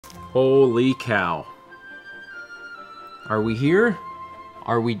Holy cow. Are we here?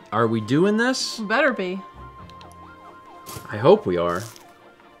 Are we doing this? Better be. I hope we are.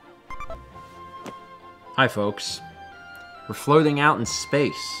 Hi, folks. We're floating out in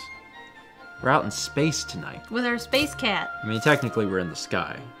space. We're out in space tonight. With our space cat. I mean, technically we're in the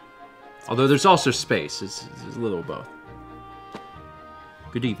sky. Although there's also space. It's a little of both.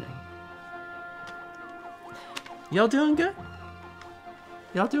 Good evening. Y'all doing good?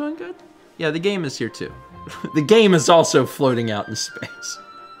 Y'all doing good? Yeah, the game is here too. The game is also floating out in space.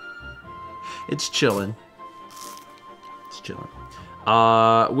 It's chilling. It's chilling.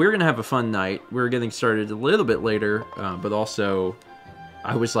 We're gonna have a fun night. We're getting started a little bit later, but also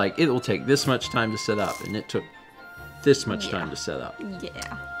I was like, it will take this much time to set up, and it took this much time to set up.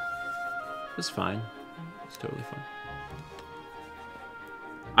 Yeah. It's fine. It's totally fine.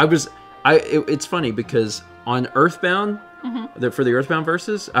 It's funny because on Earthbound, for the Earthbound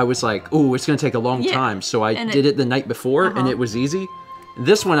versus, I was like, ooh, it's gonna take a long time, so I did it the night before, and it was easy.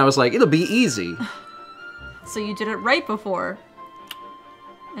 This one, I was like, it'll be easy. So you did it right before,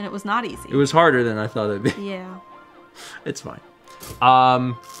 and it was not easy. It was harder than I thought it'd be. Yeah. It's fine.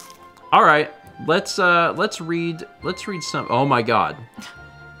 All right. Let's read some. Oh my God.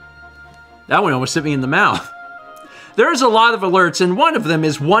 That one almost hit me in the mouth. There's a lot of alerts, and one of them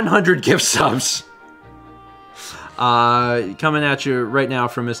is 100 gift subs. Coming at you right now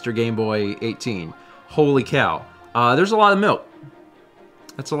from Mr. Game Boy 18. Holy cow. There's a lot of milk.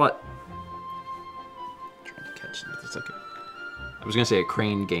 That's a lot. I'm trying to catch this. I was gonna say a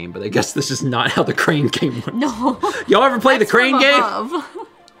crane game, but I guess this is not how the crane game works. No. Y'all ever play the crane game? Above.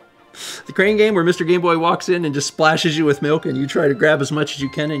 The crane game where Mr. Game Boy walks in and just splashes you with milk and you try to grab as much as you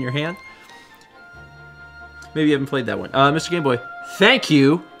can in your hand? Maybe you haven't played that one. Mr. Game Boy, thank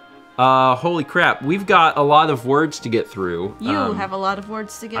you. Holy crap. We've got a lot of words to get through. You have a lot of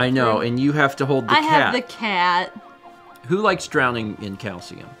words to get through. I know, and you have to hold the cat. I have the cat. Who likes drowning in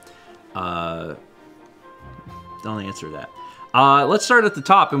calcium? Don't answer that. Let's start at the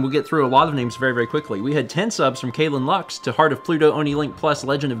top, and we'll get through a lot of names very, very quickly. We had 10 subs from Kalen Lux to Heart of Pluto, Oni Link Plus,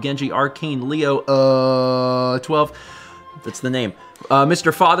 Legend of Genji, Arcane Leo, 12. That's the name.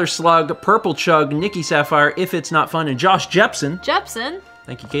 Mr. Father Slug, Purple Chug, Nikki Sapphire, If It's Not Fun, and Josh Jepson. Jepson.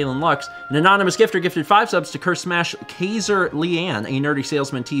 Thank you, Kalen Lux. An anonymous gifter gifted 5 subs to Curse Smash, Kaiser Leanne, A Nerdy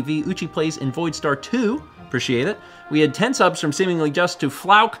Salesman TV, Uchi Plays, and Void Star 2. Appreciate it. We had 10 subs from Seemingly Just to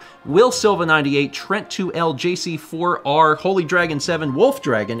Flauk, Will Silva 98, Trent 2L, JC4R, Holy Dragon 7, Wolf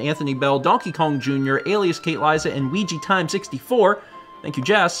Dragon, Anthony Bell, Donkey Kong Jr., Alias Kate Liza, and Ouija Time 64. Thank you,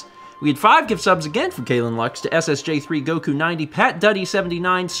 Jess. We had 5 gift subs again from Kalen Lux to SSJ3, Goku 90, Pat Duddy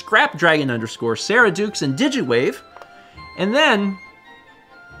 79, Scrap Dragon _ Sarah Dukes, and Digiwave. And then...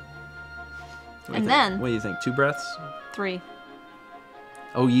 What do you think? 2 breaths? 3.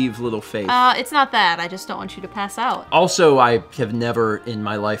 Oh, Yeeve's Little Faith. It's not that. I just don't want you to pass out. Also, I have never in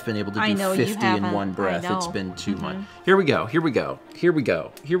my life been able to do know, 50 in one breath. It's been too much. Here we go.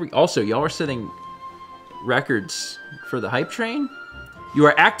 Also, y'all are setting records for the hype train? You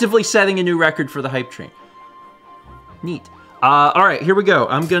are actively setting a new record for the hype train. Neat. All right, here we go.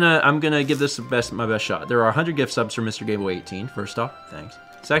 I'm gonna give this my best shot. There are 100 gift subs from Mr. Game Boy 18. First off, thanks.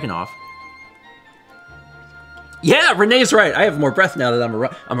 Second off, yeah, Renee's right. I have more breath now that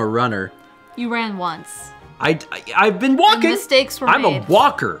I'm a runner. You ran once. I've been walking. And mistakes were made. I'm a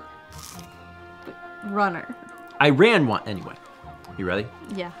walker. Runner. I ran one anyway. You ready?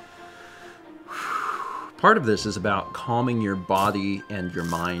 Yeah. Part of this is about calming your body and your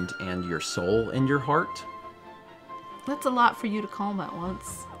mind and your soul and your heart. That's a lot for you to calm at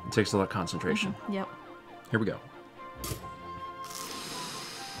once. It takes a lot of concentration. Yep. Here we go.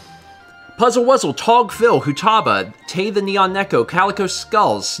 Puzzle Wuzzle, Tog Phil, Hutaba, Tay the Neon Neko, Calico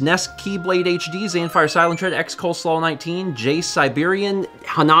Skulls, Nest Keyblade HD, Zanfire Silent Tread, X Coleslaw 19, Jace Siberian,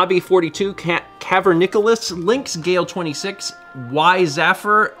 Hanabi 42, Cavernicolas, Lynx Gale 26, Y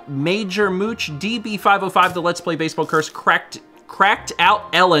Zaffer, Major Mooch, DB 505, the Let's Play Baseball Curse, Cracked Out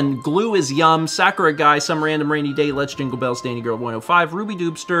Ellen, Glue is Yum, Sakura Guy, Some Random Rainy Day, Let's Jingle Bells, Danny Girl 105, Ruby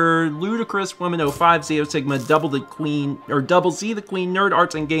Doobster, Ludicrous Woman 05, Zeo Sigma, Double Z the Queen, Nerd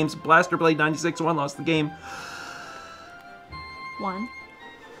Arts and Games, Blaster Blade 96, One Lost the Game. 1.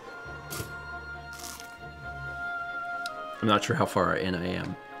 I'm not sure how far in I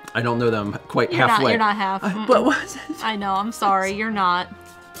am. I don't know that I'm quite halfway. You're not half. What was it? I know, I'm sorry, you're not.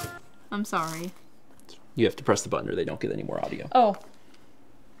 I'm sorry. You have to press the button or they don't get any more audio. Oh.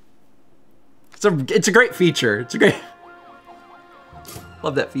 It's a great feature. It's a great...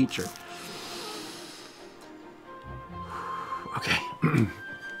 Love that feature. Okay.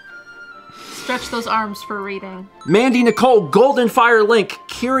 Stretch those arms for reading. Mandy Nicole, Golden Fire Link,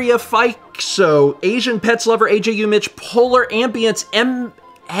 Kyria Fikso, Asian Pets Lover, AJU Mitch, Polar Ambience, M.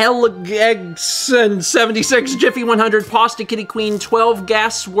 Helgegson, 76, Jiffy 100, Pasta Kitty Queen, 12,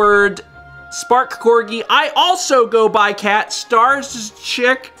 Gasword, Spark Corgi. I also go by Cat, Stars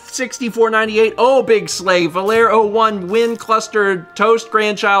Chick, 6498, Oh Big Slave, Valere 01, Win Cluster, Toast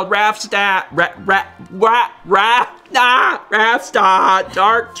Grandchild, Rafstat, Rafstat,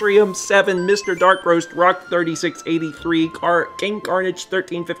 Dark Trium 7, Mr. Dark Roast, Rock 3683, King Carnage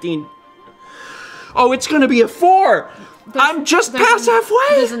 1315. Oh, it's gonna be a 4! I'm just past halfway!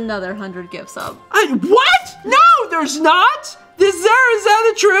 There's another 100 gifts up. What? No, there's not! Is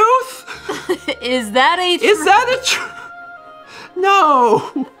that a truth? Is that a truth? Is that a truth?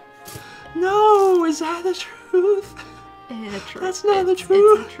 No. No, is that the truth? It is a truth. That's not the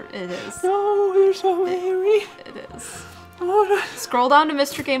truth. It is. No, you're so angry. It is. Oh, Scroll down to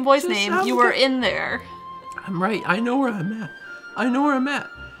Mr. Game Boy's name. You were in there. I'm right. I know where I'm at. I know where I'm at.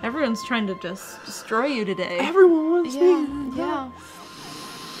 Everyone's trying to just destroy you today. Everyone wants me. Yeah.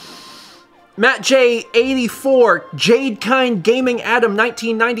 Matt J, 84, Jade Kind Gaming Adam,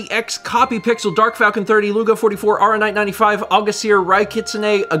 1990X, Copy Pixel, Dark Falcon 30, Lugo 44, Ara Knight 95, Augusir, Rai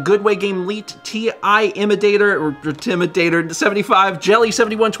Kitsune, A Good Way Game Leet, T.I. Intimidator 75, Jelly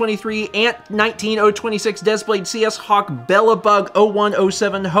 7123, Ant 19026, Desblade, CS Hawk, Bellabug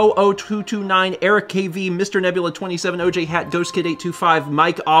 0107, Ho 0229, Eric KV, Mr. Nebula 27, OJ Hat, Ghost Kid 825,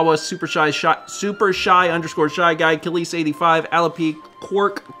 Mike Awa, Super Shy _ Shy Guy, Khalees 85, Alapi,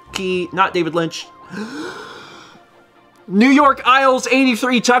 Quark, Key, not David Lynch. New York Isles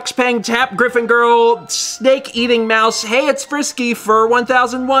 83, Tuxpeng, Tap Griffin Girl, Snake Eating Mouse, Hey It's Frisky, Fur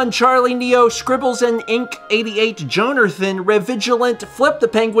 1001, Charlie Neo, Scribbles and Ink 88, Jonathan, Revigilant, Flip the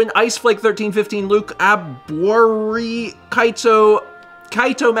Penguin, Iceflake 1315, Luke Abwari, Kaito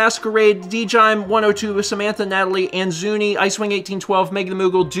Masquerade, Djime 102, Samantha Natalie, Anzuni, Icewing 1812, Meg the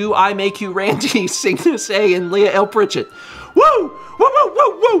Moogle, Do I Make You Randy, Cygnus A, and Leah L. Pritchett. Woo! Woo, woo,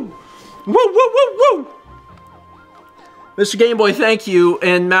 woo, woo! Woo, woo, woo, woo! Mr. Game Boy, thank you.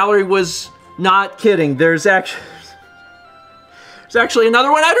 And Mallory was not kidding. There's actually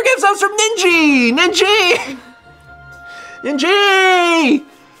another 100 gift subs from Ninji! Ninji! Ninji!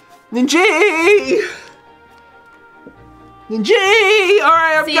 Ninji! Ninji!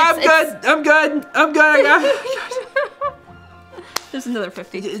 Alright, I'm good. There's another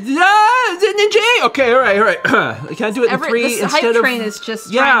 50. Ninja! Okay, all right. Can I do it in 3 this instead hype of... train is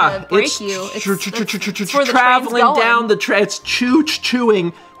just trying to break you. It's where the traveling train's down the track. It's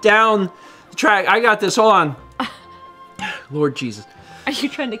chewing down the track. I got this. Hold on. Lord Jesus. Are you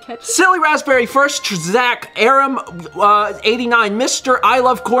trying to catch it? Silly Raspberry, First Zach, Aram 89, Mr. I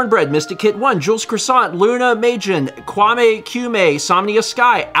Love Cornbread, Mystic Kit 1, Jules Croissant, Luna Majin, Kwame Kume, Somnia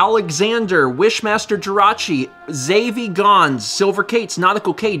Sky, Alexander, Wishmaster Jirachi, Xavi Gons, Silver Kates,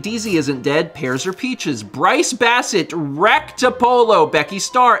 Nautical K, DZ Isn't Dead, Pears or Peaches, Bryce Bassett, Rectapolo, Becky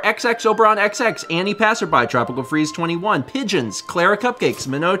Star, XX Oberon XX, Annie Passerby, Tropical Freeze 21, Pigeons, Clara Cupcakes,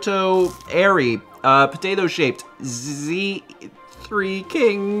 Minoto Airy, Potato Shaped, Z3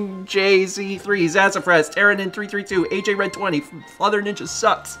 King, JZ3, Zazzafrest, Terranin 332, AJ Red 20, Father Ninja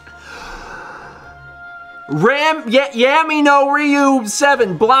Sucks. Yami no Ryu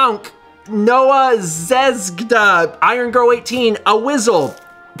 7, Blanc, Noah Zezgda, Iron Girl 18, A Whizzle,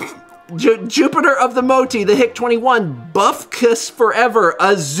 Jupiter of the Moti, The Hick 21, Buffkus Forever,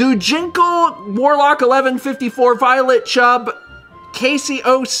 a Zujinkel, Warlock 1154, Violet Chubb, Casey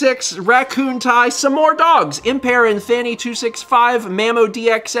 06, Raccoon Tie, some more dogs, Impair and Thanny 265, Mamo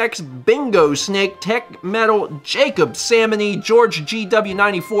DXX, Bingo Snake, Tech Metal, Jacob Salmony, George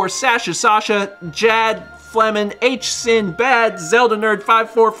GW94, Sasha, Jad Fleming, H Sin Bad, Zelda Nerd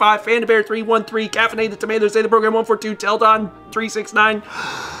 545, Fandabear 313, Caffeinated the Tomatoes, Data Program 142, Teldon 369,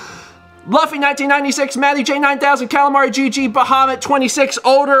 Luffy 1996, Maddie J 9000, Calamari GG, Bahamut 26,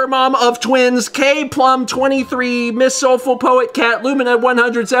 Older Mom of Twins, K Plum 23, Miss Soulful Poet Cat, Lumina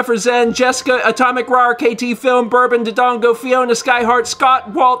 100, Zephyr Zen, Jessica Atomic Rar, KT Film, Bourbon Dodongo, Fiona Skyheart, Scott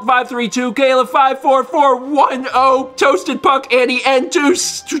Walt 532, Caleb 54410, Toasted Punk Annie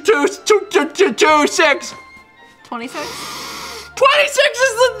N226. 26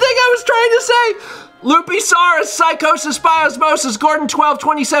 is the thing I was trying to say. Loopy Saurus, Psychosis, Biosmosis, Gordon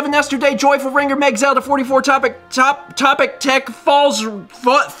 1227, Esther Day, Joyful Ringer, Meg Zelda 44, Topic Tech, Fells, Roz,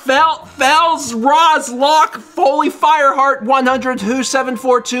 Lock, Foley, Fireheart 100, Who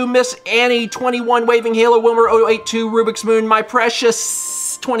 742, Miss Annie 21, Waving Halo, Wilmer 082, Rubik's Moon, My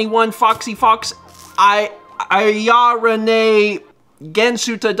Precious 21, Foxy Fox, Ayarane,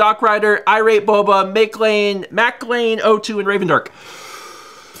 Gensuta, Doc Rider, Irate Boba, Maclane 02, and Ravendark.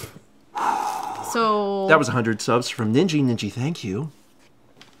 So that was 100 subs from Ninji. Thank you.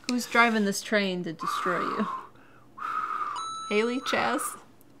 Who's driving this train to destroy you? Haley, Chaz?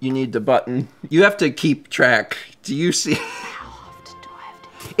 You need the button. You have to keep track. Do you see? How often do I have to?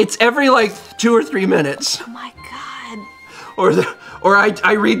 It's every like 2 or 3 minutes. Oh my god. Or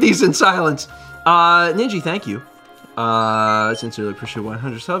I read these in silence. Ninja, thank you. Sincerely appreciate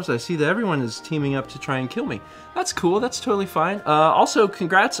 100 subs. I see that everyone is teaming up to try and kill me. That's cool. That's totally fine. Also,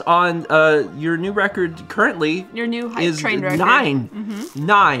 congrats on your new record currently. Your new hype train record. 9. Mm-hmm.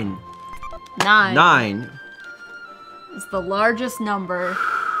 9. 9. 9. It's the largest number.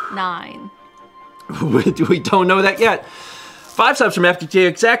 9. We don't know that yet. 5 subs from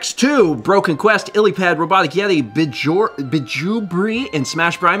FTXX2, Broken Quest, Illipad, Robotic Yeti, Bijubri, and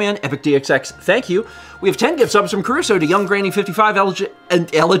Smash Bryman, Epic DXX, thank you. We have 10 gift subs from Caruso to Young Granny 55,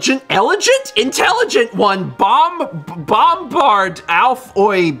 Intelligent 1, Bombard, Alf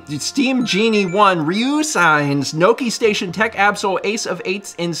Oi, Steam Genie 1, Ryu Signs, Noki Station, Tech Absol, Ace of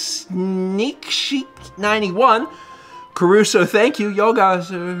Eights, and Sneak Chic 91. Caruso, thank you. Y'all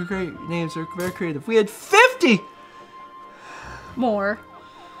guys are great names, are very creative. We had 50! More.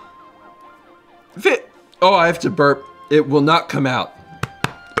 Oh, I have to burp. It will not come out.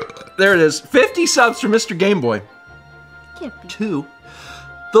 There it is. 50 subs for Mr. Game Boy. 2.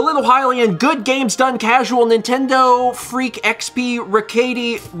 The Little Hylian, Good Games Done Casual, Nintendo, Freak, XP,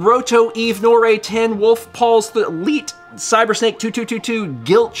 Ricady, Roto, Eve, Norray, 10, Wolf, Paul's, The Elite, Cybersnake, 2222,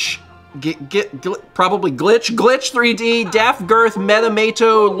 Gilch, probably Glitch 3D, Daft Girth,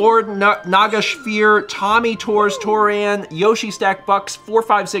 Metamato, Lord Nagashfear, Tommy Tours, Toran, Yoshi Stack Bucks,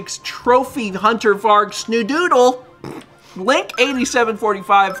 456, Trophy Hunter Varg, Snoodoodle, Link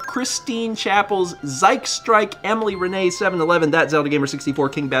 8745, Christine Chapels, Zyke Strike, Emily Renee 711, That Zelda Gamer 64,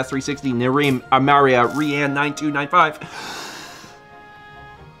 King Bass 360, Nareem Amaria, Rian 9295.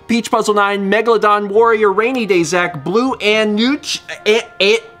 Peach Puzzle 9, Megalodon Warrior, Rainy Day Zach, Blue and Nuch,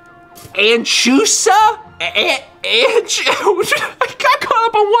 Anchusa? I got caught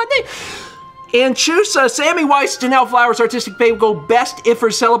up on one name. Anchusa, Sammy Weiss, Janelle Flowers, Artistic Bagel, Best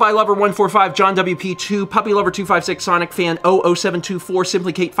Ifers, Celebi Lover 145, John WP2, Puppy Lover 256, Sonic Fan 00724,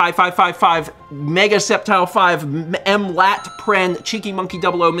 Simply Kate 5555, Mega Septile 5, M Lat Pren, Cheeky Monkey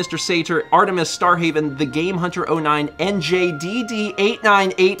 00, Mr. Sater, Artemis Starhaven, The Game Hunter 09, NJDD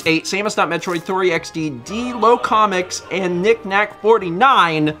 8988, Samus Not Metroid, Thori XD, D Low Comics, and Nick Knack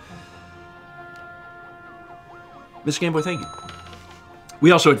 49. Mr. Game Boy, thank you.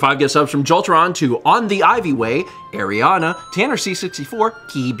 We also had 5 gift subs from Jolteron to On the Ivy Way, Ariana, Tanner C64,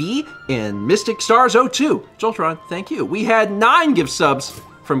 Kibi, and Mystic Stars 02. Jolteron, thank you. We had 9 gift subs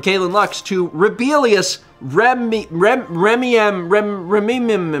from Kaylin Lux to Rebellious, Remiem,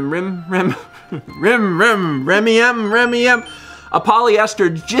 a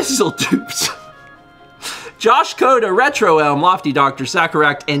polyester Jizzle Tubes. Josh Coda, Retro Elm, Lofty Doctor,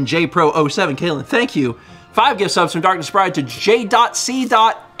 Sakuract, and JPro07. Kaylin, thank you. 5 gift subs from Darkness Bride to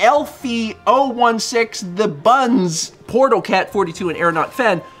J.C.Elfie016, The Buns, Portal Cat 42, and Aeronaut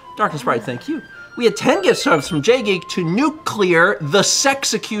Fen. Darkness Bride, thank you. We had 10 gift subs from J-Geek to Nuclear, The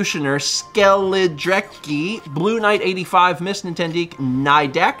Sexecutioner, Skelidreki, Blue Knight 85, Miss Nintendique,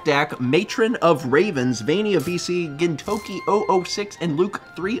 Nidakdak, Matron of Ravens, Vania BC, Gintoki 006, and Luke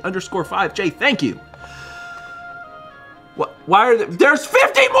 3_5. Jay, thank you. What? Why are there? There's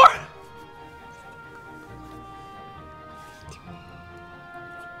 50 more!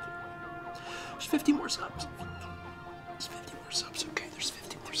 There's 50 more subs. There's 50 more subs. Okay, there's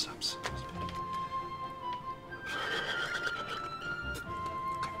 50 more subs. Okay,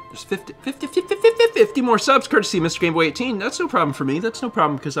 there's 50 more subs, courtesy of Mr. Game Boy 18. That's no problem for me. That's no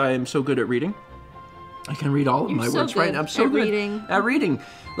problem because I am so good at reading. I can read all of my words right now. I'm so good at reading.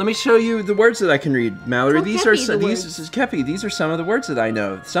 Let me show you the words that I can read, Mallory. This is Kepi. These are some of the words that I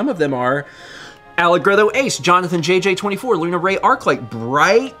know. Some of them are Allegretto Ace, Jonathan JJ24, Luna Ray Arclight,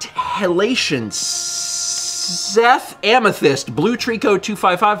 Bright Halation, Seth Amethyst, Blue Trico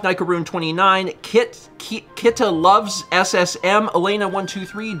 255, Nikaroon 29, Kita Loves SSM, Elena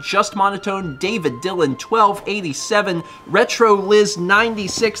 123, Just Monotone, David Dillon 1287, Retro Liz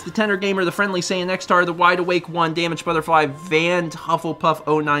 96, The Tender Gamer, The Friendly Saiyan Nextar, The Wide Awake 1, Damaged Butterfly, Van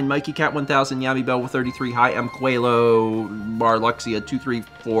Hufflepuff 09, Mikey Cat 1000, Yami Bell 33, Hi M Quelo, Barluxia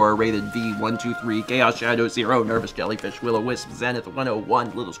 234, Rated V 123, Chaos Shadow 0, Nervous Jellyfish, Willow Wisp, Zenith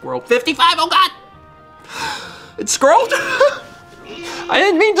 101, Little Squirrel 55, oh god! It scrolled? I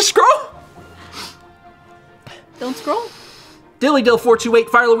didn't mean to scroll! Don't scroll. Dilly Dill 428,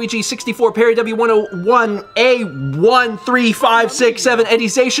 Fire Luigi 64, Perry W101, A13567, Eddie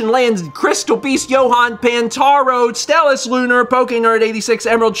Zation Lands, Crystal Beast, Johan Pantaro, Stellus Lunar, Poke Nerd 86,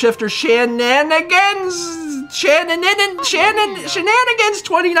 Emerald Shifter, Shenanigans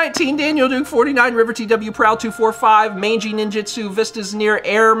 2019, Daniel Duke 49, River TW Prowl 245, Mangy Ninjutsu, Vistas Near,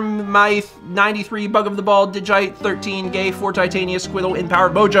 Air Myth 93, Bug of the Ball, Digite 13, Gay 4 Titania, Squiddle,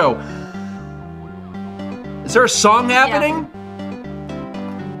 Empowered Mojo. Is there a song happening? Yeah.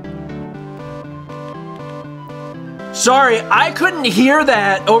 Sorry, I couldn't hear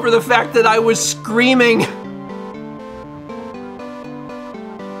that over the fact that I was screaming.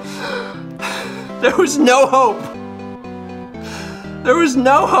 There was no hope. There was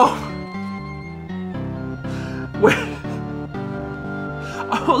no hope. Wait.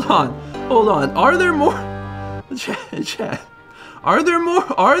 Hold on. Are there more? Chat. Are there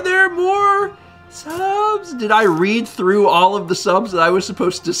more subs? Did I read through all of the subs that I was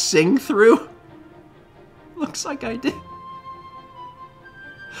supposed to sing through? Looks like I did.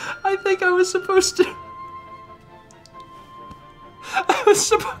 I think I was supposed to. I was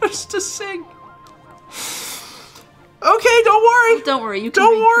supposed to sing. Okay, don't worry. Don't worry, you can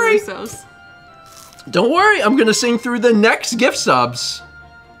read Caruso's. Don't worry, I'm gonna sing through the next gift subs.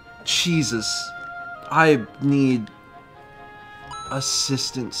 Jesus, I need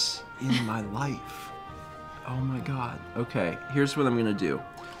assistance in my life. Oh my God. Okay, here's what I'm gonna do.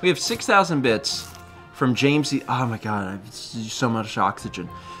 We have 6,000 bits from James E. Oh my God, I've used so much oxygen.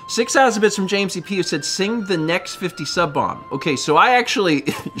 6,000 bits from James E. P. who said, sing the next 50 sub bomb. Okay, so I actually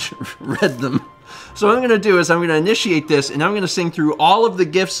read them. So what I'm gonna do is I'm gonna initiate this and I'm gonna sing through all of the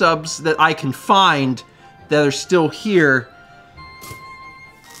gift subs that I can find that are still here.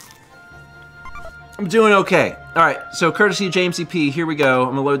 I'm doing okay. All right, so courtesy of James E. P., here we go. I'm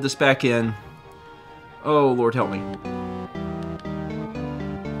gonna load this back in. Oh, Lord help me.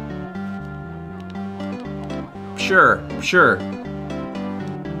 Sure.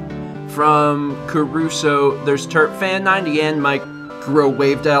 From Caruso, there's Turpfan90 and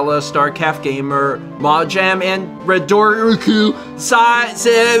Microwave Della, Starcraft Gamer, Mojam, and Redoruku,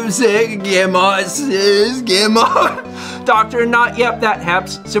 Gimma, Doctor Not, yep, that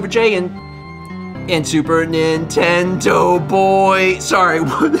haps, Super J, and Super Nintendo Boy. Sorry,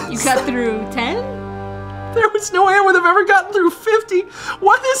 what is You got through 10? There was no way I would have ever gotten through 50.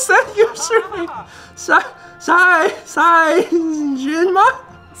 What is that username? Jinma?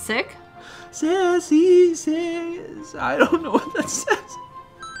 Sick? Sassy says. I don't know what that says.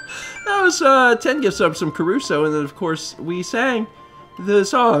 That was 10 gift subs from Caruso, and then of course we sang the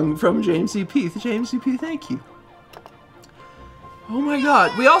song from James E. P. James E. P., thank you. Oh my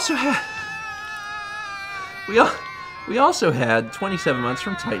God. We also had 27 months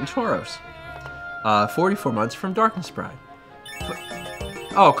from Titan Tauros. 44 months from Darkness Bride.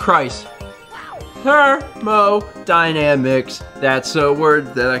 Oh Christ. Thermodynamics, that's a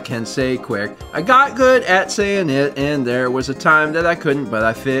word that I can say quick. I got good at saying it, and there was a time that I couldn't, but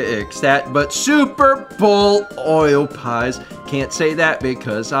I fixed that. But Super Bowl oil pies, can't say that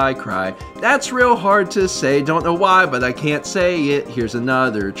because I cry. That's real hard to say, don't know why, but I can't say it. Here's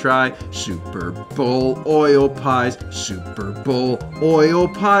another try. Super Bowl oil pies, Super Bowl oil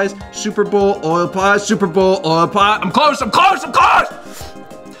pies, Super Bowl oil pies, Super Bowl oil pie. I'm close!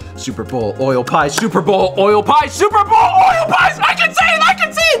 Super Bowl oil pies, Super Bowl oil pies, Super Bowl oil pies! I can say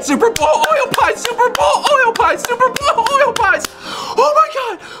it! Super Bowl oil pies, Super Bowl oil pies, Super Bowl oil pies! Oh my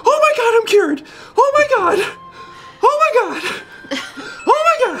God, I'm cured! Oh my God!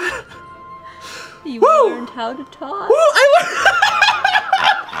 You learned how to talk. Woo, I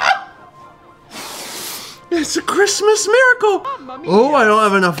learned. It's a Christmas miracle! Oh, I don't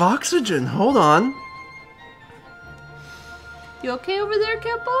have enough oxygen. Hold on. You okay over there,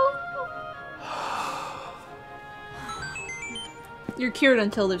 Kempo? You're cured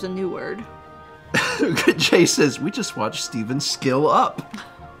until there's a new word. Jay says, we just watched Steven skill up.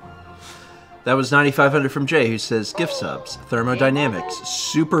 That was 9,500 from Jay, who says, gift subs, thermodynamics,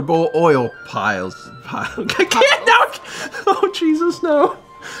 Super Bowl oil piles. I can't now. Oh, Jesus, no.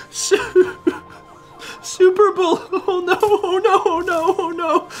 Super Bowl. Oh,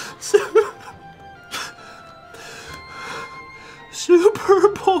 no. Super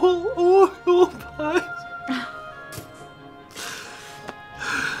Bowl oil pies.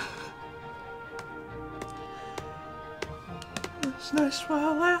 It's nice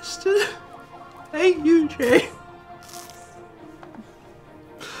while it lasted. Hey, you, Jay.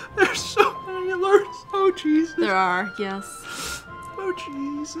 There's so many alerts. Oh, Jesus. There are, yes. Oh,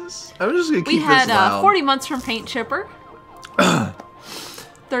 Jesus. I'm just gonna keep We had this loud. 40 months from Paint Chipper.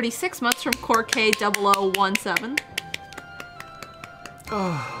 36 months from Core K0017.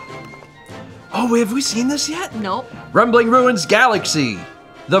 Oh, have we seen this yet? Nope. Rumbling Ruins Galaxy,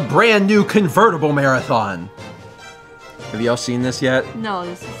 the brand new convertible marathon. Have y'all seen this yet? No,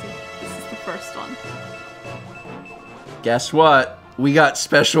 this is the first one. Guess what? We got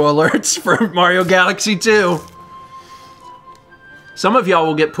special alerts for Mario Galaxy 2. Some of y'all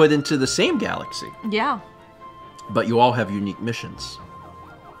will get put into the same galaxy. Yeah. But you all have unique missions.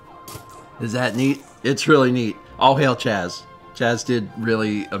 Is that neat? It's really neat. All hail Chaz. Chaz did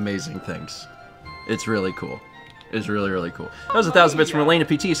really amazing things. It's really cool. It's really, really cool. That was 1,000 bits from Elena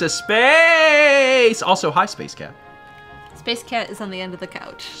PT. It says space! Also, hi, Space Cat. Space Cat is on the end of the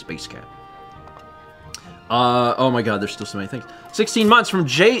couch. Space Cat. Oh my god, there's still so many things. 16 months from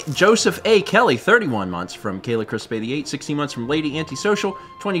Joseph A. Kelly. 31 months from Kayla Crispay the 8. 16 months from Lady Antisocial.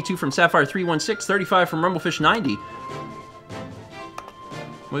 22 from Sapphire 316. 35 from Rumblefish 90.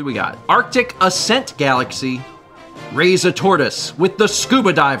 What do we got? Arctic Ascent Galaxy. Raise a tortoise with the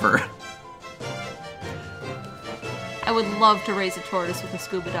scuba diver. I would love to raise a tortoise with a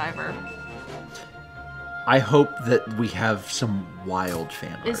scuba diver. I hope that we have some wild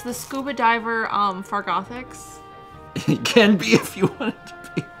fan art. Is the scuba diver Fargothics? It can be if you want it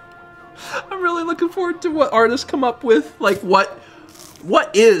to be. I'm really looking forward to what artists come up with. Like, what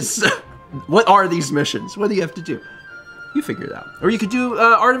are these missions? What do you have to do? You figure it out. Or you could do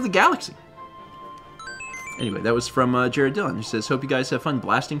Art of the Galaxy. Anyway, that was from Jared Dillon, who says, hope you guys have fun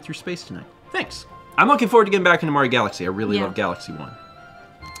blasting through space tonight. Thanks. I'm looking forward to getting back into Mario Galaxy. I really love Galaxy 1.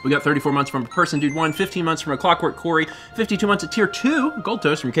 We got 34 months from a Person Dude 1, 15 months from a Clockwork Corey, 52 months at Tier 2, Gold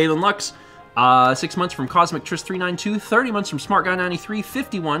Toast from Kalen Lux, 6 months from Cosmic Triss 392, 30 months from Smart Guy 93,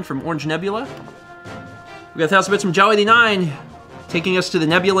 51 from Orange Nebula. We got 1,000 bits from Joe89, taking us to the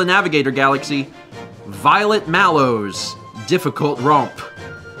Nebula Navigator Galaxy, Violet Mallows, Difficult Romp.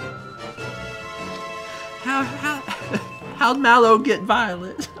 How'd Mallow get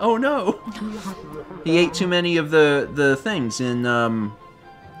Violet? Oh no. He ate too many of the things in,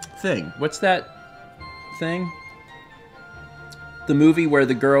 thing. What's that thing? The movie where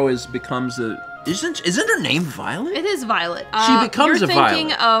the girl becomes a... Isn't her name Violet? It is Violet. She becomes a Violet. You're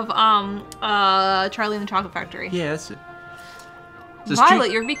thinking of Charlie and the Chocolate Factory. Yeah, that's it. Violet,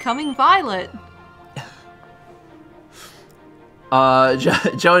 you're becoming Violet.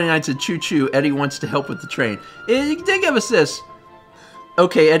 Johnny Knight said, choo choo, Eddie wants to help with the train. They give us this.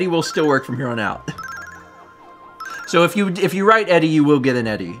 Okay, Eddie will still work from here on out. So if you write Eddie, you will get an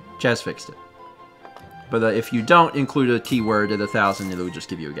Eddie. Chaz fixed it. But if you don't include a keyword at 1,000, it'll just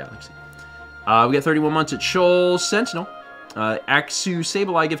give you a galaxy. We got 31 months at Shoal Sentinel. Axu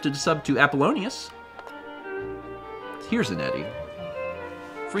Sableye gifted a sub to Apollonius. Here's an Eddie.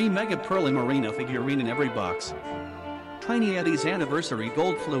 Free Mega Pearl and Marina figurine in every box. Tiny Eddie's Anniversary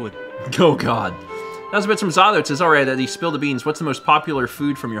Gold Fluid. Oh god. That was a bit from Zother. It says, alright Eddie, spill the beans. What's the most popular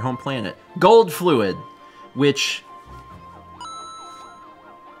food from your home planet? Gold Fluid. Which...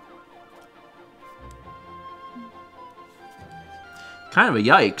 kind of a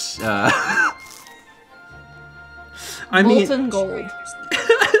yikes. I mean... Molten gold.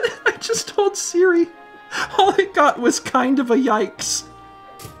 I just told Siri. All I got was kind of a yikes.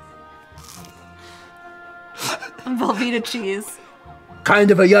 Velveeta cheese.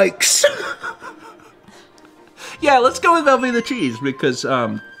 Kind of a yikes. Yeah, let's go with Velveeta cheese because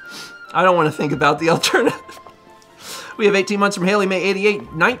I don't want to think about the alternative. We have 18 months from Haley May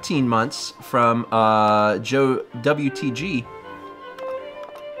 88, 19 months from Joe WTG.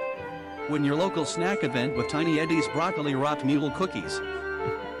 Win your local snack event with Tiny Eddie's Broccoli Rot Mule Cookies.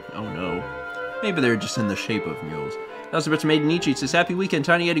 Oh no. Maybe they're just in the shape of mules. That was a bit from Aiden Nietzsche. It says, happy weekend,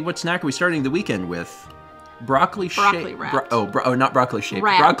 Tiny Eddie. What snack are we starting the weekend with? Broccoli wrapped. Not broccoli shaped.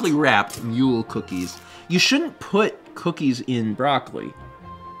 Wrapped. Broccoli wrapped mule cookies. You shouldn't put cookies in broccoli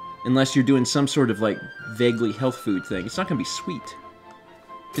unless you're doing some sort of like vaguely health food thing. It's not going to be sweet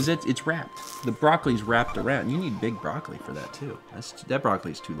because it's wrapped. The broccoli's wrapped around. You need big broccoli for that too. That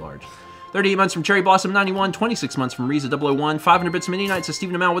broccoli is too large. 38 months from Cherry Blossom 91, 26 months from Reza 001, 500 bits from Mini Night says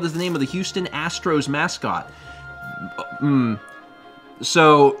Stephen Amell, what is the name of the Houston Astros mascot?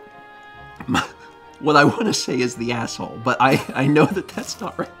 So what I want to say is the asshole, but I know that that's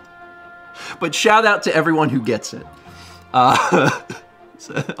not right. But shout out to everyone who gets it. It's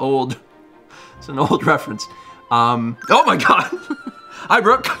an old reference. Oh my god! Hi,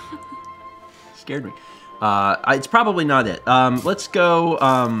 Brooke. Scared me. It's probably not it. Let's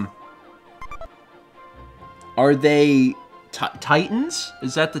go. Are they Titans?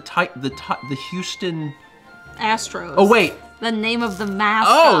 Is that the Houston Astros. Oh wait. The name of the mascot.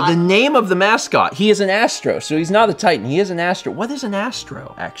 Oh, the name of the mascot. He is an Astro, so he's not a Titan. He is an Astro. What is an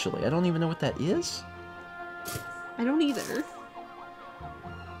Astro, actually? I don't even know what that is. I don't either.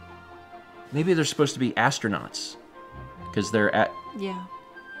 Maybe they're supposed to be astronauts. Because they're at... Yeah.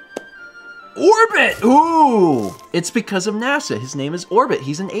 Orbit! Ooh! It's because of NASA. His name is Orbit.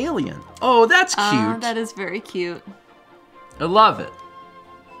 He's an alien. Oh, that's cute. That is very cute. I love it.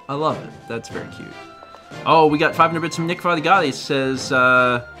 I love it. That's very cute. Oh, we got 500 bits from Nick Fadigati. It says,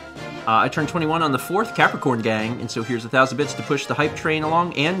 I turned 21 on the 4th, Capricorn Gang, and so here's 1,000 bits to push the hype train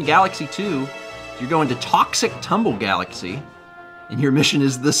along, and Galaxy 2. You're going to Toxic Tumble Galaxy, and your mission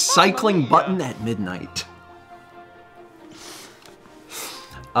is the cycling button at midnight.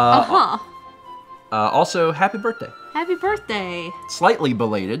 Also, happy birthday. Happy birthday. Slightly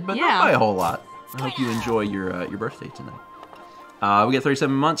belated, but Yeah. not by a whole lot. I hope you enjoy your birthday tonight. We got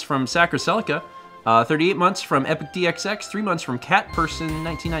 37 months from Sacra Celica, 38 months from Epic DXX, 3 months from Catperson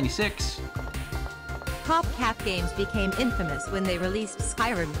 1996. PopCap Games became infamous when they released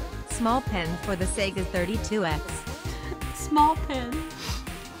Skyrim Small Pen for the Sega 32X. Small pen.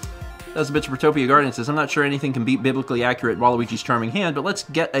 That's a bit of Protopia Garden. It says, I'm not sure anything can beat biblically accurate Waluigi's charming hand, but let's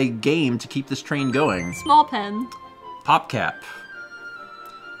get a game to keep this train going. Small pen. PopCap.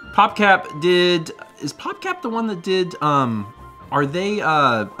 PopCap did... Is PopCap the one that did, are they,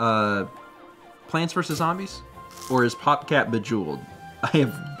 Plants vs. Zombies? Or is PopCap Bejeweled?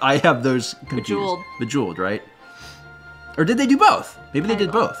 I have those confused. Bejeweled. Bejeweled, right? Or did they do both? Maybe they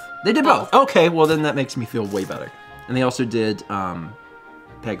did both. They did both. Okay, well then that makes me feel way better. And they also did,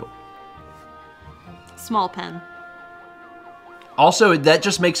 Peggle. Small pen. Also, that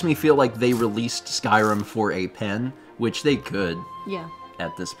just makes me feel like they released Skyrim for a pen, which they could. Yeah.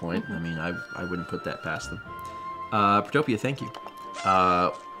 At this point. I mean, I wouldn't put that past them. Protopia, thank you.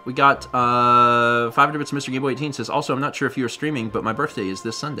 We got 500 bits. Mr. Game Boy 18 says, also, I'm not sure if you are streaming, but my birthday is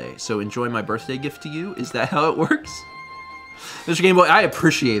this Sunday, so enjoy my birthday gift to you. Is that how it works? Mr. Game Boy, I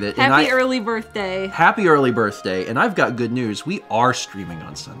appreciate it. Happy early birthday. Happy early birthday. And I've got good news. We are streaming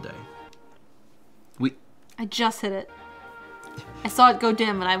on Sunday. I just hit it. I saw it go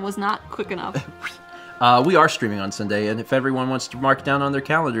dim, and I was not quick enough. We are streaming on Sunday, and if everyone wants to mark down on their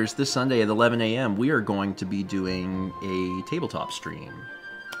calendars, this Sunday at 11 a.m., we are going to be doing a tabletop stream.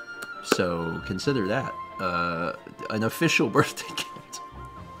 So consider that an official birthday gift.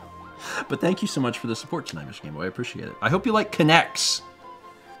 But thank you so much for the support tonight, Mr. Game Boy. I appreciate it. I hope you like Connects.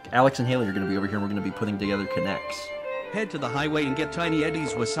 Alex and Haley are going to be over here, and we're going to be putting together Connects. Head to the highway and get Tiny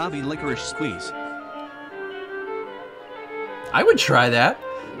Eddie's Wasabi Licorice Squeeze. I would try that.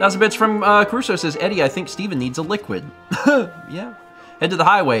 That's a bit from Caruso says, Eddie, I think Steven needs a liquid. Yeah. Head to the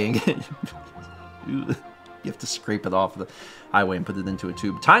highway and get... You have to scrape it off the highway and put it into a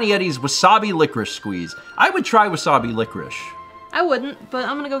tube. Tiny Eddie's Wasabi Licorice Squeeze. I would try Wasabi Licorice. I wouldn't, but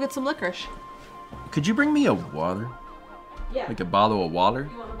I'm gonna go get some licorice. Could you bring me a water? Yeah. Like a bottle of water?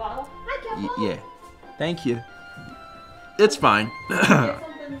 You want a bottle? Yeah. Thank you. It's fine. Get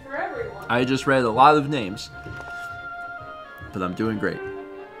something for everyone. I just read a lot of names. But I'm doing great.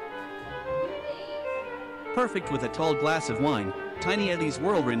 Perfect with a tall glass of wine. Tiny Eddie's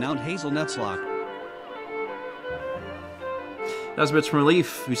world-renowned hazelnut slop. That was a bit from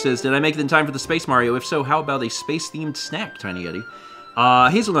Relief, who says, did I make it in time for the Space Mario? If so, how about a space-themed snack, Tiny Eddie?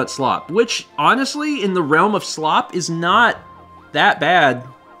 Hazelnut slop, which, honestly, in the realm of slop, is not that bad.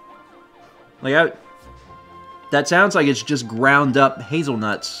 Like, that sounds like it's just ground up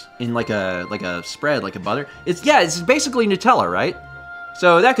hazelnuts in like a spread, like a butter. It's basically Nutella, right?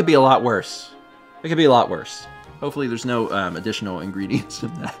 So that could be a lot worse. It could be a lot worse. Hopefully there's no additional ingredients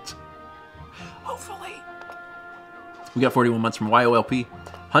in that. Hopefully. We got 41 months from YOLP,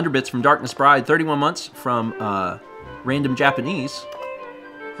 100 bits from Darkness Bride, 31 months from Random Japanese.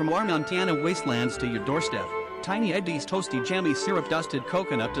 From our Montana wastelands to your doorstep, Tiny Eddie's toasty jammy syrup-dusted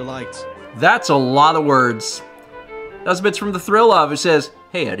coconut delights. That's a lot of words. That's bits from the Thrill of, who says,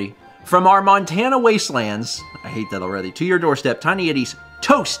 hey Eddie, from our Montana wastelands, I hate that already, to your doorstep, Tiny Eddie's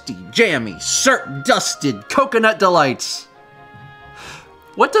toasty, jammy, syrup-dusted coconut delights.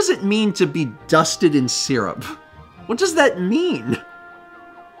 What does it mean to be dusted in syrup? What does that mean?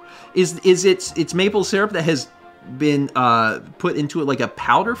 It's maple syrup that has been put into it like a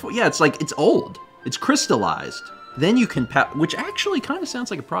powder? Yeah, it's old. It's crystallized. Then you can, which actually kind of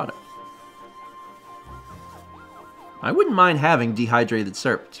sounds like a product. I wouldn't mind having dehydrated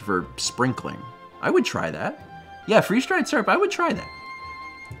syrup for sprinkling. I would try that. Yeah, freeze-dried syrup, I would try that.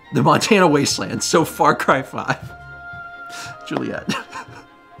 The Montana Wasteland, so Far Cry 5. Juliet.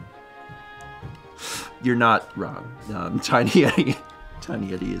 You're not wrong. Tiny Eddie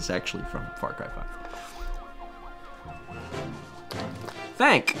is actually from Far Cry 5.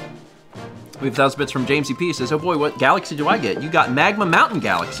 Thank. We have 1,000 bits from James EP. Says, oh boy, what galaxy do I get? You got Magma Mountain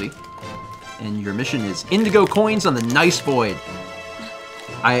Galaxy. And your mission is Indigo Coins on the Nice Void.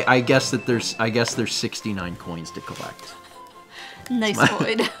 I guess there's 69 coins to collect. Nice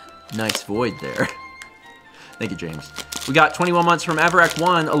void. Nice void there. Thank you, James. We got 21 months from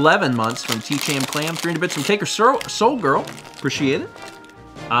Avarak1, 11 months from T-Cham Clam, 300 bits from Taker Soul Girl. Appreciate it.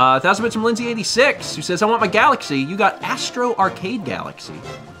 1,000 bits from Lindsay86, who says, I want my Galaxy. You got Astro Arcade Galaxy.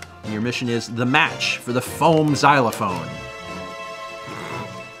 And your mission is the match for the foam xylophone.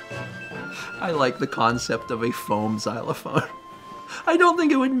 I like the concept of a foam xylophone. I don't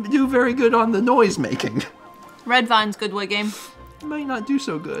think it would do very good on the noise making. Red Vine's good way game. It might not do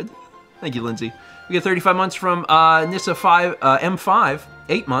so good. Thank you, Lindsay. We get 35 months from Nissa M5,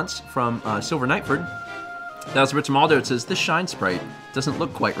 8 months from Silver Knightford. 1,000 bits from Aldo. It says, this shine sprite doesn't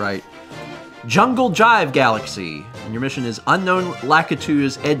look quite right. Jungle Jive Galaxy. And your mission is Unknown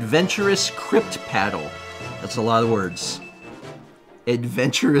Lakitu's Adventurous Crypt Paddle. That's a lot of words.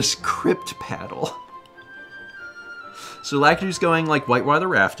 Adventurous Crypt Paddle. So Lakitu's going like whitewater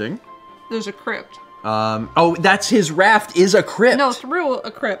rafting. There's a crypt. Oh, that's his raft is a crypt. No, through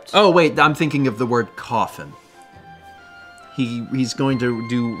a crypt. Oh, wait, I'm thinking of the word coffin. He's going to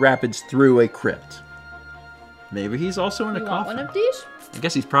do rapids through a crypt. Maybe he's also in a coffin. Want one of these? I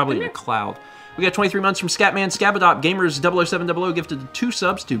guess he's probably in a cloud. We got 23 months from Scatman Scabadop. Gamers 00700 gifted 2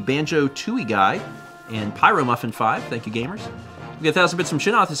 subs to Banjo Tooie Guy and Pyro Muffin 5. Thank you, gamers. We got 1,000 bits from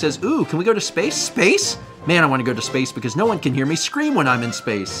Shinoth that says, ooh, can we go to space? Space? Man, I want to go to space because no one can hear me scream when I'm in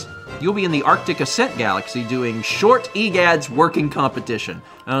space. You'll be in the Arctic Ascent Galaxy doing Short Egad's working competition.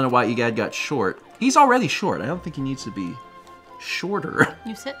 I don't know why Egad got short. He's already short. I don't think he needs to be shorter.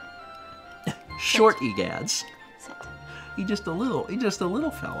 You sit. Short Egads. Sit. He just a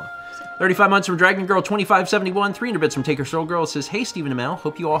little fella. 35 months from Dragon Girl 2571, 300 bits from Taker Soul Girl. It says, hey, Stephen and Mel,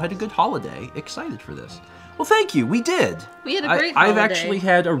 hope you all had a good holiday. Excited for this. Well, thank you. We did. We had a great I've holiday. actually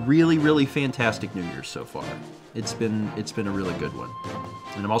had a really, really fantastic New Year's so far. It's been a really good one.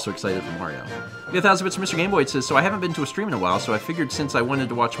 And I'm also excited for Mario. We got 1,000 bits from Mr. Gameboy. It says, so I haven't been to a stream in a while, so I figured since I wanted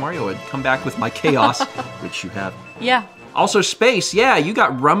to watch Mario, I'd come back with my chaos, which you have. Yeah. Also, space. Yeah, you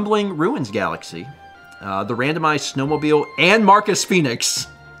got Rumbling Ruins Galaxy, the randomized snowmobile, and Marcus Phoenix.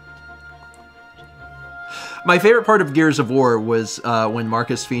 My favorite part of Gears of War was when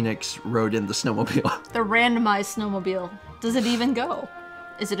Marcus Phoenix rode in the snowmobile. The randomized snowmobile. Does it even go?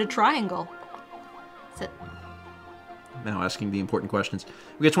 Is it a triangle? Is it? Now asking the important questions.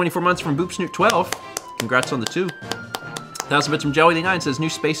 We got 24 months from Boop Snoot 12. Congrats on the 2. 1,000 bits from Jelly9 says, new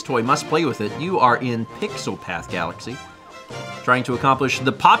space toy, must play with it. You are in Pixel Path Galaxy, trying to accomplish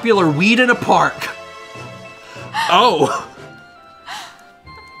the popular weed in a park. Oh.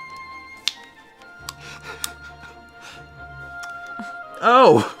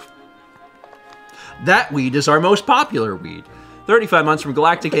 Oh. That weed is our most popular weed. 35 months from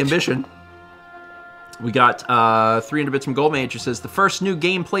Galactic Ambition. We got 300 bits from Goldmage, who says, the first new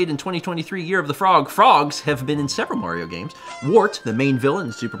game played in 2023, Year of the Frog. Frogs have been in several Mario games. Wart, the main villain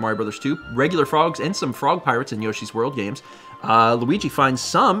in Super Mario Bros. 2, regular frogs, and some frog pirates in Yoshi's World games. Luigi finds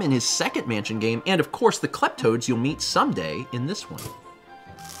some in his second Mansion game, and of course the Kleptoads you'll meet someday in this one.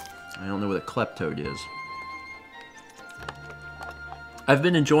 I don't know what a Kleptoad is. I've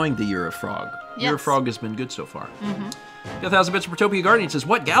been enjoying the Year of Frog. Yes. Year of Frog has been good so far. Got 1,000 bits from Protopia Guardian. Says,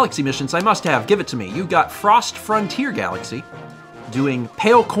 what Galaxy missions I must have? Give it to me. You got Frost Frontier Galaxy, doing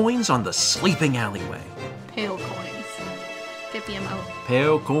pale coins on the sleeping alleyway. Pale coins. 50 them out.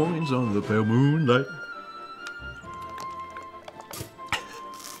 Pale coins on the pale moonlight.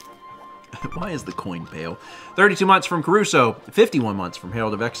 Why is the coin pale? 32 months from Caruso, 51 months from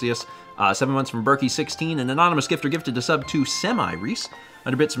Herald of Exius, 7 months from Berkey16, an anonymous gifter gifted to sub to Semi-Reese,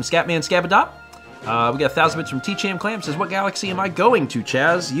 100 bits from Scatman Scabadop. We got 1,000 bits from T-Cham Clam. Says, what galaxy am I going to,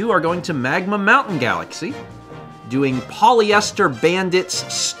 Chaz? You are going to Magma Mountain Galaxy, doing Polyester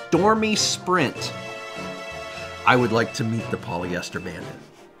Bandit's Stormy Sprint. I would like to meet the Polyester Bandit.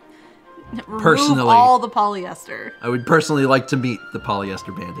 Remove all the polyester. I would personally like to meet the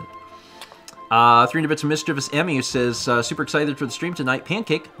Polyester Bandit. 300 bits from Mischievous Emmy, who says, super excited for the stream tonight.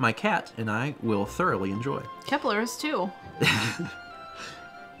 Pancake, my cat, and I will thoroughly enjoy. Kepler is too.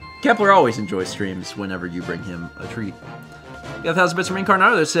 Kepler always enjoys streams whenever you bring him a treat. We got 1,000 bits from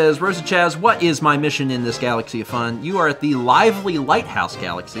Incarnado that says, Rosa Chaz, what is my mission in this galaxy of fun? You are at the Lively Lighthouse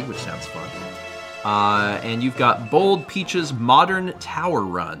Galaxy, which sounds fun. And you've got Bold Peach's Modern Tower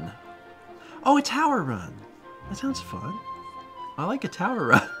Run. Oh, a tower run. That sounds fun. I like a tower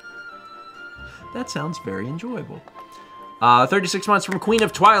run. That sounds very enjoyable. 36 months from Queen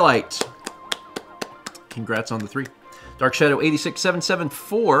of Twilight. Congrats on the 3. Dark Shadow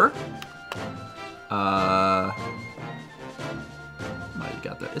 86774. Might have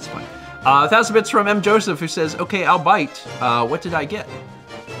got that. It's fine. 1,000 bits from M. Joseph, who says, okay, I'll bite. What did I get?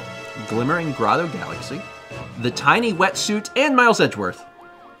 Glimmering Grotto Galaxy, the Tiny Wetsuit, and Miles Edgeworth.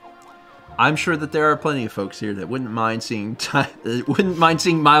 I'm sure that there are plenty of folks here that wouldn't mind seeing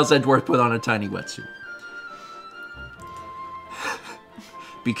Miles Edgeworth put on a tiny wetsuit.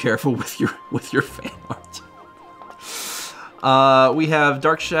 Be careful with your fan art. We have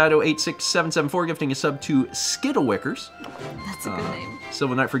Dark Shadow 86774 gifting a sub to Skittlewickers. That's a good name.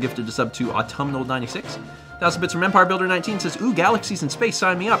 Silver Knight for gifted a sub to Autumnal 96. 1,000 bits from Empire Builder 19 says, ooh, galaxies in space,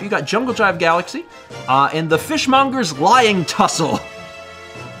 sign me up. You got Jungle Jive Galaxy, and the Fishmonger's Lying Tussle.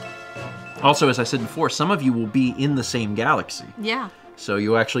 Also, as I said before, some of you will be in the same galaxy. Yeah. So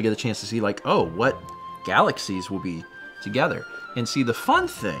you'll actually get a chance to see, like, oh, what galaxies will be together. And see, the fun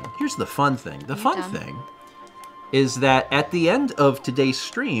thing, here's the fun thing. The fun thing is that at the end of today's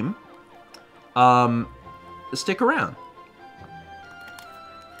stream, stick around.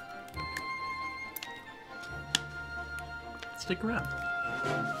 Stick around.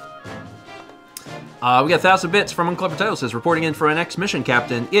 We got 1,000 bits from Unclever Title says, reporting in for an X-Mission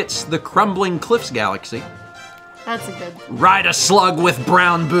Captain. It's the Crumbling Cliffs Galaxy. That's a good. Ride a slug with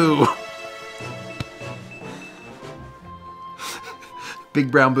Brown Boo. Big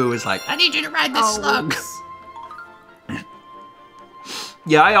Brown Boo is like, I need you to ride this slug.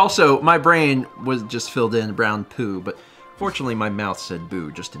 Yeah, I also, my brain was just filled in brown poo, but fortunately my mouth said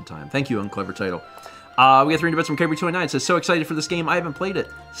boo just in time. Thank you, Unclever Title. We got 300 bits from Cabri209. Says, so excited for this game, I haven't played it.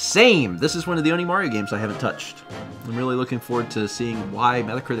 Same! This is one of the only Mario games I haven't touched. I'm really looking forward to seeing why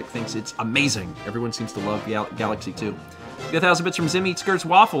Metacritic thinks it's amazing. Everyone seems to love Galaxy 2. We got 1,000 bits from Zim Eat Skirts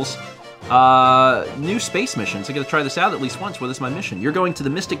Waffles. New space missions. I gotta try this out at least once. What is my mission? You're going to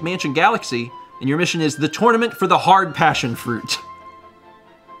the Mystic Mansion Galaxy, and your mission is the Tournament for the Hard Passion Fruit.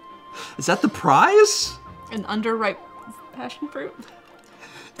 Is that the prize? An underripe passion fruit?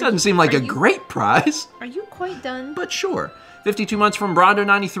 Doesn't seem like a great prize. Are you quite done? But sure. 52 months from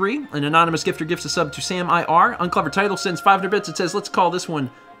Brondo93. An anonymous gifter gifts a sub to Sam IR. Unclever Title sends 500 bits. It says, let's call this one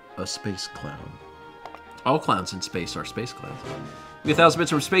a space clown. All clowns in space are space clowns. We get 1,000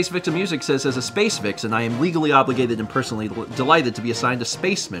 bits from Space Victim Music says, as a space vixen, I am legally obligated and personally delighted to be assigned a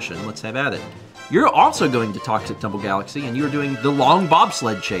space mission. Let's have at it. You're also going to Toxic Tumble Galaxy, and you're doing the long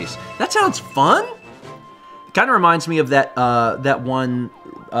bobsled chase. That sounds fun. It kind of reminds me of that that one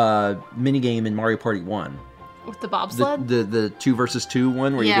minigame in Mario Party 1. With the bobsled? The 2 versus 2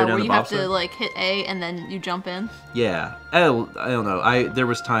 one where you go down the bobsled? Yeah, where you have to like hit A and then you jump in. Yeah. I don't know. There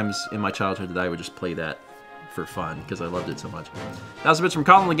was times in my childhood that I would just play that for fun because I loved it so much. 1,000 bits from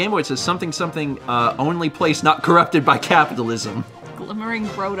Colin the Game Boy. It says, something, only place not corrupted by capitalism. Glimmering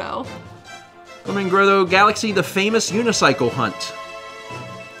Grotto. Glimmering Grotto Galaxy, the famous unicycle hunt.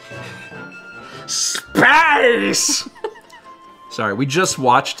 Space! Sorry, we just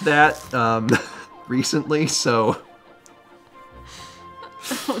watched that recently, so...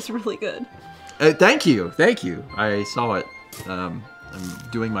 That was really good. Thank you. I saw it. I'm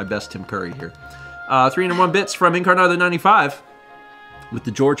doing my best Tim Curry here. 301 bits from Incarnado95 with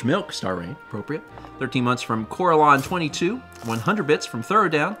the George Milk star rating, appropriate. 13 months from Coralon 22. 100 bits from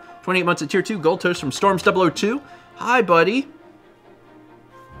Thoroughdown. 28 months at Tier 2. Gold Toast from Storms 002. Hi, buddy.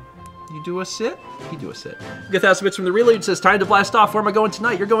 You do a sit? You do a sit. We get 1,000 bits from the Reload. Says, time to blast off. Where am I going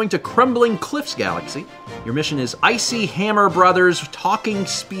tonight? You're going to Crumbling Cliffs Galaxy. Your mission is Icy Hammer Brothers Talking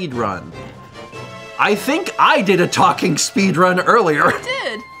Speedrun. I think I did a talking speedrun earlier. I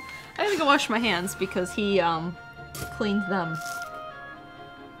did. I had to go wash my hands because he cleaned them.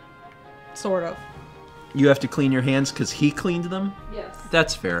 Sort of. You have to clean your hands because he cleaned them? Yes.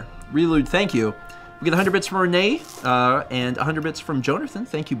 That's fair. Reload, thank you. We get 100 bits from Renee and 100 bits from Jonathan.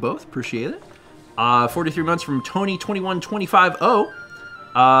 Thank you both. Appreciate it. 43 months from Tony21250.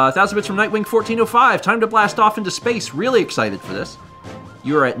 1,000 bits from Nightwing 1405. Time to blast off into space. Really excited for this.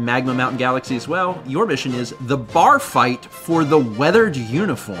 You are at Magma Mountain Galaxy as well. Your mission is the bar fight for the weathered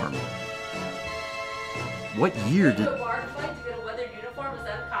uniform. What year did... The bar fight to get a weathered uniform? Is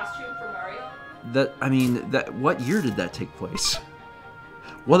that a costume for Mario? What year did that take place?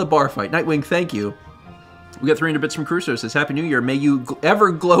 What a bar fight. Nightwing, thank you. We got 300 bits from Crusoe. Says, Happy New Year. May you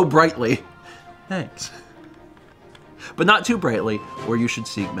ever glow brightly. Thanks. But not too brightly, or you should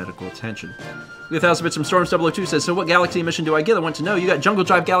seek medical attention. We got 1,000 bits from Storms 002. Says, so what galaxy mission do I get? I want to know. You got Jungle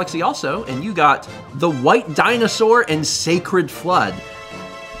Jive Galaxy also, and you got the White Dinosaur and Sacred Flood.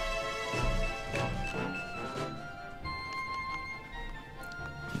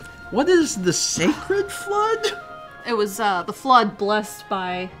 What is the Sacred Flood? It was the flood blessed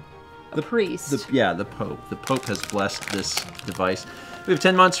by a priest. The Pope. The Pope has blessed this device. We have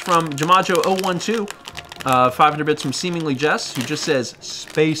 10 months from Jamajo012. 500 bits from Seemingly Jess, who just says,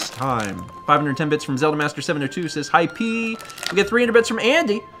 space time. 510 bits from Zelda Master 702 says, hi P. We get 300 bits from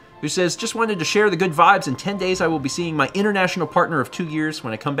Andy. who says, just wanted to share the good vibes. In 10 days, I will be seeing my international partner of 2 years.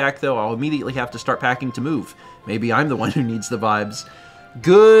 When I come back, though, I'll immediately have to start packing to move. Maybe I'm the one who needs the vibes.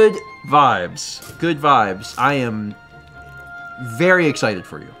 Good vibes. Good vibes. I am very excited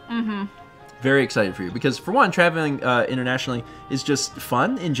for you. Mm-hmm. Very excited for you. Because, for one, traveling internationally is just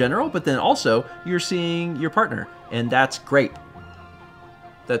fun in general, but then also, you're seeing your partner, and that's great.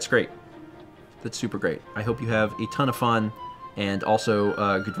 That's great. That's super great. I hope you have a ton of fun. And also,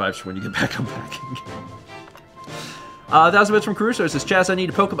 good vibes for when you get back unpacking. 1,000 bits from Caruso says, Chaz, I need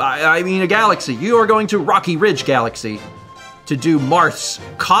a Pokemon. I mean a Galaxy. You are going to Rocky Ridge Galaxy to do Marth's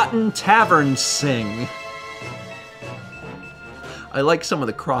Cotton Tavern Sing. I like some of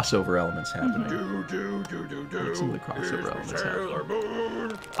the crossover elements happening. Some of the crossover elements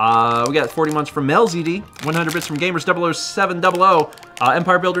happening. We got 40 months from Mel ZD, 100 bits from Gamers 00700.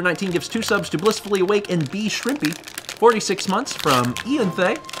 Empire Builder 19 gives 2 subs to Blissfully Awake and B Shrimpy. 46 months from Ian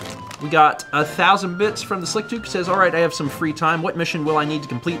Thay. We got 1,000 bits from the Slick Duke. Says, all right, I have some free time. What mission will I need to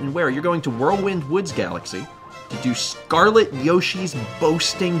complete and where? You're going to Whirlwind Woods Galaxy to do Scarlet Yoshi's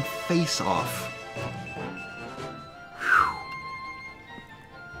Boasting Face-Off.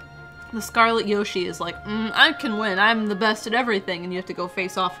 The Scarlet Yoshi is like, I can win. I'm the best at everything. And you have to go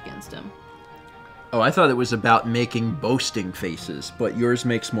face off against him. Oh, I thought it was about making boasting faces, but yours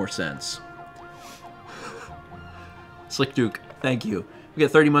makes more sense. Slick Duke, thank you. We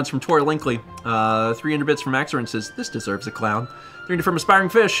got 30 months from Tora Linkley. 300 bits from Axerin says, this deserves a clown. 300 from Aspiring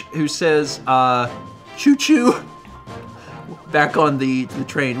Fish, who says, choo-choo. Back on the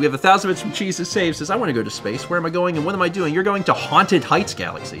train. We have 1,000 bits from Cheese Save, says, I want to go to space. Where am I going and what am I doing? You're going to Haunted Heights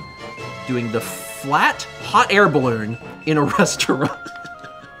Galaxy. Doing the flat hot air balloon in a restaurant.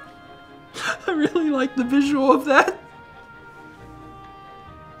 I really like the visual of that.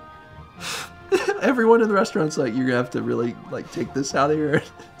 Everyone in the restaurant's like, you're gonna have to really like take this out of here.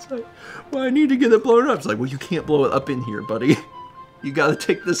 It's like, well, I need to get it blown up. It's like, well, you can't blow it up in here, buddy. You gotta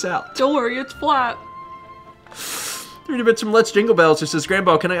take this out. Don't worry, it's flat. 30 bits from Let's Jingle Bells, who says,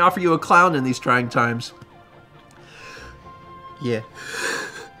 Grandpa, can I offer you a clown in these trying times? Yeah.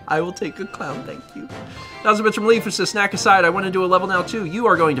 I will take a clown, thank you. 1,000 bits from Leaf, who says, snack aside, I want to do a level now too. You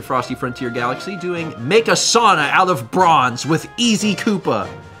are going to Frosty Frontier Galaxy doing Make a Sauna Out of Bronze with Easy Koopa.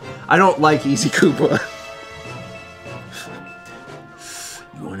 I don't like Easy Koopa.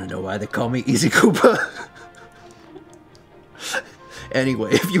 You want to know why they call me Easy Koopa?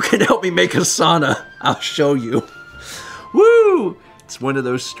 Anyway, if you can help me make a sauna, I'll show you. Woo! It's one of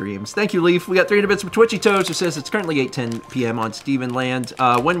those streams. Thank you, Leaf. We got 300 bits from Twitchy Toes, who says it's currently 8:10 p.m. on Steven Land.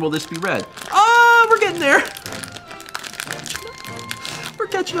 When will this be read? Oh, we're getting there. We're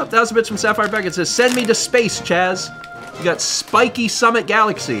catching up. 1,000 bits from Sapphire Beckett says, send me to space, Chaz. You got Spiky Summit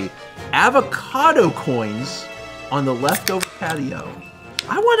Galaxy. Avocado coins on the leftover patio.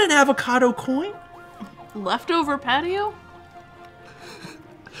 I want an avocado coin. Leftover patio?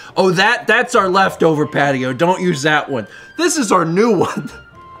 Oh, that's our leftover patio. Don't use that one. This is our new one.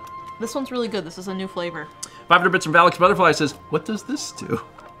 This one's really good. This is a new flavor. 500 bits from Valix Butterfly says, what does this do?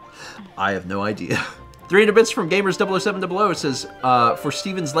 I have no idea. 300 bits from Gamers 00700 says, for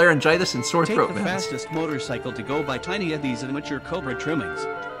Steven's laryngitis and sore throat. Take the fastest motorcycle to go by Tiny Eddie's and mature Cobra trimmings.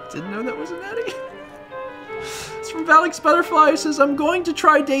 Didn't know that was an Eddie. It's from Valix Butterfly, who says, I'm going to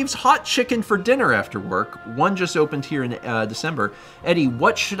try Dave's hot chicken for dinner after work. One just opened here in December. Eddie,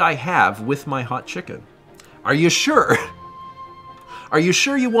 what should I have with my hot chicken? Are you sure? Are you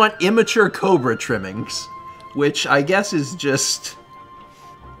sure you want immature Cobra trimmings? Which I guess is just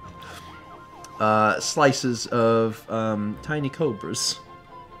slices of tiny cobras.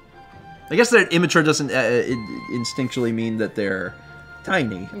 I guess that immature doesn't instinctually mean that they're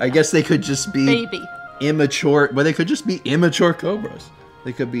tiny. Yeah. I guess they could just be baby. Immature, but they could just be immature cobras.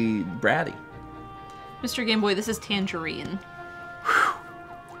 They could be bratty. Mr. Game Boy, this is tangerine.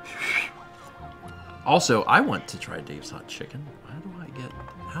 Also, I want to try Dave's hot chicken.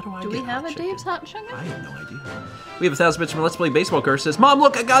 Do we have a Dave's hot chicken? I have no idea. We have 1,000 bits from Let's Play Baseball Curse says, Mom,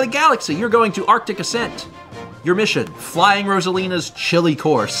 look, I got a galaxy. You're going to Arctic Ascent. Your mission, flying Rosalina's chili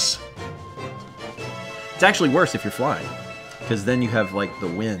course. It's actually worse if you're flying, because then you have, like, the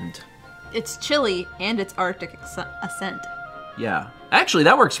wind. It's chilly, and it's Arctic Ascent. Yeah. Actually,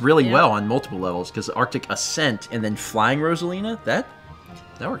 that works really well on multiple levels, because Arctic Ascent and then flying Rosalina, that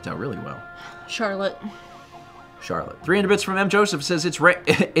worked out really well. Charlotte. 300 bits from M. Joseph says, it's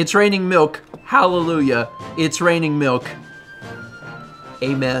raining milk. Hallelujah. It's raining milk.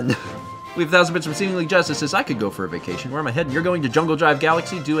 Amen. We have 1,000 bits from Seemingly Justice says, I could go for a vacation. Where am I heading? You're going to Jungle Drive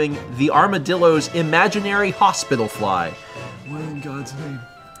Galaxy doing the Armadillo's Imaginary Hospital Fly. What in God's name?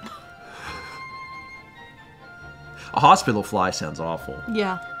 A hospital fly sounds awful.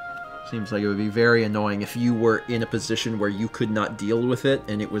 Yeah. Seems like it would be very annoying if you were in a position where you could not deal with it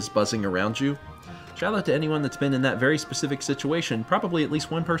and it was buzzing around you. Shout out to anyone that's been in that very specific situation. Probably at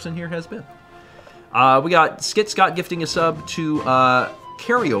least one person here has been. We got Skit Scott gifting a sub to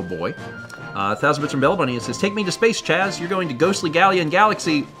Cario Boy. 1,000 bits from Bell Bunny. It says, take me to space, Chaz. You're going to Ghostly Galleon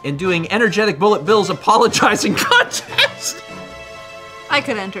Galaxy and doing Energetic Bullet Bill's apologizing contest. I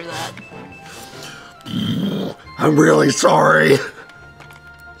could enter that. I'm really sorry.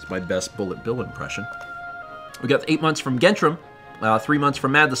 It's my best Bullet Bill impression. We got 8 months from Gentrim, 3 months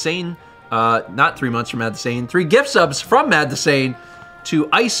from Mad the Sane, not 3 months from Mad the Sane, 3 gift subs from Mad the Sane to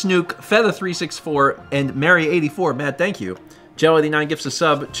Ice Snook, Feather364, and Mary84. Mad, thank you. Jelly89 gifts a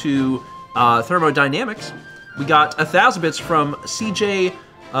sub to Thermodynamics. We got 1,000 bits from CJ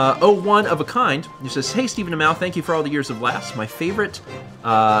 01 of a kind, who says, hey Stephen Amau, thank you for all the years of laughs. My favorite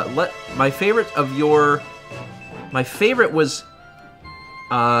was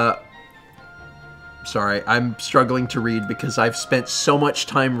sorry, I'm struggling to read because I've spent so much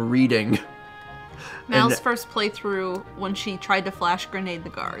time reading. Mal's first playthrough when she tried to flash grenade the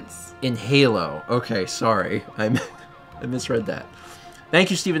guards. In Halo. Okay, sorry. I misread that. Thank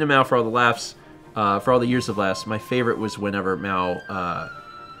you, Stephen and Mao, for all the laughs, for all the years of laughs. My favorite was whenever Mao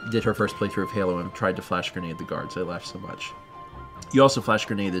did her first playthrough of Halo and tried to flash grenade the guards. I laughed so much. You also flash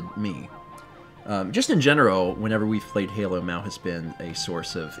grenaded me. Just in general, whenever we've played Halo, Mao has been a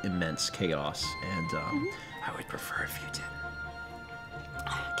source of immense chaos, and I would prefer if you didn't.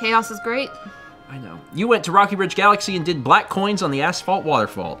 Chaos is great. I know. You went to Rocky Ridge Galaxy and did black coins on the Asphalt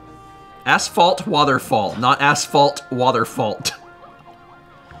Waterfall. Asphalt Waterfall, not Asphalt Waterfall.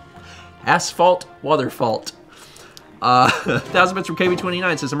 Asphalt Waterfall. 1,000 bits from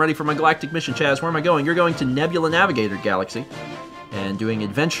KB29 says, I'm ready for my galactic mission, Chaz. Where am I going? You're going to Nebula Navigator Galaxy and doing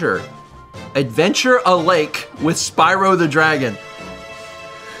Adventure a Lake with Spyro the Dragon.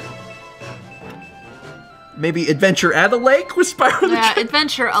 Maybe Adventure at a Lake with Spyro the Dragon? Yeah,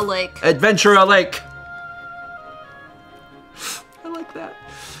 Adventure a Lake. Adventure a Lake. I like that.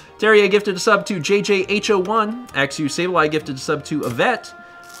 Terrier gifted a sub to JJH01. Axu Sableye gifted a sub to Yvette.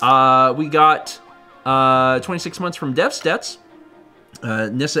 We got 26 months from DevStats.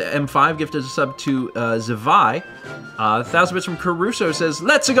 Nissa M5 gifted a sub to Zavai. 1,000 bits from Caruso says,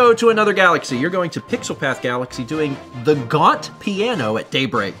 let's go to another galaxy. You're going to Pixel Path Galaxy doing the Gaunt Piano at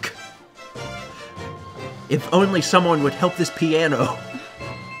daybreak. If only someone would help this piano.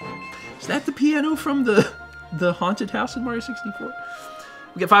 Is that the piano from the haunted house in Mario 64?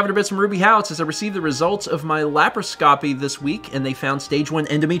 We get 500 bits from Ruby Howe. It says, I received the results of my laparoscopy this week, and they found stage 1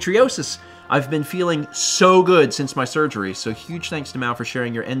 endometriosis. I've been feeling so good since my surgery, so huge thanks to Mao for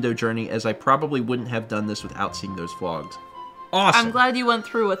sharing your endo journey, as I probably wouldn't have done this without seeing those vlogs. Awesome. I'm glad you went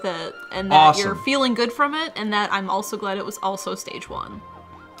through with it, and that you're feeling good from it, and that I'm also glad it was also stage 1.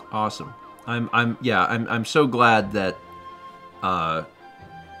 Awesome. I'm so glad that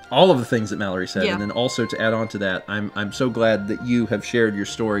all of the things that Mallory said, and then also to add on to that, I'm so glad that you have shared your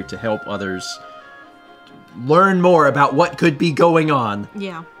story to help others learn more about what could be going on.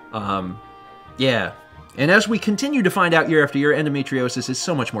 Yeah. Yeah. And as we continue to find out year after year, endometriosis is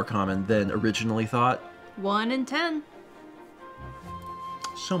so much more common than originally thought. 1 in 10.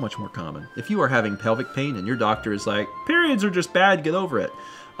 So much more common. If you are having pelvic pain and your doctor is like, periods are just bad, get over it.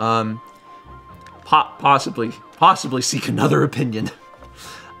 Possibly seek another opinion.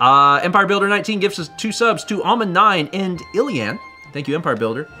 Empire Builder 19 gives us 2 subs to Almond 9 and Ilian. Thank you, Empire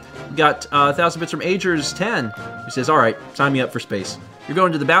Builder. We got 1,000 bits from Agers 10, who says, all right, sign me up for space. You're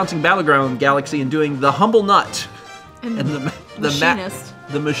going to the Bouncing Battleground Galaxy and doing the Humble Nut. And the Machinist.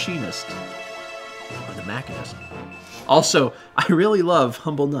 The Machinist. Or the Machinist. Also, I really love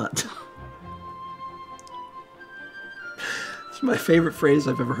Humble Nut. It's my favorite phrase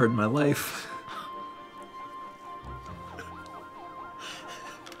I've ever heard in my life.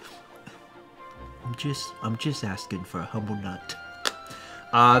 I'm just asking for a humble nut.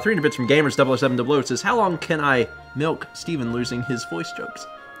 300 bits from Gamers 00700 says, how long can I milk Steven losing his voice jokes?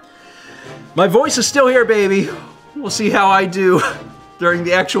 My voice is still here, baby. We'll see how I do during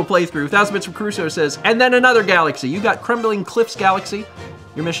the actual playthrough. 1,000 bits from Crusoe says, and then another galaxy. You got Crumbling Cliffs Galaxy.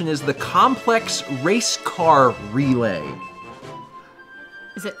 Your mission is the Complex Race Car Relay.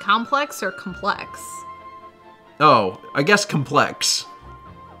 Is it complex or complex? Oh, I guess complex.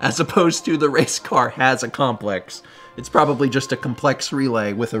 As opposed to the race car has a complex. It's probably just a complex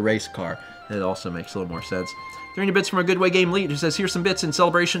relay with a race car. It also makes a little more sense. 300 bits from a Goodway Game Lead who says, here's some bits in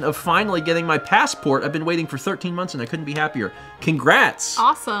celebration of finally getting my passport. I've been waiting for 13 months and I couldn't be happier. Congrats!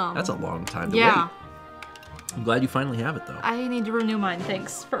 Awesome. That's a long time to wait. I'm glad you finally have it, though. I need to renew mine.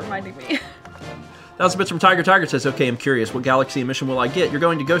 Thanks for reminding me. 1,000 bits from Tiger. Tiger says, okay, I'm curious. What galaxy mission will I get? You're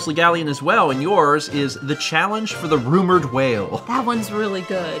going to Ghostly Galleon as well, and yours is The Challenge for the Rumored Whale. That one's really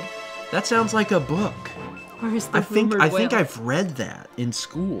good. That sounds like a book. Where's the I think whale? I've read that in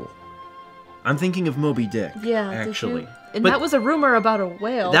school. I'm thinking of Moby Dick, actually. And But that was a rumor about a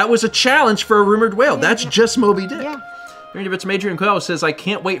whale. that was a challenge for a rumored whale. That's just Moby Dick. Yeah. 300 bits from Adrian Coelho says, I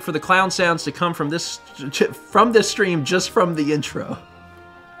can't wait for the clown sounds to come from this stream just from the intro.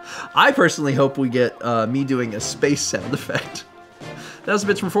 I personally hope we get me doing a space sound effect. 1,000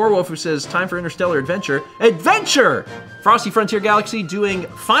 bits from Fourwolf, who says, time for interstellar adventure. Adventure! Frosty Frontier Galaxy doing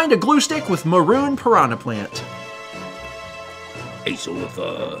Find a Glue Stick with Maroon Piranha Plant. Hey, so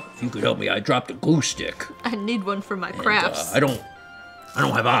if you could help me, I dropped a glue stick. I need one for my crafts. I don't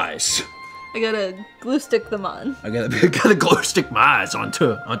have eyes. I gotta glue stick them on. I gotta glue stick my eyes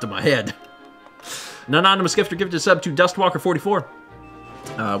onto my head. An anonymous gifter gifted a sub to Dustwalker44.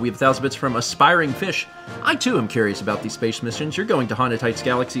 We have 1,000 bits from Aspiring Fish. I too am curious about these space missions. You're going to Haunted Heights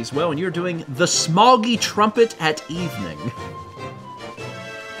Galaxy as well, and you're doing the Smoggy Trumpet at Evening.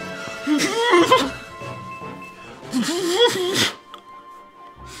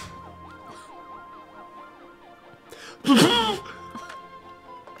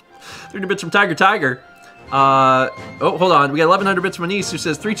 $30 bits from Tiger Tiger. Oh, hold on. We got 1,100 bits from Anise, who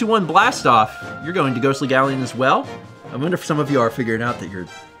says 321 Blast Off. You're going to Ghostly Galleon as well. I wonder if some of you are figuring out that you're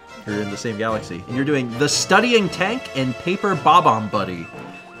in the same galaxy. And you're doing the Studying Tank and Paper Bob-omb Buddy.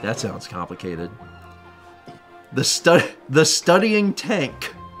 That sounds complicated. The Studying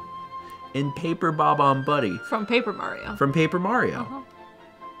Tank and Paper Bob-omb Buddy. From Paper Mario. From Paper Mario.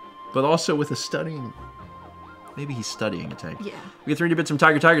 But also with a studying... Maybe he's studying a tank. Yeah. We get 300 bits from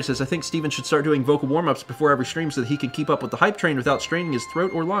Tiger Tiger says, I think Steven should start doing vocal warm-ups before every stream so that he can keep up with the hype train without straining his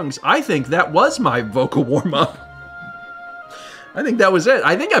throat or lungs. I think that was my vocal warm-up. I think that was it.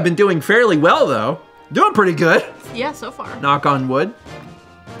 I think I've been doing fairly well, though. Doing pretty good. Yeah, so far. Knock on wood.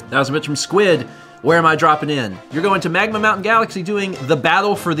 1,000 bits from Squid. Where am I dropping in? You're going to Magma Mountain Galaxy doing the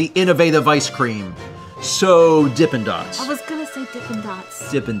battle for the innovative ice cream. So, Dippin' Dots. I was gonna say Dippin'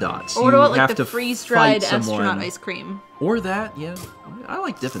 Dots. Dippin' Dots. Or what about like the to freeze-dried fight astronaut someone. ice cream? Or that, yeah. I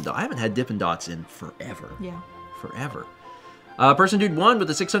like Dippin' Dots. I haven't had Dippin' Dots in forever. Yeah. Forever. Person Dude 1 with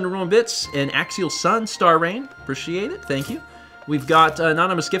the 601 bits and Axial Sun Star Rain. Appreciate it. Thank you. We've got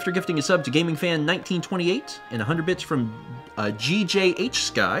Anonymous Gifter gifting a sub to Gaming Fan 1928 and 100 bits from GJH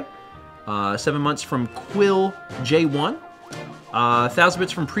Sky. 7 months from Quill J1. 1,000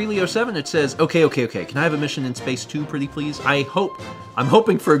 bits from Prelio7. It says, okay. Can I have a mission in space too, pretty please? I'm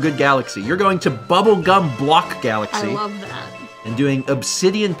hoping for a good galaxy. You're going to Bubblegum Block Galaxy. I love that. And doing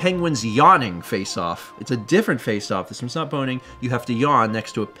Obsidian Penguin's Yawning face-off. It's a different face-off. This one's not boning. You have to yawn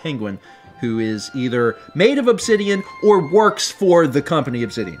next to a penguin who is either made of obsidian or works for the company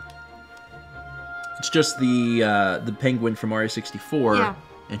Obsidian. It's just the penguin from Mario 64, Yeah.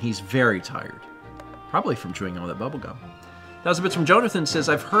 and he's very tired. Probably from chewing all that bubblegum. 1,000 bits from Jonathan says,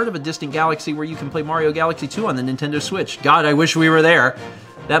 I've heard of a distant galaxy where you can play Mario Galaxy 2 on the Nintendo Switch. God, I wish we were there.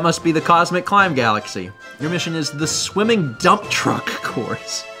 That must be the Cosmic Climb Galaxy. Your mission is the Swimming Dump Truck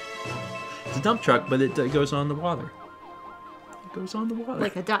course. It's a dump truck, but it goes on the water. It goes on the water.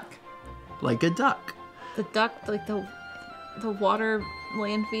 Like a duck. Like a duck. The duck, like the water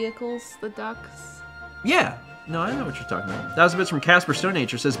land vehicles, the ducks. Yeah. No, I know what you're talking about. 1,000 bits from Casper Stone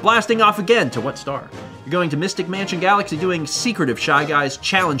Nature says, blasting off again to what star? You're going to Mystic Mansion Galaxy doing Secretive Shy Guy's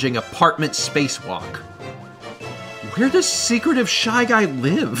challenging apartment spacewalk. Where does Secretive Shy Guy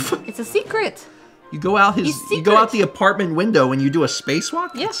live? It's a secret. You go out you go out the apartment window and you do a spacewalk?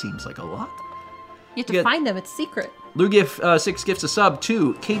 Yeah. That seems like a lot. You have to find them. It's secret. Lugif 6 gifts a sub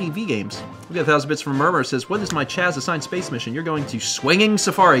to KDV Games. We got 1,000 bits from Murmur says, what is my Chaz assigned space mission? You're going to Swinging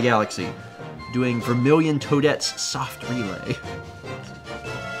Safari Galaxy, doing Vermilion Toadette's Soft Relay.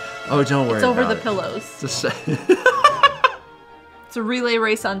 Oh, don't worry. It's over about the pillows. It's It's a relay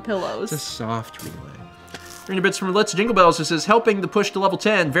race on pillows. a soft relay. 300 bits from Let's Jingle Bells who says, helping the push to level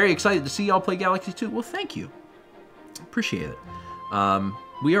 10. Very excited to see y'all play Galaxy 2. Well, thank you. Appreciate it.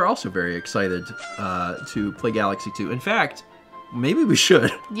 We are also very excited to play Galaxy 2. In fact, maybe we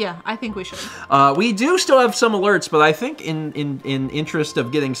should. Yeah, I think we should. We do still have some alerts, but I think in interest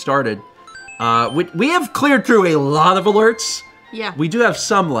of getting started, we have cleared through a lot of alerts. Yeah. We do have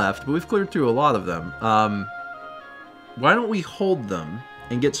some left, but we've cleared through a lot of them. Why don't we hold them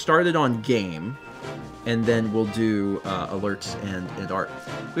and get started on game, and then we'll do alerts and art.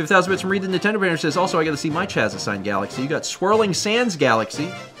 We have 1,000 bits from Read the Nintendo Banner says, also I got to see my Chaz assigned Galaxy. You got Swirling Sands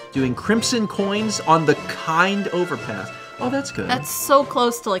Galaxy doing Crimson Coins on the Kind Overpass. Oh, that's good. That's so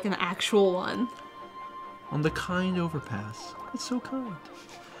close to like an actual one. On the Kind Overpass. It's so kind.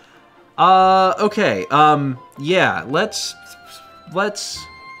 Okay. Yeah. Let's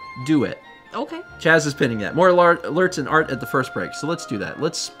do it. Okay. Chaz is pinning that. More alerts and art at the first break. So let's do that.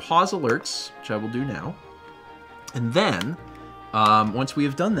 Let's pause alerts, which I will do now. And then, once we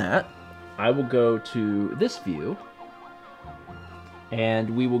have done that, I will go to this view. And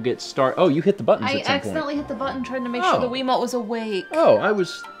we will get start. Oh, you hit the buttons at some point. I accidentally hit the button trying to make sure the Wiimote was awake. Oh, I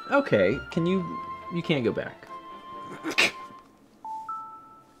was... Okay. Can you... You can't go back.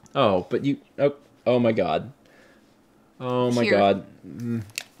 Oh, but you... Oh my god. Oh my god.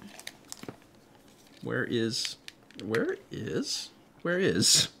 Where is... Where is... Where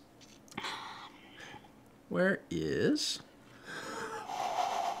is... Where is...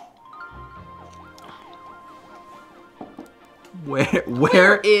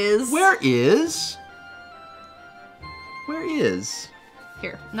 Where is... Where is... Where is...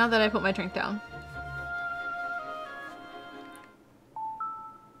 Here, now that I put my drink down.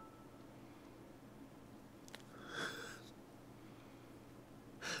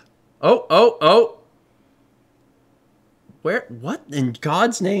 Oh! Where? What in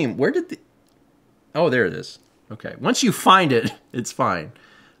God's name? Where did the... Oh, there it is. Okay. Once you find it, it's fine.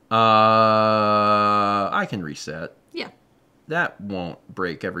 I can reset. Yeah. That won't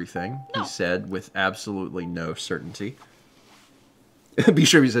break everything, he said with absolutely no certainty. Be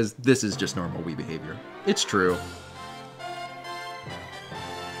sure he says, this is just normal Wii behavior. It's true.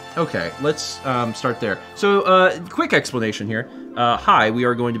 Okay, let's start there. So, quick explanation here. Hi, we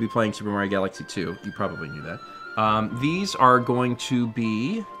are going to be playing Super Mario Galaxy 2. You probably knew that. These are going to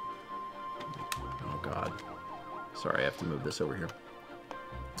be... Oh, God. Sorry, I have to move this over here.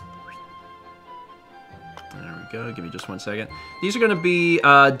 There we go. Give me just 1 second. These are going to be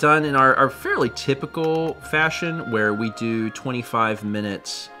done in our fairly typical fashion, where we do 25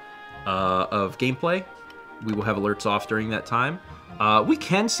 minutes of gameplay. We will have alerts off during that time. We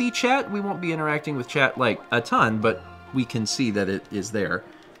can see chat. We won't be interacting with chat like a ton, but we can see that it is there.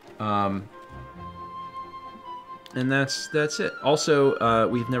 And that's it. Also,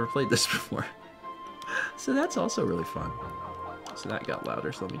 we've never played this before. So that's also really fun. So that got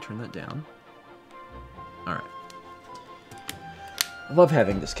louder, so let me turn that down. Alright. I love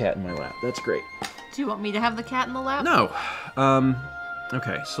having this cat in my lap. That's great. Do you want me to have the cat in the lap? No.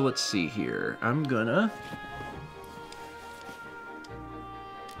 Okay, so let's see here. I'm gonna...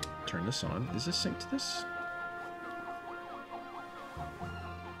 turn this on. Is this synced to this?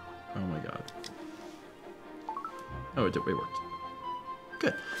 Oh my god. Oh, it worked.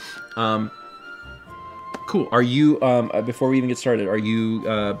 Good. Cool. Are you, before we even get started, are you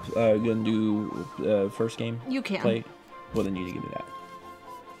gonna do first game? You can. Play? Well, then you need to give me that.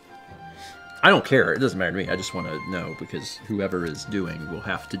 I don't care. It doesn't matter to me. I just want to know, because whoever is doing will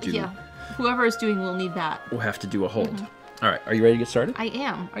have to do... Yeah. Whoever is doing will need that. Will have to do a hold. All right. Are you ready to get started? I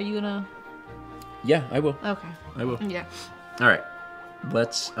am. Are you gonna... Yeah, I will. Okay. I will. Yeah. All right.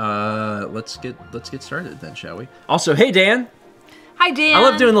 Let's get started then, shall we? Also, hey Dan. Hi Dan. I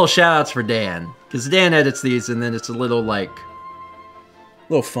love doing little shout outs for Dan, because Dan edits these, and then it's a little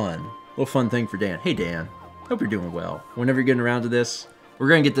fun thing for Dan. Hey Dan, hope you're doing well. Whenever you're getting around to this, we're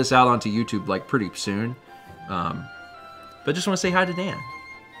gonna get this out onto YouTube like pretty soon. But just want to say hi to Dan.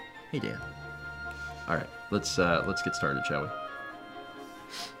 Hey Dan. All right, let's get started, shall we?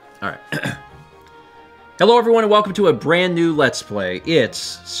 All right. Hello everyone and welcome to a brand new Let's Play. It's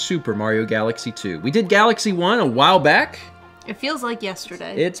Super Mario Galaxy 2. We did Galaxy 1 a while back. It feels like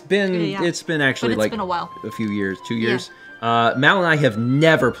yesterday. It's been actually like been a while. A few years, 2 years. Yeah. Mal and I have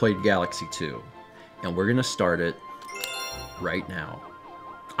never played Galaxy 2. And we're gonna start it right now.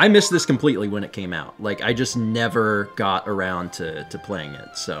 I missed this completely when it came out. Like, I just never got around to playing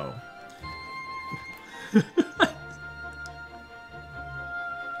it, so...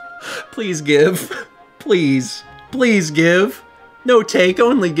 Please give. Please. Please give. No take,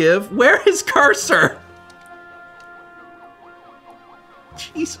 only give. Where is cursor?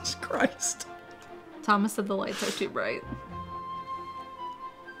 Jesus Christ. Thomas said the lights are too bright.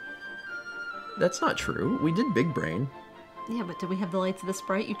 That's not true. We did Big Brain. Yeah, but did we have the lights this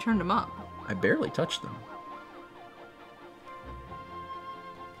bright? You turned them up. I barely touched them.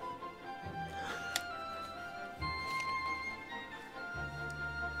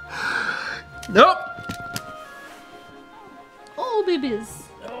 Nope. Oh, babies.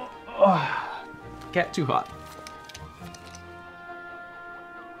 Cat too hot.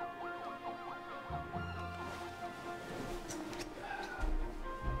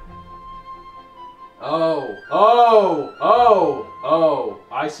 Oh,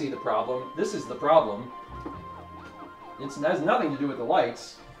 I see the problem. This is the problem. It has nothing to do with the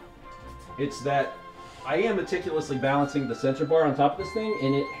lights. It's that I am meticulously balancing the sensor bar on top of this thing,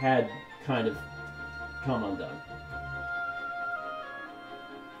 and it had kind of come undone.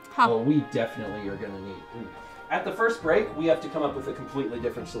 Huh. Oh, we definitely are going to need... At the first break, we have to come up with a completely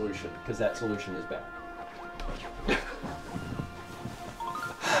different solution, because that solution is bad.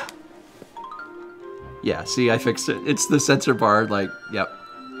 Yeah, see, I fixed it. It's the sensor bar, like, yep.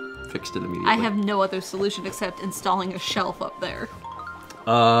 Fixed it immediately. I have no other solution except installing a shelf up there.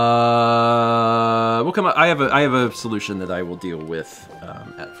 We'll come up. I have a solution that I will deal with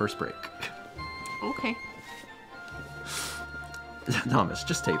at first break. Okay. Thomas,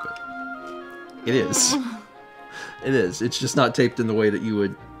 just tape it. It is. It is. It's just not taped in the way that you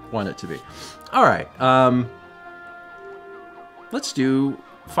would want it to be. All right. Let's do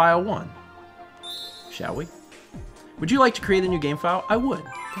file 1. Shall we? Would you like to create a new game file? I would.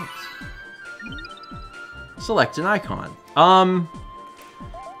 Thanks. Select an icon.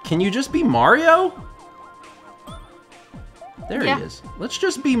 Can you just be Mario? There he is. Let's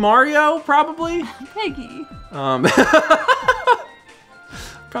just be Mario, probably. Peggy.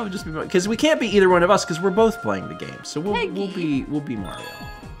 Probably just be Mario, because we can't be either one of us because we're both playing the game. So we'll be Mario.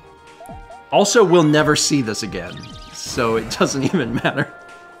 Also, we'll never see this again, so it doesn't even matter.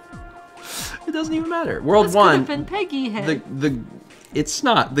 It doesn't even matter. World this 1. Could have been Peggy head. It's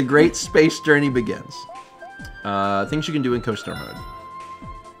not. The Great Space Journey begins. Things you can do in co-star mode.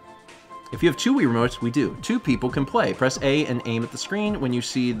 If you have 2 Wii remotes, we do. 2 people can play. Press A and aim at the screen. When you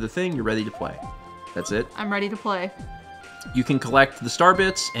see the thing, you're ready to play. That's it. I'm ready to play. You can collect the star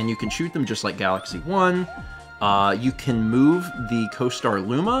bits, and you can shoot them just like Galaxy 1. You can move the co-star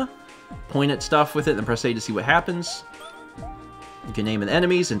Luma, point at stuff with it, and press A to see what happens. You can aim at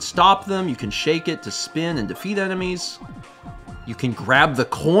enemies and stop them. You can shake it to spin and defeat enemies. You can grab the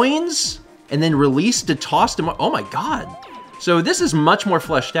coins and then release to toss them. Oh my god. So this is much more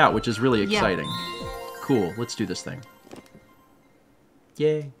fleshed out, which is really exciting. Yeah. Cool. Let's do this thing.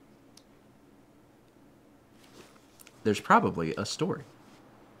 Yay. There's probably a story.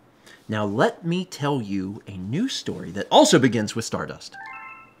 Now let me tell you a new story that also begins with Stardust.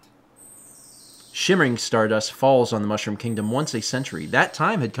 Shimmering stardust falls on the Mushroom Kingdom once a century. That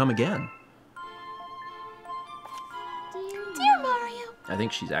time had come again. Dear Mario. I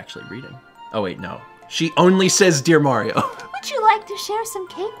think she's actually reading. Oh wait, no. She only says Dear Mario. Would you like to share some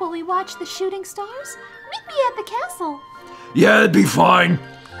cake while we watch the shooting stars? Meet me at the castle. Yeah, that'd be fine.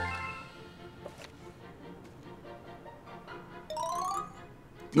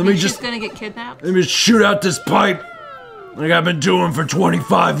 She's gonna get kidnapped? Let me shoot out this pipe like I've been doing for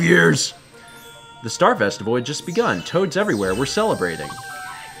 25 years. The Star Festival had just begun. Toads everywhere. We're celebrating.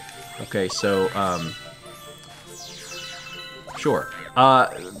 Okay, so, sure.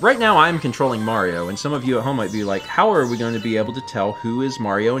 Right now I'm controlling Mario, and some of you at home might be like, how are we going to be able to tell who is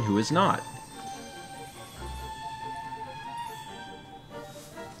Mario and who is not?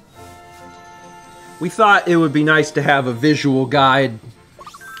 We thought it would be nice to have a visual guide.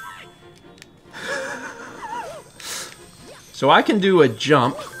 So I can do a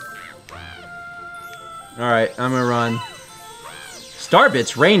jump. Alright, I'm gonna run. Star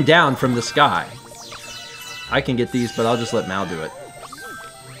bits rain down from the sky. I can get these, but I'll just let Mal do it.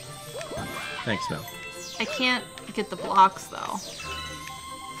 Thanks, Mal. I can't get the blocks, though.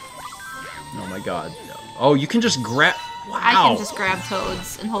 Oh my god. No. Oh, you can just grab... Wow! I can just grab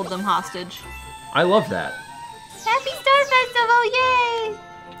toads and hold them hostage. I love that. Happy Star Festival, yay!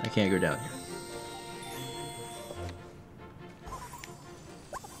 I can't go down here.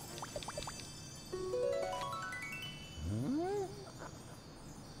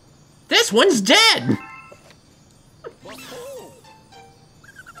 This one's dead!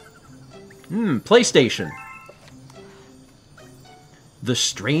 PlayStation. The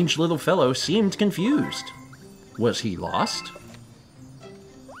strange little fellow seemed confused. Was he lost?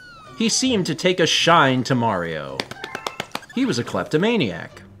 He seemed to take a shine to Mario. He was a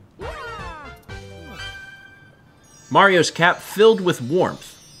kleptomaniac. Mario's cap filled with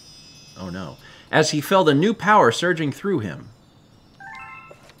warmth. Oh no. As he felt a new power surging through him.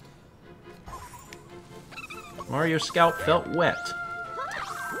 Mario's scalp felt wet.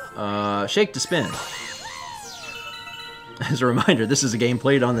 Shake to spin. As a reminder, this is a game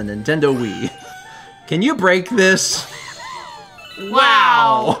played on the Nintendo Wii. Can you break this?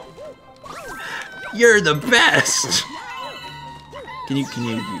 Wow! You're the best! Can you,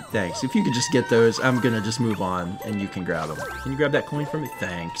 thanks. If you could just get those, I'm gonna just move on and you can grab them. Can you grab that coin from me?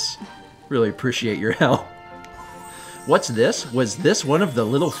 Thanks. Really appreciate your help. What's this? Was this one of the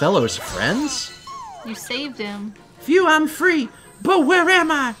little fellow's friends? You saved him. Phew, I'm free, but where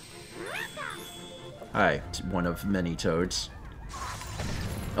am I? Hi, one of many toads.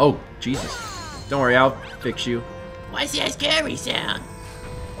 Oh, Jesus. Don't worry, I'll fix you. What's that scary sound?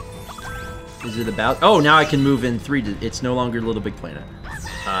 Is it about? Oh, now I can move in 3. It's no longer Little Big Planet.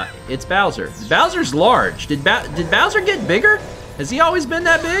 It's Bowser. Bowser's large. Did Bowser get bigger? Has he always been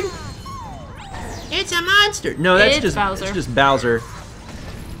that big? It's a monster. No, that's It's just Bowser. It's just Bowser.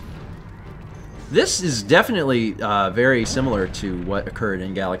 This is definitely very similar to what occurred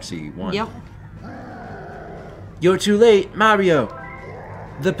in Galaxy 1. Yep. You're too late, Mario.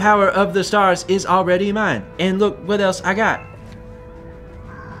 The power of the stars is already mine. And look what else I got.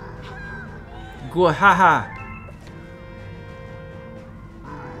 Gwahaha.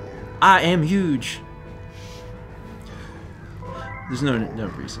 I am huge. There's no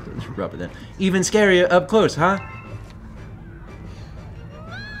reason to rub it in. Even scarier up close, huh?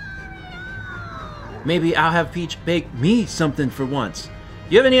 Maybe I'll have Peach bake me something for once.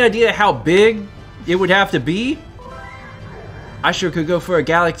 You have any idea how big it would have to be? I sure could go for a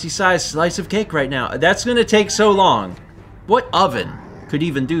galaxy-sized slice of cake right now. That's gonna take so long. What oven could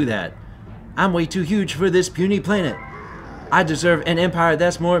even do that? I'm way too huge for this puny planet. I deserve an empire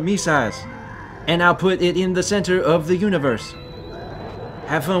that's more me-size. And I'll put it in the center of the universe.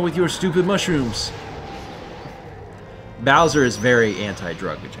 Have fun with your stupid mushrooms. Bowser is very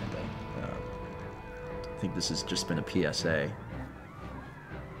anti-drug agenda. I think this has just been a PSA.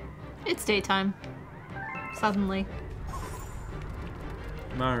 It's daytime. Suddenly.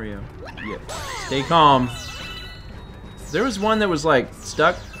 Mario. Yeah. Stay calm. There was one that was like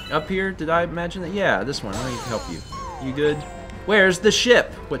stuck up here. Did I imagine that? Yeah, this one. Let me help you. You good? Where's the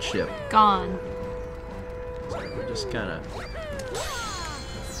ship? What ship? Gone. Sorry, we're just kind of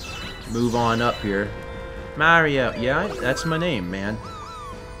move on up here. Mario. Yeah, that's my name, man.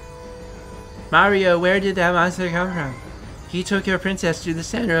 Mario, where did that monster come from? He took your princess to the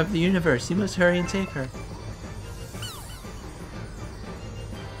center of the universe. You must hurry and save her.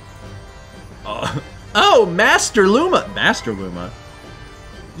 Oh, Master Luma! Master Luma?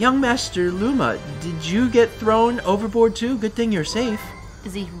 Young Master Luma, did you get thrown overboard too? Good thing you're safe.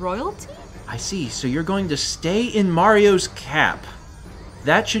 Is he royalty? I see, so you're going to stay in Mario's cap.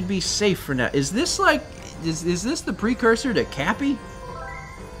 That should be safe for now. Is this like... Is this the precursor to Cappy?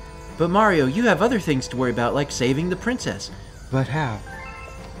 But Mario, you have other things to worry about, like saving the princess. But how?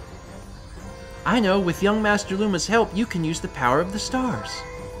 I know, with young Master Luma's help, you can use the power of the stars.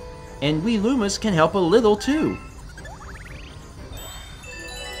 And we Lumas can help a little, too.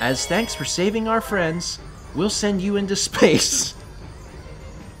 As thanks for saving our friends, we'll send you into space.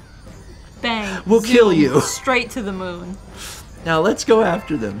 Bang. We'll kill Zoom, you. Straight to the moon. Now let's go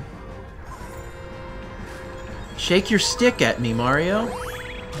after them. Shake your stick at me, Mario.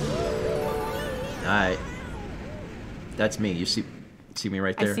 That's me. You see me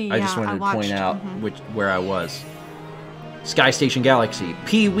right there? I see, just yeah, wanted to I point out watched. where I was. Sky Station Galaxy.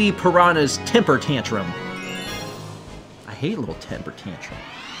 Pee-wee Piranha's temper tantrum. I hate a little temper tantrum.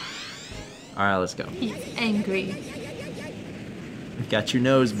 Alright, let's go. He's angry. Got your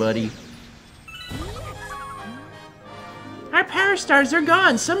nose, buddy. Our power stars are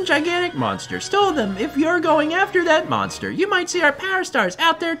gone. Some gigantic monster stole them. If you're going after that monster, you might see our power stars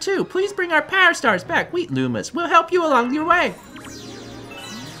out there too. Please bring our power stars back. We Lumas will help you along your way.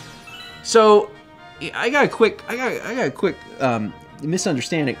 So, I got a quick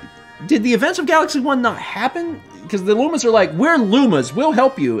misunderstanding. Did the events of Galaxy 1 not happen? Because the Lumas are like, we're Lumas, we'll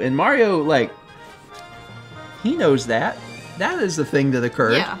help you. And Mario, like, he knows that. That is the thing that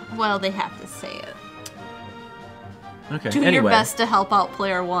occurred. Yeah, well, they have to say it. Okay, Do your best to help out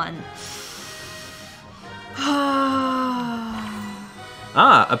player one.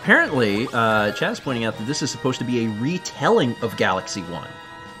 Apparently, Chad's pointing out that this is supposed to be a retelling of Galaxy 1.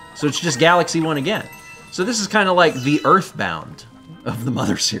 So it's just Galaxy 1 again. So this is kind of like the Earthbound of the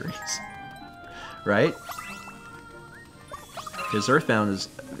Mother series. Right? Because Earthbound is,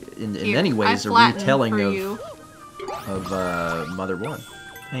 in many ways, a retelling of Mother 1.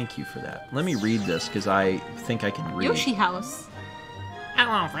 Thank you for that. Let me read this, because I think I can read. Yoshi House.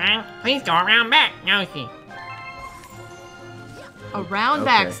 Hello, friend. Please go around back, Yoshi. Around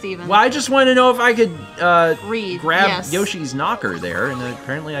back, Steven. Well, I just want to know if I could grab yes. Yoshi's knocker there, and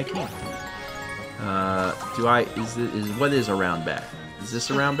apparently I can't. What is around back? Is this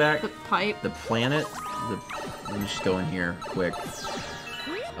around back? The pipe. The planet? Let me just go in here quick.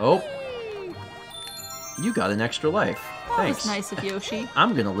 Oh. You got an extra life. Thanks. That's nice of Yoshi.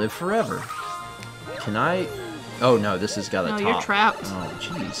 I'm gonna live forever. Can I? Oh no, this has got a top. No, you're trapped. Oh,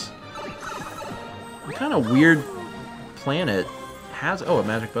 jeez. What kind of weird planet has? Oh, a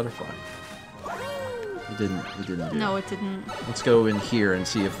magic butterfly. It didn't do it. No, it didn't. Let's go in here and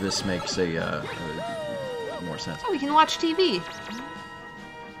see if this makes a more sense. Oh, we can watch TV.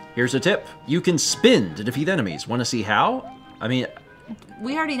 Here's a tip. You can spin to defeat enemies. Want to see how? I mean,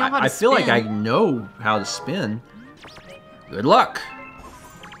 We already know how to I feel like I spin. know how to spin. Good luck.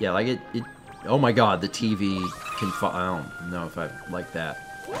 Yeah, like it oh my god, the TV can fall. I don't know if I like that.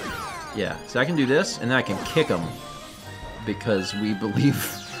 Yeah, so I can do this, and then I can kick them because we believe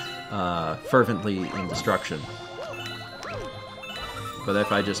fervently in destruction. But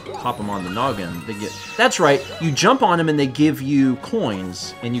if I just pop them on the noggin, they get... That's right, you jump on them and they give you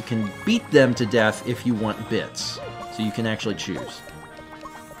coins, and you can beat them to death if you want bits. So you can actually choose.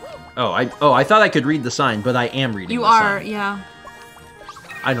 Oh, I thought I could read the sign, but I am reading You the are, sign. yeah.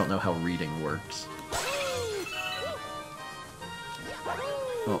 I don't know how reading works.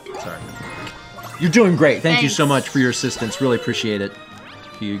 Oh, sorry. You're doing great. Thank you so Thanks. much for your assistance. Really appreciate it.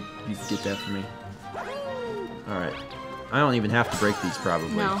 You get that for me. Alright. I don't even have to break these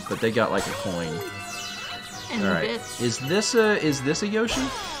probably. No. But they got like a coin. And Alright. bits. Is this a Yoshi?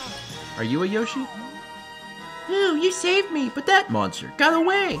 Are you a Yoshi? Ooh, you saved me, but that monster got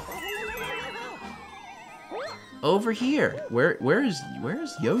away. Over here. Where's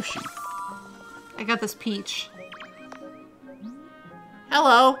Yoshi? I got this peach.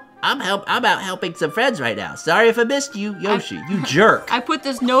 Hello. I'm out helping some friends right now. Sorry if I missed you. Yoshi, you jerk. I put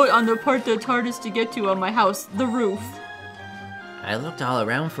this note on the part that's hardest to get to on my house, the roof. I looked all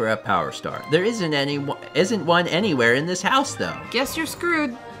around for a power star. There isn't one anywhere in this house though. Guess you're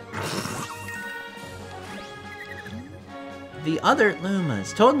screwed. The other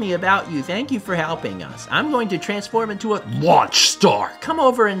Lumas told me about you. Thank you for helping us. I'm going to transform into a Launch star. Come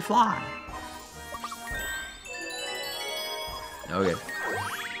over and fly. Okay.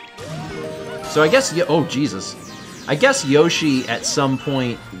 So I guess, oh Jesus. I guess Yoshi at some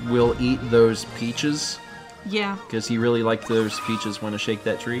point will eat those peaches. Yeah. Because he really liked those peaches when to shake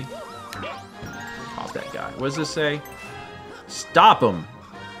that tree. Pop that guy. What does this say? Stop him.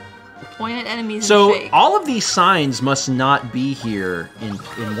 Point at enemies So and shake. all of these signs must not be here in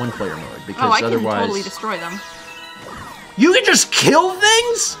one-player mode. Because Oh, I can otherwise... totally destroy them. You can just kill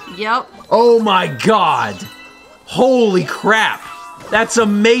things? Yep. Oh my god. Holy crap. That's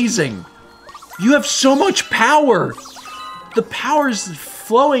amazing. You have so much power. The power's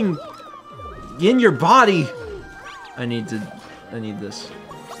flowing in your body. I need this.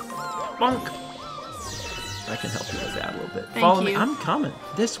 Bonk. I can help you with that a little bit. Thank Follow me. you. I'm coming.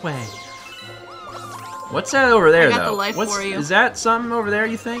 This way. What's that over there, I got though? the life for you. Is that something over there,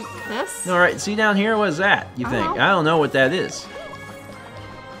 you think? This? No, right. See down here? What is that, you think? know. I don't know what that is.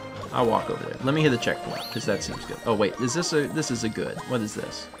 I'll walk over there. Let me hit the checkpoint, because that seems good. Oh, wait. This is a good. What is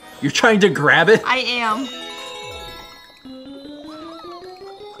this? You're trying to grab it? I am.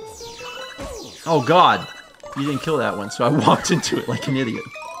 Oh, God. You didn't kill that one, so I walked into it like an idiot.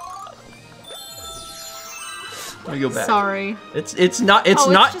 Let me go back. Sorry. It's It's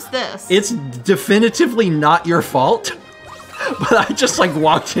just this. It's definitively not your fault. But I just like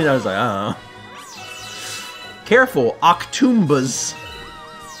walked in. I was like, I don't know. Careful, Octumbas.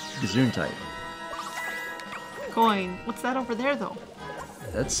 Gazoon type. Coin. What's that over there, though?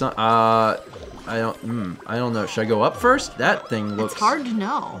 That's I don't know. Should I go up first? That thing looks. It's hard to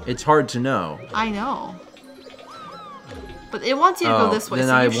know. It's hard to know. I know. But it wants you to Oh, go this way, then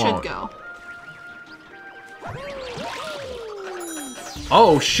so I you won't. should go.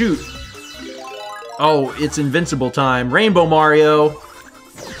 Oh shoot! Oh, it's invincible time. Rainbow Mario.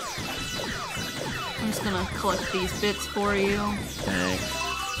 I'm just gonna collect these bits for you. Thanks.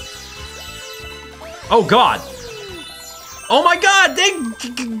 Oh god! Oh my god!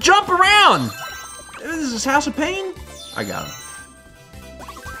 They jump around! This is House of Pain? I got him.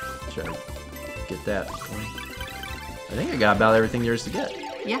 Should I get that? I think I got about everything there is to get.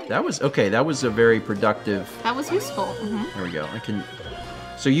 Yeah. That was okay. That was a very productive. That was useful. Mm-hmm. There we go. I can.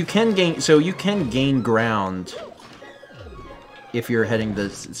 So you can gain ground if you're heading the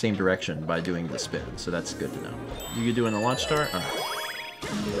same direction by doing the spin. So that's good to know. You doing a launch star? All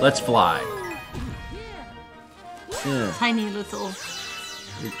right. Let's fly. Yeah. Tiny little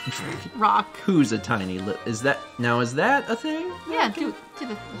rock. Who's a tiny little? Is that a thing? Yeah, do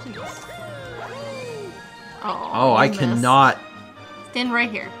this. Oh, I you missed. cannot. Stand right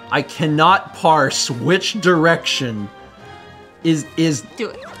here. I cannot parse which direction is. Do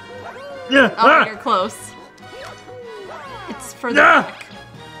it. Yeah. Oh, you're close. It's further Ah! back.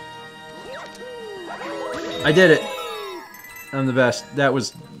 I did it. I'm the best. That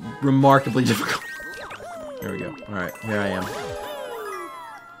was remarkably difficult. There we go. All right, here I am.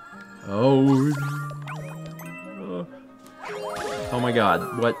 Oh. Oh my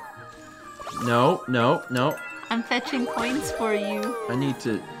God! What? No, no, no. I'm fetching coins for you. I need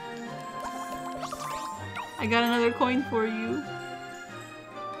to. I got another coin for you.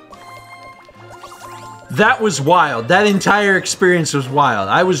 That was wild. That entire experience was wild.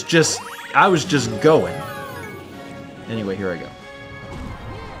 I was just going. Anyway, here I go.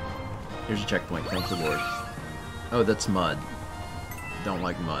 Here's a checkpoint. Thank the Lord. Oh, that's mud. Don't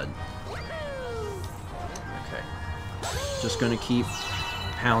like mud. Okay. Just gonna keep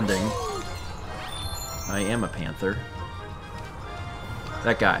pounding. I am a panther.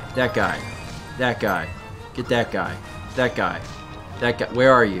 That guy. That guy. That guy. Get that guy. That guy. That guy.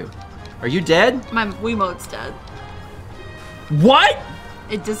 Where are you? Are you dead? My Wiimote's dead. What?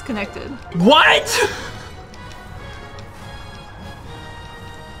 It disconnected. What?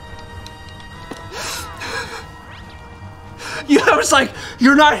 Yeah, I was like,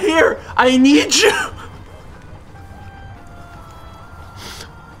 you're not here. I need you.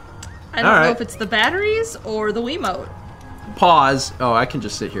 I don't know if it's the batteries or the Wiimote. Pause. Oh, I can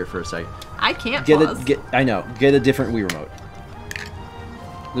just sit here for a second. I can't Get pause. I know. Get a different Wii remote.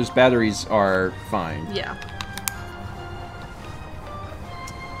 Those batteries are fine. Yeah.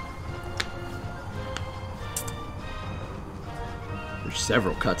 There's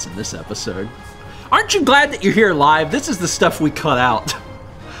several cuts in this episode. Aren't you glad that you're here live? This is the stuff we cut out.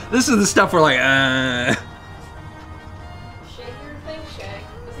 This is the stuff we're like, Shake your thing, Shag.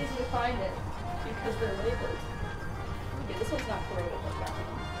 It's easy to find it because they're labeled. Okay, this one's not corroded like that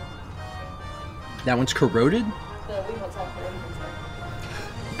one. That one's corroded? The Wiimote's all corroded inside.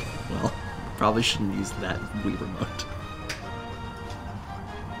 Well, probably shouldn't use that Wii remote.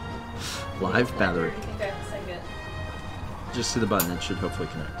 Live battery. I think I have to sing it. Just to the button, it should hopefully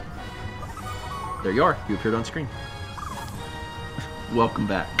connect. There you are. You appeared on screen. Welcome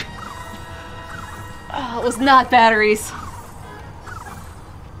back. Oh, it was not batteries.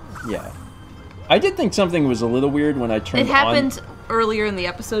 Yeah. I did think something was a little weird when I turned on... It happened earlier in the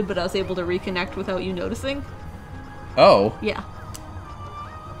episode, but I was able to reconnect without you noticing. Oh. Yeah.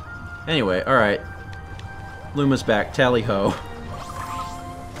 Anyway, alright. Luma's back. Tally ho.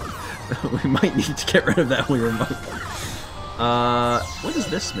 We might need to get rid of that Wii remote. What is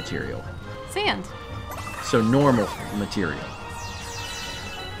this material? Sand. So normal material.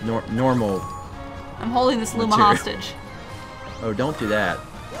 Normal. I'm holding this Luma Material. hostage. Oh, don't do that.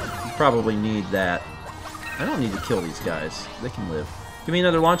 You probably need that. I don't need to kill these guys. They can live. Give me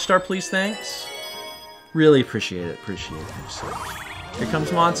another launch star, please, thanks. Really appreciate it. Appreciate it. Thank you so much. Here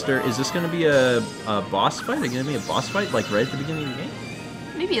comes Monster. Is this going to be a boss fight? Are going to be a boss fight, like, right at the beginning of the game?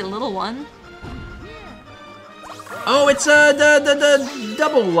 Maybe a little one. Oh, it's the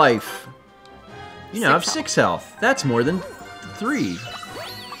double life. You now have 6 6 health. That's more than 3.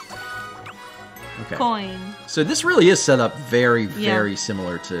 Okay. Coin. So this really is set up very, very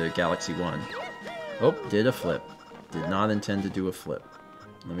similar to Galaxy 1. Oh, did a flip. Did not intend to do a flip.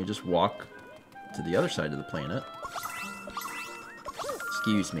 Let me just walk to the other side of the planet.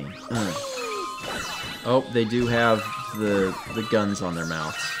 Excuse me. Oh, they do have the guns on their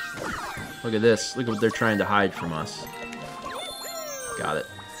mouths. Look at this. Look at what they're trying to hide from us. Got it.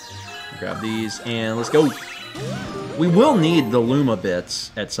 Grab these, and let's go. We will need the Luma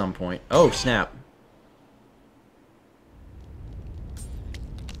bits at some point. Oh, snap.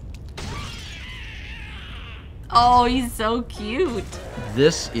 Oh, he's so cute.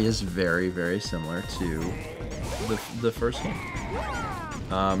 This is very, very similar to the first game.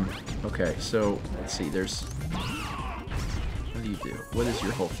 Okay, so let's see. There's... What do you do? What is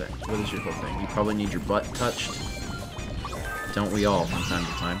your whole thing? What is your whole thing? You probably need your butt touched. Don't we all from time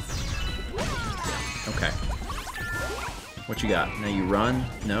to time? Okay. What you got? Now you run?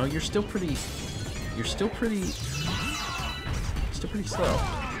 No, you're still pretty... You're still pretty... Still pretty slow.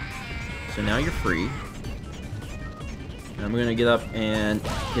 So now you're free. And I'm gonna get up and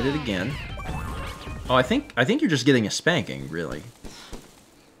hit it again. Oh, I think you're just getting a spanking, really.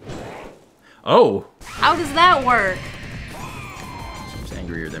 Oh! How does that work? Seems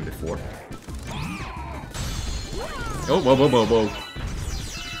angrier than before. Oh, whoa, whoa, whoa, whoa.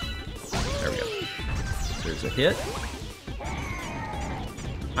 There we go. There's a hit.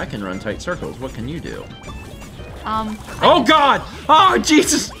 I can run tight circles. What can you do? Oh, God! Oh,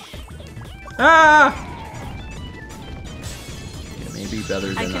 Jesus! Ah! Okay, maybe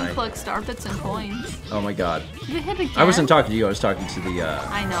better than I can collect star bits and coins. Oh, my God. You hit again. I wasn't talking to you. I was talking to the,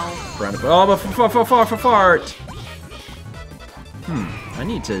 I know. Oh, but fart! I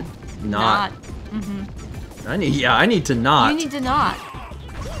need to not. I need to not. You need to not.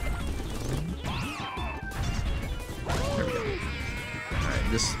 There we go.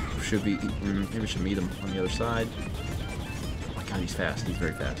 Alright, this should be... maybe we should meet him on the other side. Oh my god, he's fast. He's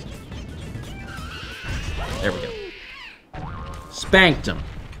very fast. There we go. Spanked him.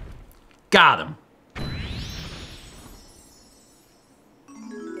 Got him.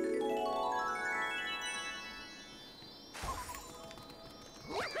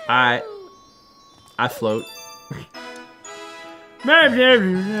 I float.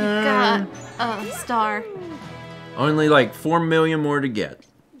 Got a star. Only like 4 million more to get.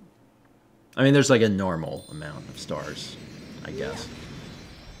 I mean, there's like a normal amount of stars, I guess.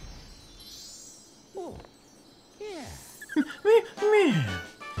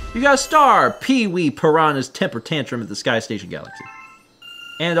 You got a star! Pee-wee Piranha's temper tantrum at the Sky Station Galaxy.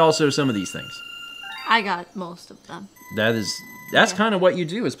 And also some of these things. I got most of them. That's kind of what you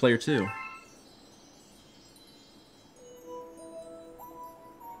do as player 2.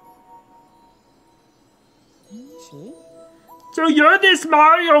 So you're this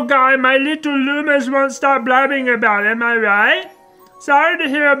Mario guy my little Lumas won't stop blabbing about, am I right? Sorry to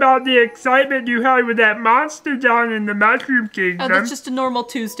hear about the excitement you had with that monster down in the Mushroom Oh, Kingdom. that's just a normal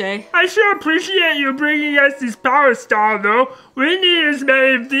Tuesday. I sure appreciate you bringing us this Power Star, though. We need as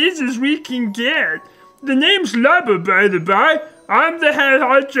many of these as we can get. The name's Lubba, by the by. I'm the head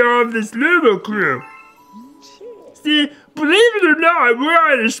honcho of this Luma crew. See, believe it or not, we're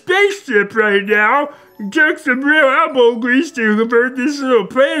on a spaceship right now. It took some real elbow grease to convert this little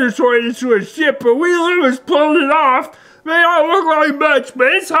planetoid into a ship, but we Lumas pulled it off. May not look like much,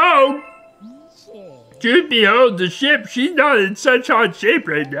 but it's home. Truth be told, the ship, she's not in such hot shape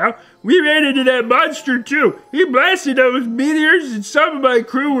right now. We ran into that monster too. He blasted us with meteors and some of my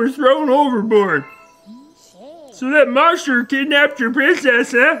crew were thrown overboard. So that monster kidnapped your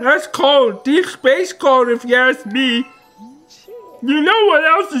princess, huh? That's cold. Deep space cold if you ask me. You know what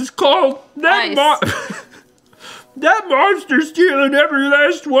else is cold? That monster's stealing every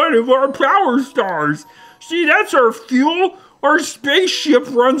last one of our power stars. See, that's our fuel. Our spaceship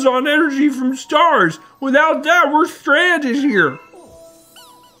runs on energy from stars. Without that, we're stranded here.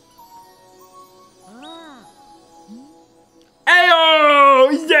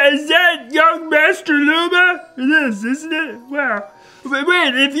 Ayo! Is that young Master Luma? It is, isn't it? Wow. But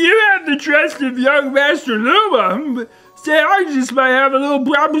wait, if you have the trust of young Master Luma, say I just might have a little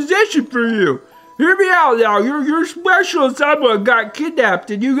proposition for you. Hear me out now. Your special someone got kidnapped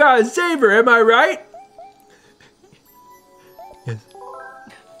and you gotta save her, am I right?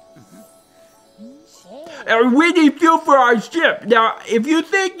 We need fuel for our ship. Now, if you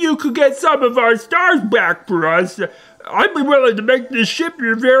think you could get some of our stars back for us, I'd be willing to make this ship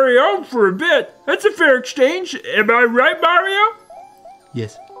your very own for a bit. That's a fair exchange. Am I right, Mario?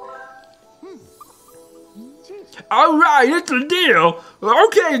 Yes. All right, it's a deal.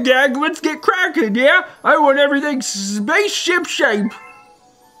 Okay, gang, let's get cracking, yeah? I want everything spaceship shape.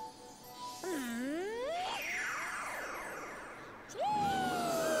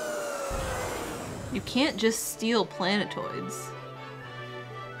 You can't just steal planetoids.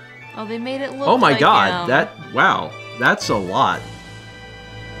 Oh, they made it look Oh my like, god, wow, that's a lot.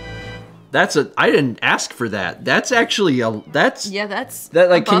 I didn't ask for that. That's actually can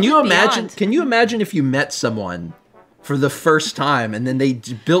you imagine beyond. Can you imagine if you met someone for the first time and then they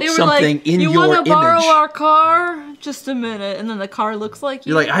built something like, in you your wanna borrow image? our car? Just a minute. And then the car looks like you.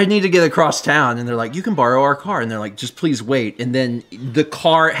 You're like, I need to get across town, and they're like, you can borrow our car, and they're like, just please wait. And then the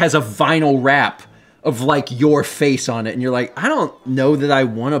car has a vinyl wrap of like your face on it, and you're like, I don't know that I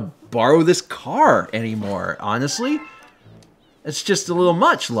want to borrow this car anymore, honestly. It's just a little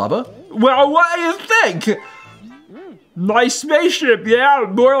much, Lubba. Well, what do you think? Nice spaceship, yeah,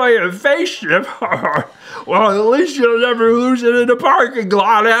 more like a face ship. Well, at least you'll never lose it in the parking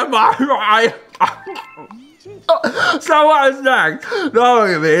lot, am I right? So what's next? No,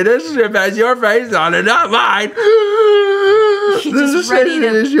 you mean this ship has your face on it, not mine. He's This just ready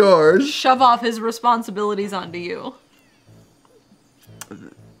decision to is yours. shove off his responsibilities onto you.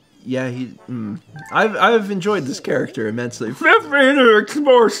 Yeah, I've enjoyed this character immensely. Feel free to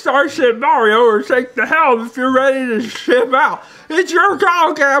explore Starship Mario or take the helm if you're ready to ship out. It's your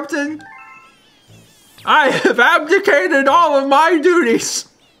call, Captain. I have abdicated all of my duties.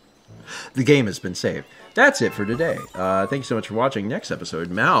 The game has been saved. That's it for today. Thank you so much for watching. Next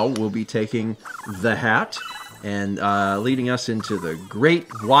episode, Mao will be taking the hat and leading us into the great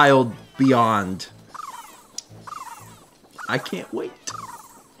wild beyond. I can't wait.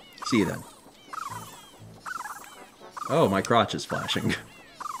 See you then. Oh, my crotch is flashing.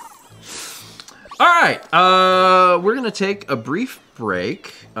 Alright, we're going to take a brief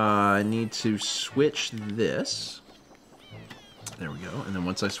break. I need to switch this. There we go. And then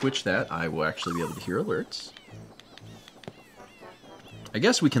once I switch that, I will actually be able to hear alerts. I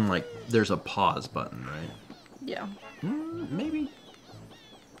guess we can, like, there's a pause button, right? Yeah. Maybe.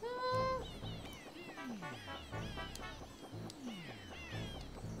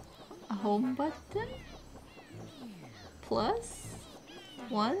 A home button? Plus?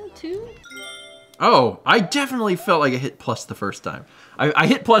 1, 2? Oh, I definitely felt like I hit plus the first time. I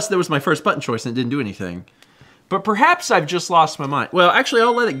hit plus, that was my first button choice, and it didn't do anything. But perhaps I've just lost my mind. Well, actually,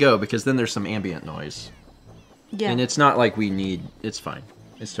 I'll let it go, because then there's some ambient noise. Yeah. And it's not like we need... It's fine.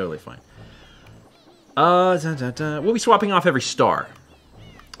 It's totally fine. We'll be swapping off every star.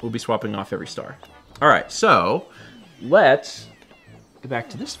 We'll be swapping off every star. All right, so let's go back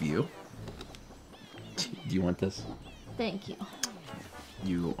to this view. Do you want this? Thank you.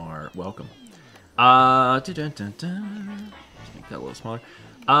 You are welcome. Let's make that a little smaller.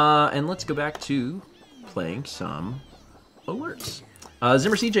 And let's go back to playing some alerts.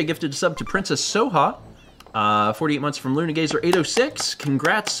 Zimmer CJ gifted a sub to Princess Soha. 48 months from Luna Gazer 806.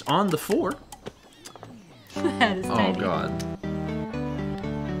 Congrats on the 4. That is tiny. Oh, God.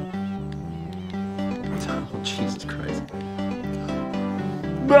 Oh, Jesus Christ.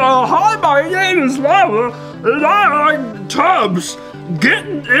 Hi, my name is Lava, and I like tubs.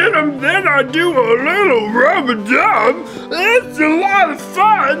 Getting in them, then I do a little rub-a-dub. It's a lot of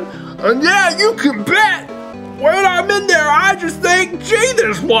fun, and yeah, you can bet. When I'm in there, I just think, gee,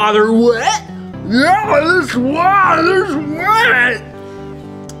 this water wet. Yeah, this water's wet.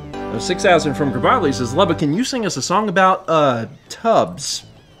 6,000 from Grabali says, Lubba, can you sing us a song about tubs?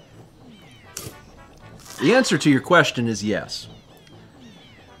 The answer to your question is yes.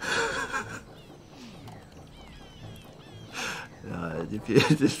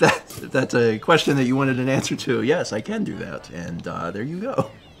 If that's a question that you wanted an answer to, yes, I can do that. And there you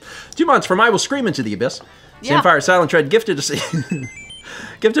go. 2 months from I Will Scream Into the Abyss. Yeah. Samfire Silent Tread gifted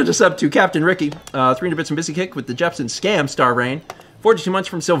a sub to Captain Ricky. 300 bits from Busy Kick with the Jepson Scam Star Rain. 42 months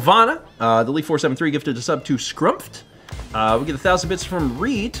from Sylvana. The Leaf 473 gifted a sub to Scrumped. We get 1,000 bits from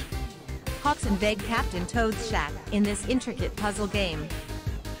Reed. Hawks invade Captain Toad's shack in this intricate puzzle game.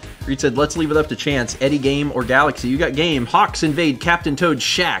 Reed said, let's leave it up to chance. Eddie Game or Galaxy. You got game. Hawks invade Captain Toad's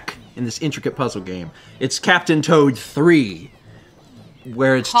shack in this intricate puzzle game. It's Captain Toad 3.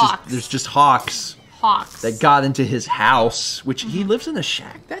 Where it's there's just hawks. Hawks. That got into his house, which he lives in a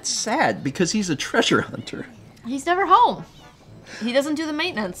shack. That's sad because he's a treasure hunter. He's never home. He doesn't do the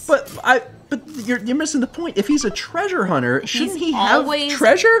maintenance. But you're missing the point. If he's a treasure hunter, shouldn't he have always,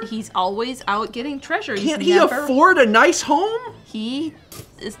 treasure? He's always out getting treasure. Can't he afford a nice home? He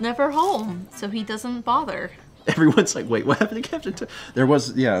is never home, so he doesn't bother. Everyone's like, wait, what happened to Captain Toad? There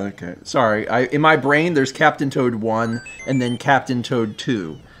was, yeah, okay. Sorry. In my brain, there's Captain Toad 1 and then Captain Toad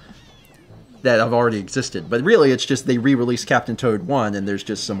 2 that have already existed. But really, it's just they re-released Captain Toad 1 and there's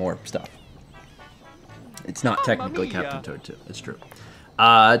just some more stuff. It's not technically Captain Toad 2. It's true.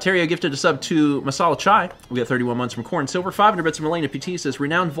 Terrio gifted a sub to Masala Chai. We got 31 months from Corn Silver. 500 bits from Elena PT says,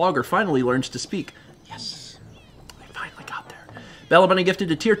 renowned vlogger finally learns to speak. Yes. We finally got there. Bella Bunny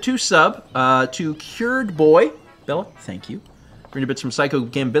gifted a tier 2 sub to Cured Boy. Bella, thank you. 300 bits from Psycho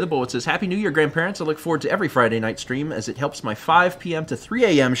Gambitable. It says, Happy New Year, grandparents. I look forward to every Friday night stream as it helps my 5 p.m. to 3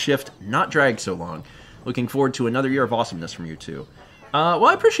 a.m. shift not drag so long. Looking forward to another year of awesomeness from you two. Well,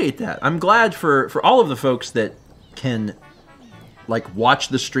 I appreciate that. I'm glad for all of the folks that can, like, watch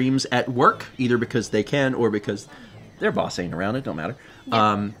the streams at work, either because they can or because their boss ain't around. It don't matter.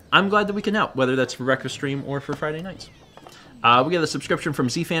 Yeah. I'm glad that we can help, whether that's for breakfast stream or for Friday nights. We got a subscription from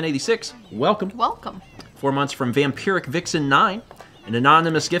ZFan86. Welcome. Welcome. 4 months from Vampiric Vixen 9. An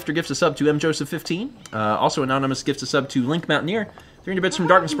anonymous gifter gifts a sub to M Joseph 15. Also anonymous gifts a sub to Link Mountaineer. 300 bits from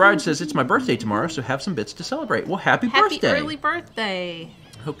Darkness Bride says, it's my birthday tomorrow, so have some bits to celebrate. Well, happy birthday. Happy early birthday.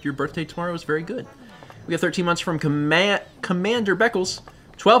 Hope your birthday tomorrow is very good. We got 13 months from Commander Beckles.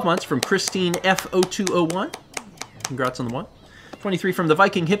 12 months from Christine F0201. Congrats on the one. 23 from the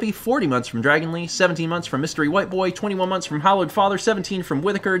Viking Hippie. 40 months from Dragonly. 17 months from Mystery White Boy. 21 months from Hallowed Father. 17 from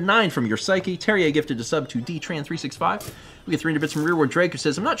Whitaker. 9 from Your Psyche. Terrier gifted a sub to DTran365. We get 300 bits from Rearward Drake, who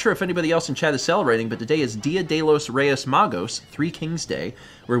says, I'm not sure if anybody else in chat is celebrating, but today is Dia de los Reyes Magos, 3 Kings Day,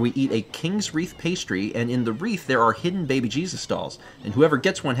 where we eat a King's Wreath pastry, and in the wreath there are hidden baby Jesus dolls, and whoever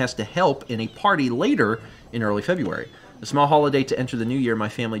gets one has to help in a party later in early February. A small holiday to enter the new year my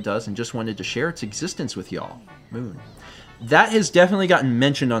family does, and just wanted to share its existence with y'all. Moon. That has definitely gotten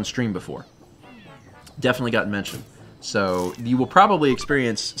mentioned on stream before. Definitely gotten mentioned. So you will probably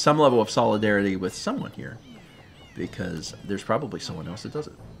experience some level of solidarity with someone here, because there's probably someone else that does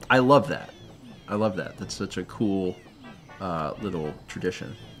it. I love that. I love that. That's such a cool little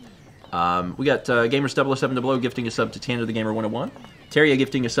tradition. We got Gamers00700 gifting a sub to Tanner the Gamer 101. Terria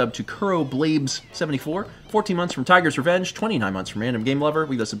gifting a sub to Kuro Blabes 74. 14 months from Tiger's Revenge. 29 months from Random Game Lover.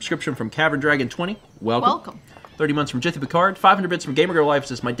 We got a subscription from Cavern Dragon 20. Welcome. 30 months from Jithy Picard. 500 bits from Gamer Girl Life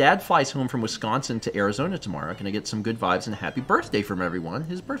says, my dad flies home from Wisconsin to Arizona tomorrow. Can I get some good vibes and a happy birthday from everyone?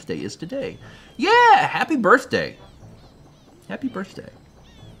 His birthday is today. Yeah, happy birthday. Happy birthday.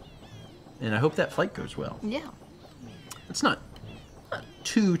 and I hope that flight goes well. Yeah. It's not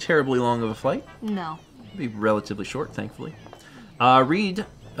too terribly long of a flight. No. It'll be relatively short, thankfully. Reed,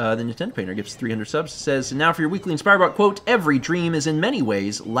 the Nintendo Painter, gives 300 subs. Says, now for your weekly Inspirebot quote, every dream is in many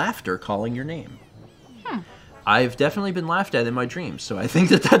ways laughter calling your name. I've definitely been laughed at in my dreams, so I think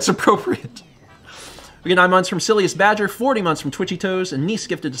that that's appropriate. We get 9 months from Silliest Badger, 40 months from Twitchy Toes, and Niece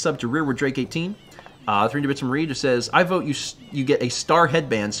gifted a sub to Rearward Drake 18. 300 bits from Reed, who says, I vote you get a star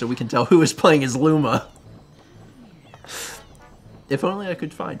headband so we can tell who is playing as Luma. If only I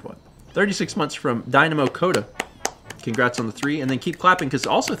could find one. 36 months from Dynamo Coda. Congrats on the 3. And then keep clapping, because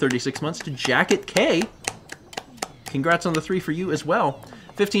also 36 months to Jacket K. Congrats on the 3 for you as well.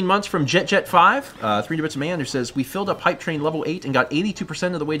 15 months from JetJet5. 3 bits of man, who says, we filled up Hype Train level 8 and got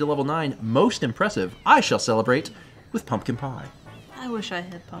 82% of the way to level 9. Most impressive. I shall celebrate with pumpkin pie. I wish I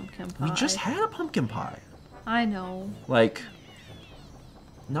had pumpkin pie. We just had a pumpkin pie. I know. Like,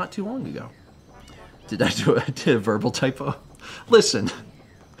 not too long ago. Did I do a verbal typo? Listen.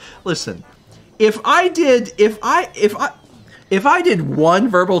 If I did one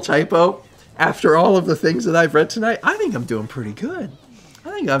verbal typo after all of the things that I've read tonight, I think I'm doing pretty good. I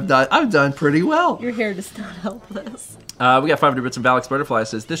think I've done pretty well. Your hair does not help this. We got 500 bits from Valix Butterfly.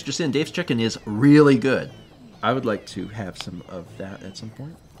 Says, this just in, Dave's chicken is really good. I would like to have some of that at some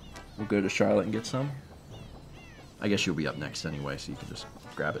point. We'll go to Charlotte and get some. I guess you'll be up next anyway, so you can just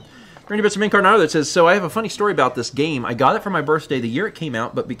grab it. 300 bits from Incarnado that says, so I have a funny story about this game. I got it for my birthday the year it came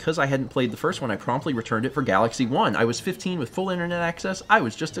out, but because I hadn't played the first one, I promptly returned it for Galaxy 1. I was 15 with full internet access. I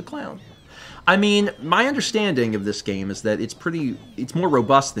was just a clown. I mean, my understanding of this game is that it's more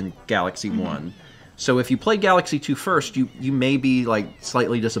robust than Galaxy 1. So if you play Galaxy 2 first, you may be like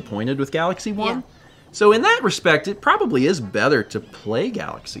slightly disappointed with Galaxy 1. Yeah. So in that respect, it probably is better to play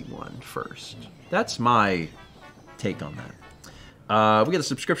Galaxy 1 first. That's my take on that. We get a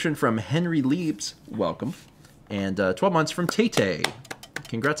subscription from Henry Leibs, welcome, and 12 months from Tay.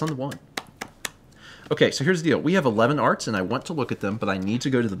 Congrats on the 1. Okay, so here's the deal. We have 11 arts, and I want to look at them, but I need to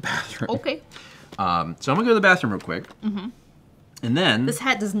go to the bathroom. Okay. So I'm going to go to the bathroom real quick. And then... This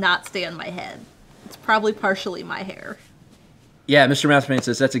hat does not stay on my head. It's probably partially my hair. Yeah, Mr. Mathman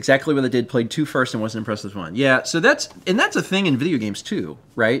says, that's exactly what I did. Played 2 first and wasn't impressed with 1. Yeah, so that's a thing in video games too,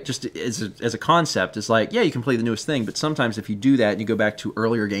 right? Just as a concept, it's like, yeah, you can play the newest thing, but sometimes if you do that and you go back to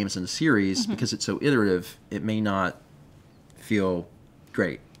earlier games in the series, because it's so iterative, it may not feel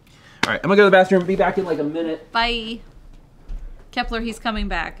great. All right, I'm going to go to the bathroom. Be back in like a minute. Bye. Kepler, he's coming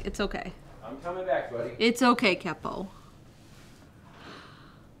back. It's okay. I'm coming back, buddy. It's okay, Kepo.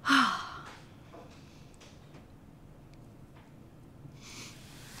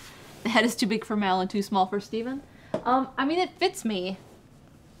 The head is too big for Mal and too small for Steven. I mean, it fits me.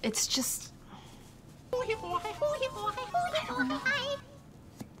 It's just... It's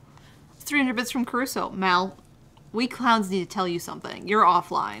 300 bits from Caruso. Mal, we clowns need to tell you something. You're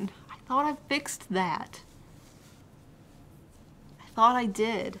offline. I thought I fixed that. I thought I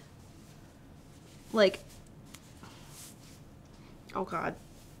did. Like... Oh god.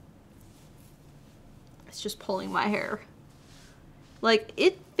 It's just pulling my hair. Like,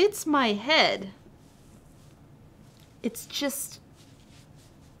 it fits my head. It's just...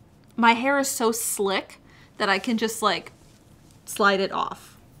 My hair is so slick that I can just, like, slide it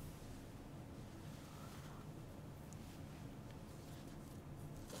off.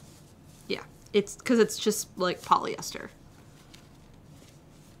 Yeah. It's because it's just, like, polyester.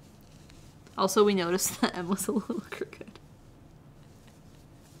 Also, we noticed that M was a little crooked.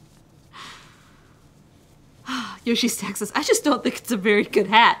 Yoshi's Texas. I just don't think it's a very good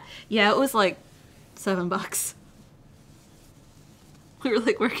hat. Yeah, it was like $7. We were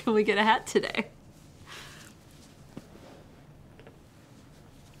like, where can we get a hat today?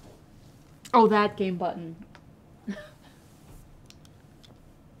 Oh, that game button. That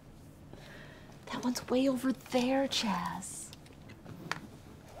one's way over there, Chaz.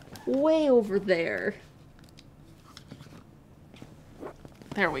 Way over there.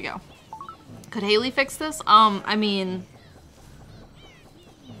 There we go. Could Haley fix this? I mean...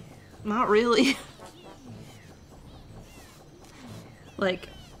 Not really. Like,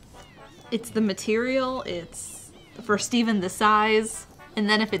 it's the material, it's for Steven the size, and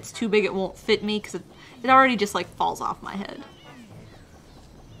then if it's too big it won't fit me because it already just like falls off my head.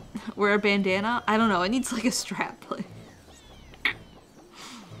 Wear a bandana? I don't know, it needs like a strap. Like.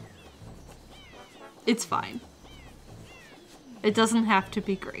 It's fine. It doesn't have to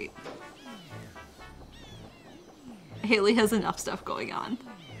be great. Haley has enough stuff going on.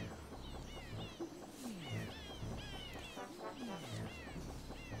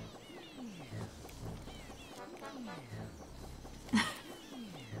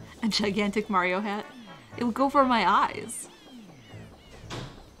 gigantic Mario hat. It would go for my eyes.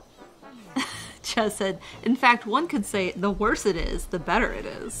 Chaz said, in fact, one could say the worse it is, the better it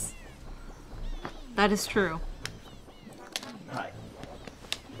is. That is true. Hi.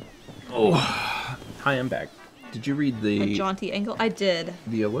 Oh. Hi, I'm back. Did you read A the jaunty angle? I did.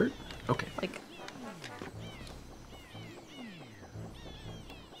 the alert? Okay. Like,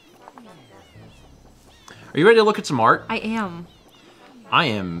 Are you ready to look at some art? I am. I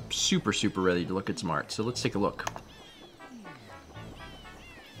am super, super ready to look at some art, so let's take a look.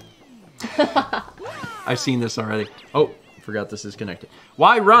 I've seen this already. Oh, forgot this is connected.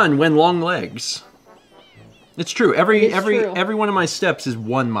 Why run when long legs? It's true. Every one of my steps is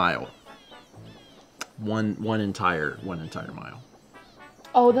 1 mile. One entire mile.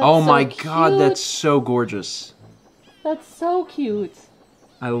 Oh, that's Oh so my cute. god, that's so gorgeous. That's so cute.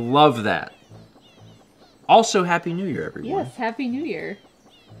 I love that. Also, Happy New Year, everyone. Yes, Happy New Year.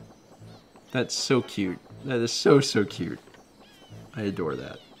 That's so cute. That is so, so cute. I adore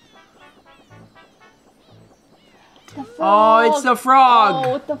that. The frog. Oh, it's the frog!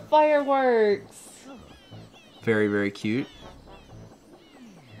 Oh, with the fireworks. Very, very cute.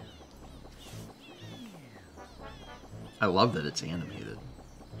 I love that it's animated.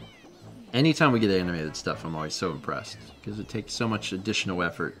 Anytime we get animated stuff, I'm always so impressed. Because it takes so much additional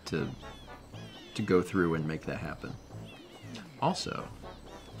effort to go through and make that happen. Also...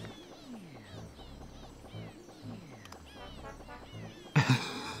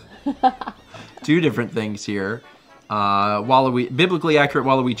 two different things here. Biblically accurate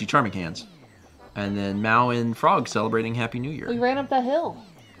Waluigi charming hands. And then Mao and Frog celebrating Happy New Year. We ran up that hill.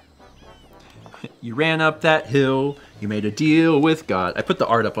 You ran up that hill, you made a deal with God. I put the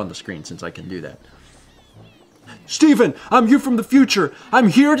art up on the screen since I can do that. Steven, I'm here from the future. I'm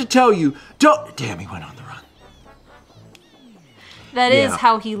here to tell you, don't... Damn, he went on the run. That is Yeah.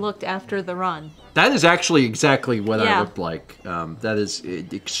 how he looked after the run. That is actually exactly what I Yeah. looked like. That is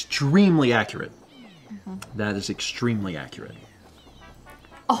extremely accurate. That is extremely accurate.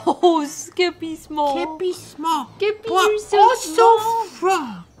 Oh, Skippy Small. Skippy Small. Skippy, But you're so also small.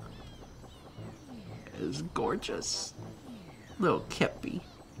 Frog. Is gorgeous. Little Kippy.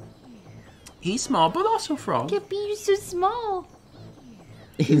 He's small, but also Frog. Skippy, you're so small.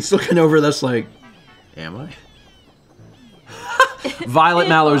 He's looking over at us like, am I? Violet It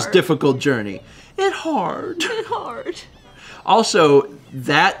Mallow's hard. difficult journey. It hard. It's hard. Also,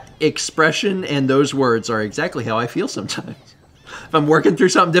 that expression and those words are exactly how I feel sometimes. If I'm working through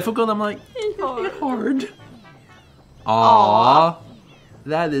something difficult, I'm like, It's hard. it hard. Aww.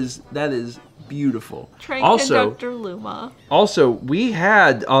 That is beautiful. Train Also, Conductor Luma. we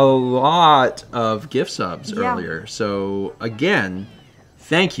had a lot of gift subs Yeah. earlier. So, again,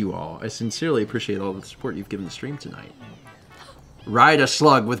 thank you all. I sincerely appreciate all the support you've given the stream tonight. Ride a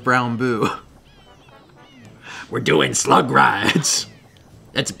slug with Brown Boo. We're doing slug rides.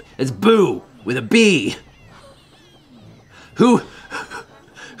 It's Boo with a B. Who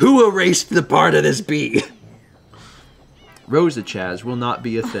erased the part of this B? Rosa Chaz will not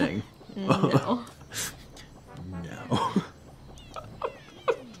be a thing. No. No.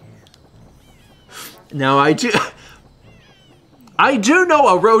 Now I do know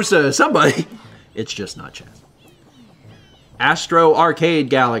a Rosa somebody. It's just not Chaz. Astro Arcade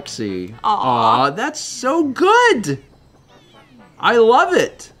Galaxy. Aw, that's so good. I love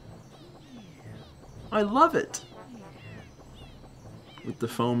it. I love it. With the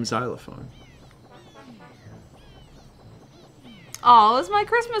foam xylophone. Oh, it's my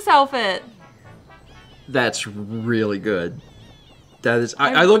Christmas outfit. That's really good. That is.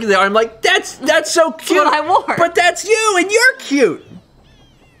 I look at that. I'm like, that's so cute. what I wore. But that's you, and you're cute.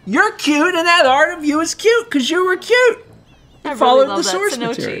 You're cute, and that art of you is cute because you were cute. I Followed really love the that source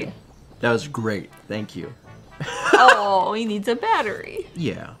Sonochi. material. That was great. Thank you. Oh, he needs a battery.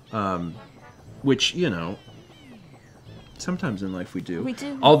 Yeah. Which, you know, sometimes in life we do. We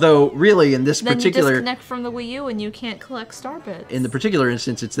do. Although, really, in this Then particular... you disconnect from the Wii U and you can't collect star bits. In the particular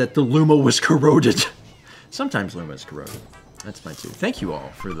instance, it's that the Luma was corroded. Sometimes Luma is corroded. That's mine too. Thank you all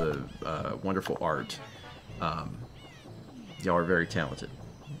for the wonderful art. Y'all are very talented.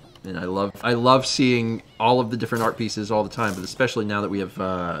 And I love seeing all of the different art pieces all the time, but especially now that we have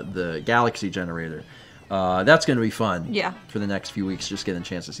the Galaxy generator. That's going to be fun. Yeah. For the next few weeks, just getting a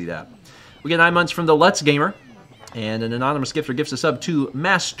chance to see that. We get 9 months from the Let's Gamer, and an anonymous gifter gives a sub to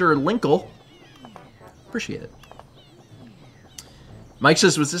Master Linkle. Appreciate it. Mike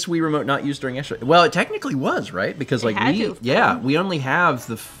says, was this Wii remote not used during Extra? Well, it technically was, right? Because like we only have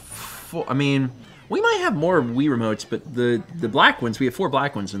the I mean, we might have more Wii remotes, but the black ones, we have 4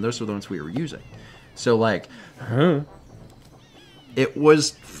 black ones, and those were the ones we were using. So like, it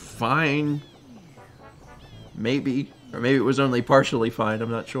was fine. Maybe. Or maybe it was only partially fine. I'm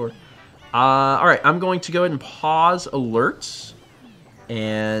not sure. Alright, I'm going to go ahead and pause alerts.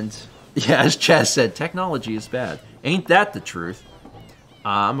 And, yeah, as Chaz said, technology is bad. Ain't that the truth?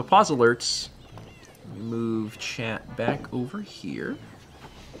 I'm going to pause alerts. Let me move chat back over here.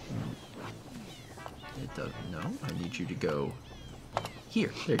 It doesn't know. I need you to go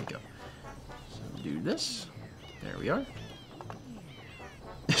here. There you go. So do this. There we are.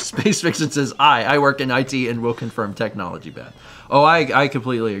 Space Vixen says, I work in IT and will confirm technology bad. Oh, I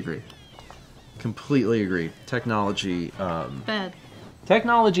completely agree. Completely agree. Technology, Bad.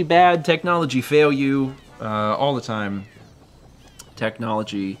 Technology bad, technology fail you, all the time.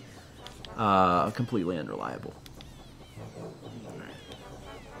 Technology, completely unreliable.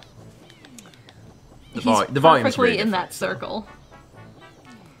 The volume is perfectly very in that different, so. circle.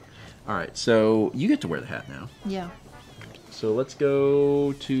 Alright, so you get to wear the hat now. Yeah. So let's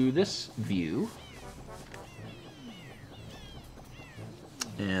go to this view.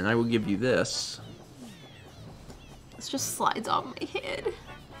 And I will give you this. This just slides off my head.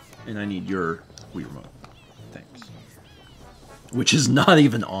 And I need your Wii remote. Thanks. Which is not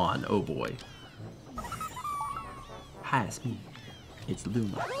even on. Oh boy. Hi, it's me. It's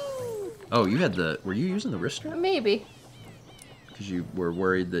Luma. Oh, you had the... Were you using the wrist strap? Maybe. Because you were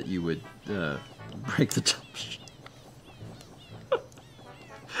worried that you would break the top.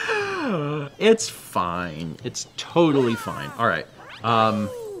 It's fine. It's totally fine. Alright.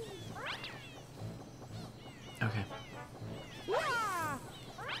 Okay.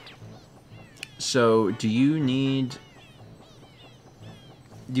 So, do you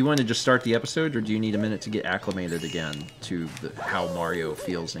want to just start the episode, or do you need a minute to get acclimated again to how Mario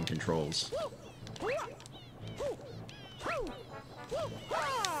feels and controls?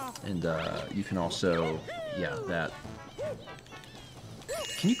 And, you can also... Yeah, that...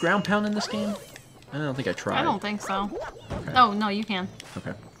 Can you ground pound in this game? I don't think I tried. I don't think so. Okay. Oh, no, you can.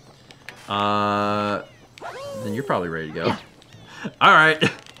 Okay. Then you're probably ready to go. Yeah.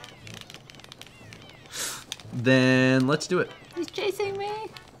 Alright. Then let's do it. He's chasing me.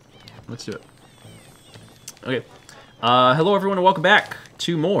 Let's do it. Okay. Hello everyone and welcome back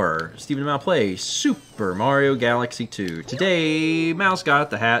to more Stephen and Mal Play Super Mario Galaxy 2. Today, Mal's got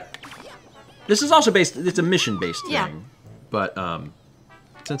the hat. This is also based, it's a mission-based thing. Yeah. But,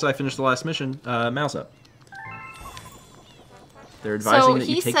 since I finished the last mission, Mal's up. They're advising that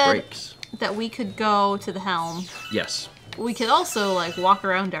you take breaks. That we could go to the helm. Yes. We could also, like, walk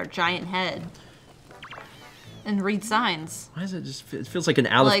around our giant head. And read signs. Why is it just... It feels like an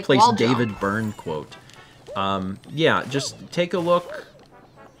out-of-place wall David jump. Byrne quote. Yeah, just take a look.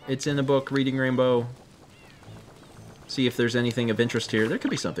 It's in the book, Reading Rainbow. See if there's anything of interest here. There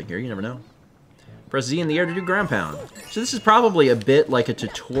could be something here, you never know. Press Z in the air to do ground pound. So this is probably a bit like a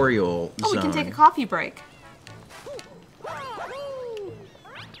tutorial zone. Oh, we can take a coffee break.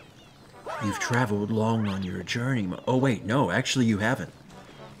 You've traveled long on your journey. Oh, wait, no, actually you haven't.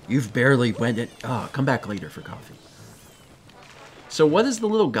 You've barely went it. Oh, come back later for coffee. So what is the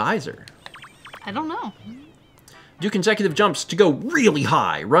little geyser? I don't know. Do consecutive jumps to go really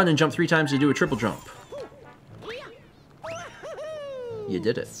high. Run and jump 3 times to do a triple jump. You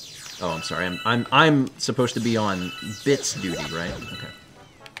did it. Oh, I'm sorry. I'm supposed to be on bits duty, right?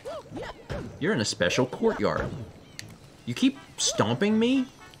 Okay. You're in a special courtyard. You keep stomping me?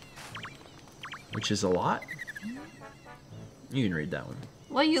 Which is a lot. You can read that one.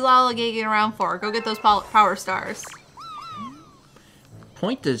 What are you lollygagging around for? Go get those power stars.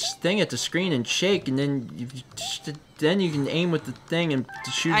 Point this thing at the screen and shake, and then you can aim with the thing and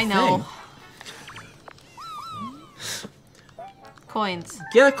shoot I the know. thing. Coins.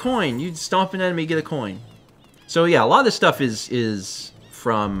 Get a coin. You stomp an enemy, get a coin. So yeah, a lot of this stuff is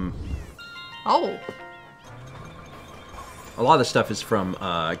from... Oh. A lot of the stuff is from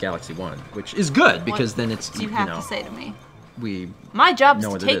Galaxy 1, which is good, because then it's, What do you have to say to me? My job is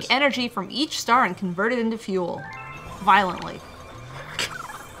to take energy from each star and convert it into fuel. Violently.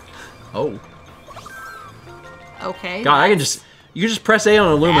 Oh. Okay. God, you just press A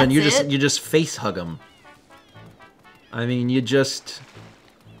on a Luma and you That's just face hug them. I mean, it's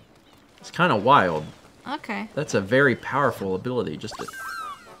kind of wild. Okay. That's a very powerful ability, just to...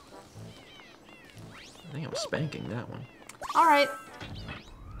 I think I'm spanking that one. Alright.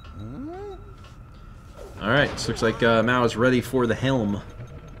 Alright, so looks like Mao is ready for the helm.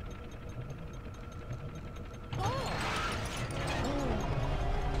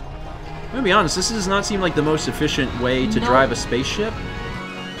 I'm gonna be honest, this does not seem like the most efficient way to drive a spaceship.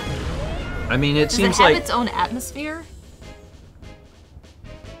 I mean, it seems Does it have like... its own atmosphere?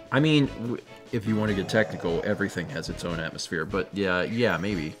 I mean, if you want to get technical, everything has its own atmosphere. But yeah,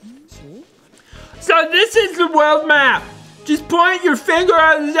 maybe. So this is the world map. Just point your finger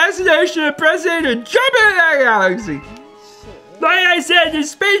at the destination and press it and jump into that galaxy. Like I said, the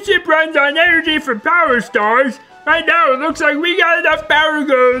spaceship runs on energy from power stars. Right now, it looks like we got enough power to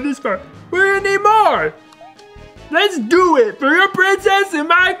go this far. We're gonna need more. Let's do it for your princess and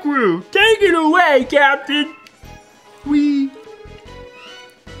my crew. Take it away, Captain. So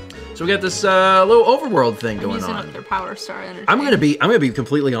we got this little overworld thing going using on. up their power star energy. I'm gonna be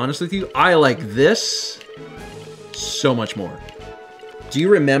completely honest with you. I like this so much more. Do you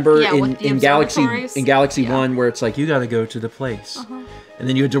remember in Galaxy observatories? 1 where it's like you gotta go to the place, and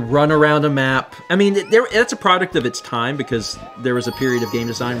then you had to run around a map? I mean, that's a product of its time because there was a period of game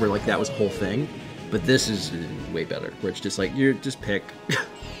design where like that was a whole thing. But this is way better, where it's just like you just pick.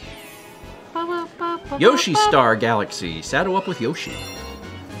 Yoshi Star Galaxy. Saddle up with Yoshi.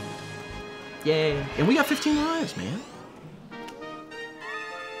 Yay! And we got 15 lives, man.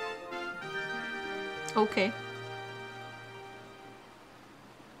 Okay.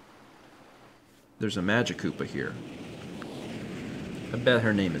 There's a Magikoopa here. I bet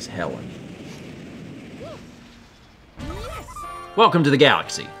her name is Helen. Welcome to the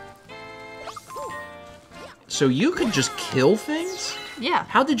galaxy. So you could just kill things? Yeah.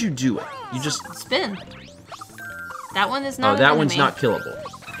 How did you do it? You just spin. That one is not. Oh, that one's not killable.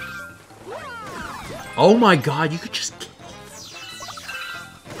 Oh my god, you could just kill.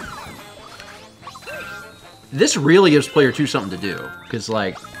 This really gives player 2 something to do. Because,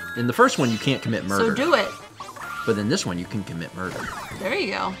 like, in the first one, you can't commit murder. So do it. But in this one, you can commit murder. There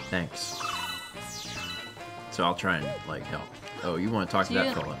you go. Thanks. So I'll try and, like, help. Oh, you want to talk to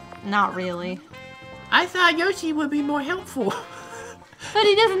that fella? Not really. I thought Yoshi would be more helpful. But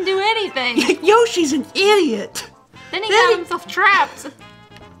he doesn't do anything. Yoshi's an idiot. Then he got himself trapped.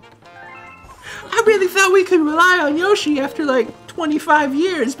 I really thought we could rely on Yoshi after like 25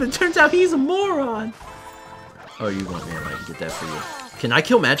 years, but it turns out he's a moron. Oh, you want me to like get that for you? Can I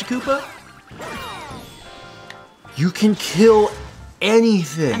kill Magikoopa? You can kill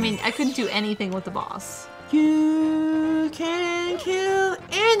anything. I mean, I couldn't do anything with the boss. You can kill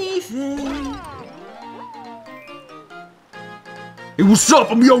anything. Hey, what's up?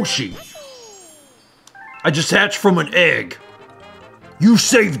 I'm Yoshi. I just hatched from an egg. You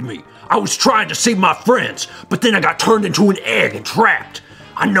saved me. I was trying to save my friends, but then I got turned into an egg and trapped.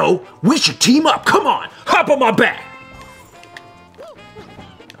 I know. We should team up. Come on. Hop on my back.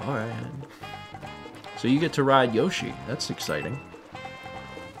 All right. So you get to ride Yoshi. That's exciting.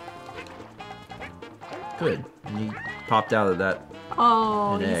 Good. And he popped out of that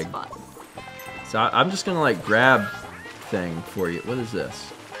Oh, an he's egg. fun. So I'm just gonna like grab thing for you. What is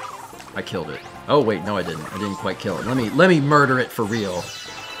this? I killed it. Oh wait, no I didn't. I didn't quite kill it. Let me murder it for real.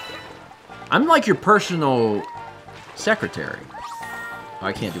 I'm like your personal secretary. Oh,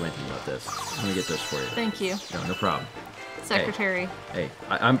 I can't do anything about this. I'm gonna get this for you. Thank you. No problem. Secretary. Hey,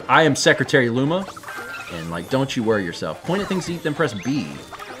 I am Secretary Luma, and like don't you worry yourself. Point at things to eat, then press B.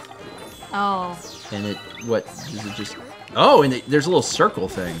 Oh. And it what is it just? Oh, and there's a little circle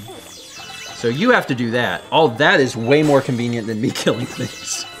thing. So you have to do that. All that is way more convenient than me killing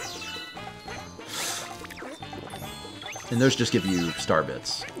things. And those just give you star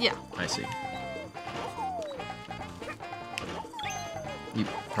bits. Yeah. I see. You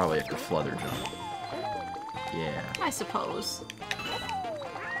probably have to flutter jump. Yeah. I suppose.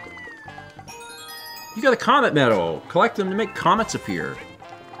 You got a comet medal. Collect them to make comets appear.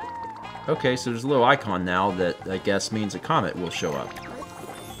 Okay, so there's a little icon now that I guess means a comet will show up.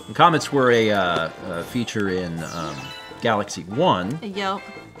 And comets were a feature in Galaxy 1. Yep.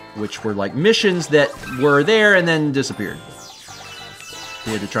 Which were like missions that were there and then disappeared.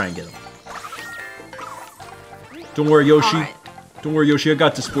 You had to try and get them. Don't worry, Yoshi. Right. Don't worry, Yoshi. I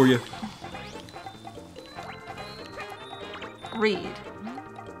got this for you. Read.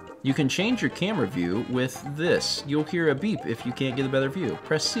 You can change your camera view with this. You'll hear a beep if you can't get a better view.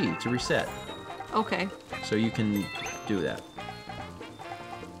 Press C to reset. Okay. So you can do that.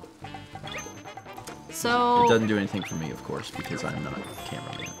 So... It doesn't do anything for me, of course, because I'm not a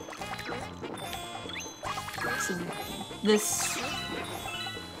cameraman. So this...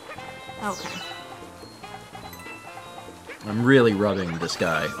 Okay. I'm really rubbing this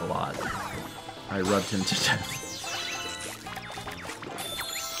guy a lot. I rubbed him to death.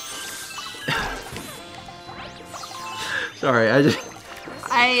 Sorry,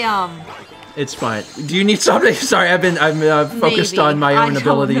 It's fine. Do you need something? Sorry, I'm focused on my own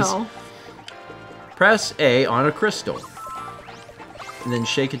abilities. Know. Press A on a crystal. And then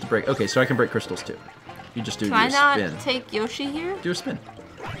shake it to break. Okay, so I can break crystals too. You just do Can I a not spin. take Yoshi here? Do a spin.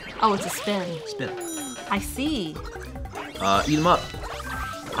 Oh, it's a spin. Spin. I see. Eat them up.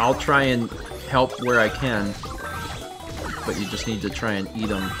 I'll try and help where I can, but you just need to try and eat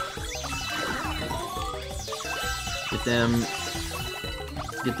them. Get them.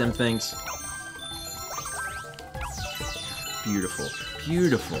 Get them things. Beautiful.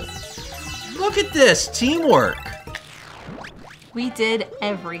 Beautiful. Look at this! Teamwork! We did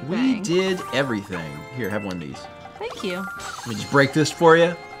everything. We did everything. Here, have one of these. Thank you. Let me just break this for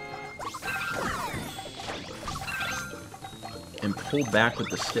you. And pull back with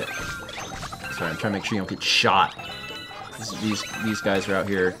the stick. Sorry, I'm trying to make sure you don't get shot. These guys are out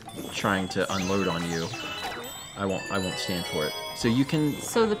here trying to unload on you. I won't stand for it. So you can...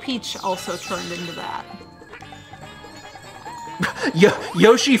 So the peach also turned into that.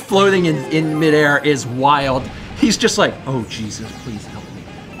 Yoshi floating in midair is wild. He's just like, oh Jesus, please help me.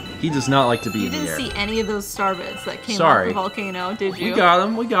 He does not like to be in the air. You didn't see any of those star bits that came off the volcano, did you? We got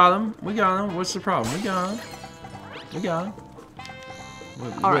them, we got them, we got them. What's the problem? We got them. We got them.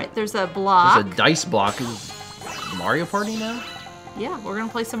 Alright, there's a block. There's a dice block. Is Mario Party now? Yeah, we're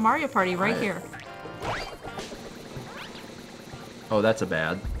gonna play some Mario Party right here. Oh, that's a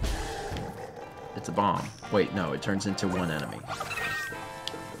bad. It's a bomb. Wait, no, it turns into one enemy.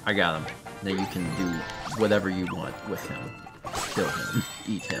 I got him. Now you can do whatever you want with him. Kill him.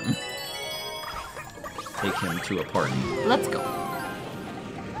 Eat him. Take him to a party. Let's go.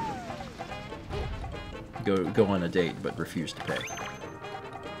 Go on a date, but refuse to pay.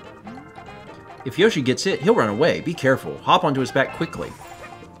 If Yoshi gets hit, he'll run away. Be careful. Hop onto his back quickly.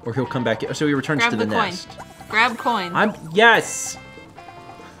 Or he'll come back. So he returns to the nest. Grab coin. Yes!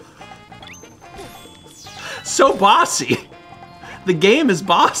 So bossy! The game is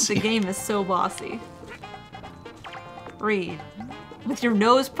bossy. The game is so bossy. Read. With your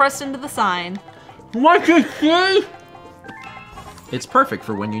nose pressed into the sign. What you see? It's perfect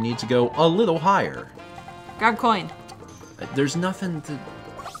for when you need to go a little higher. Grab coin. There's nothing to...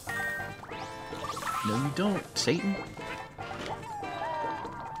 No, you don't, Satan.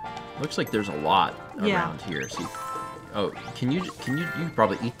 Looks like there's a lot around here. See? Oh, can you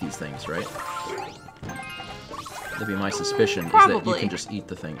probably eat these things, right? That'd be my suspicion, is that you can just eat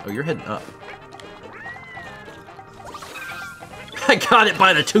the thing. Oh, you're heading up. I got it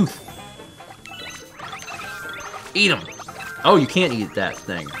by the tooth! Eat them! Oh, you can't eat that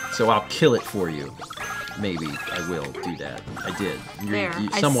thing, so I'll kill it for you. Maybe I will do that. I did.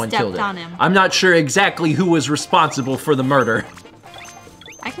 Someone killed it. On him. I'm not sure exactly who was responsible for the murder.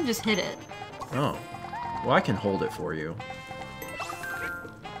 I can just hit it. Oh. Well, I can hold it for you.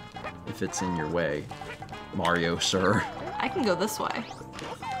 If it's in your way. Mario, sir. I can go this way.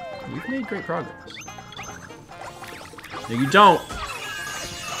 You've made great progress. No, you don't!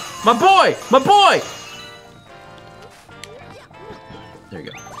 My boy! My boy! There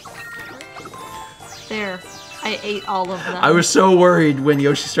you go. There. I ate all of them. I was so worried when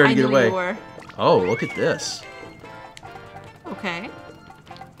Yoshi started to get away. You were. Oh, look at this. Okay.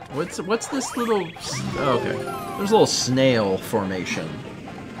 What's this little... Oh, okay. There's a little snail formation.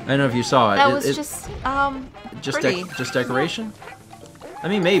 I don't know if you saw it. That was just pretty. Just decoration? I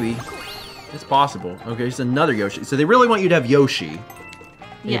mean, maybe. It's possible. Okay, it's another Yoshi. So they really want you to have Yoshi.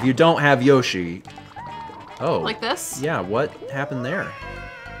 Yeah. If you don't have Yoshi... Oh. Like this? Yeah, what happened there?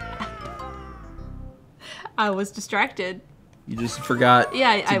 I was distracted. You just forgot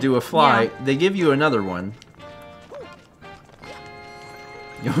to do a fly. Yeah. They give you another one.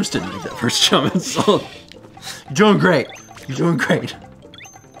 You almost didn't make that first jump. You're doing great. You're doing great.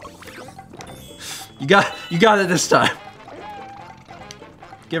 You got it this time.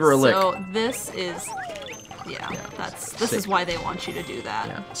 Give her a lick. So this is, this is why they want you to do that.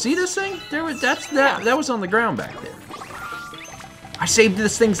 Yeah. See this thing? That was on the ground back there. I saved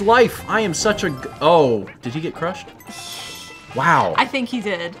this thing's life. I am such a... Oh, did he get crushed? Wow. I think he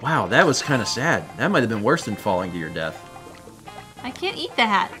did. Wow, that was kind of sad. That might have been worse than falling to your death. I can't eat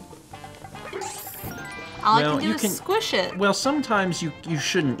that. All I can do is squish it. Well, sometimes you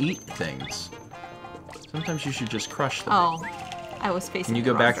shouldn't eat things. Sometimes you should just crush them. Oh, I was facing. Can you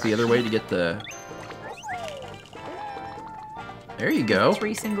go back the other way to get the... There you go.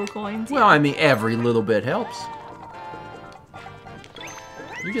 3 single coins. Well, I mean, every little bit helps.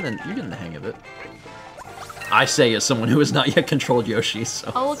 You're getting the hang of it. I say as someone who has not yet controlled Yoshi,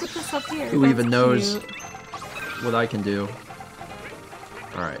 so... Oh, look at this up here. Who even knows what I can do.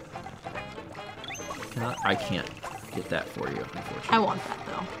 Alright. I can't get that for you, unfortunately. I want that,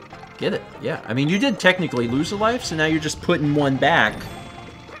 though. Get it, yeah. I mean, you did technically lose a life, so now you're just putting one back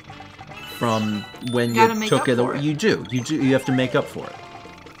from when you took it away. You do. You have to make up for it.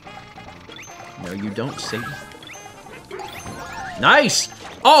 No, you don't, Satan. Nice!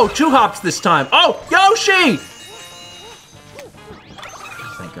 Oh, 2 hops this time. Oh, Yoshi!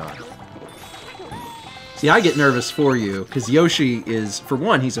 Thank God. See, I get nervous for you, because Yoshi is, for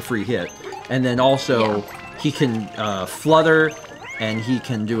one, he's a free hit. And then also, he can flutter, and he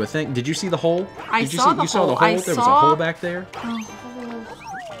can do a thing. Did you see the hole? I saw the hole. You saw the hole? There was a hole back there?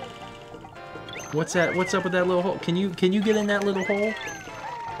 What's that? What's up with that little hole? Can you get in that little hole?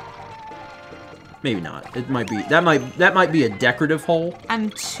 Maybe not. It might be. That might be a decorative hole. I'm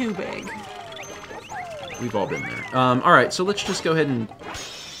too big. We've all been there. All right, so let's just go ahead and...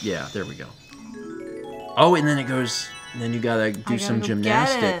 Yeah, there we go. Oh, and then it goes... Then you gotta do some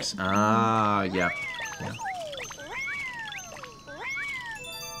gymnastics. Ah, yeah.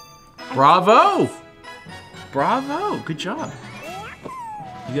 Bravo! Bravo! Good job.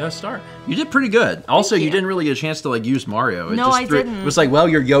 You got a star. You did pretty good. Also, you didn't really get a chance to, like, use Mario. No, I didn't. It was like, well,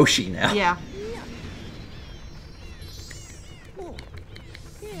 you're Yoshi now. Yeah.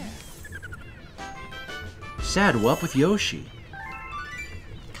 Saddle up with Yoshi.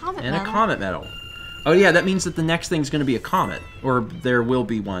 Comet and medal. A comet medal. Oh yeah, that means that the next thing's going to be a comet. Or there will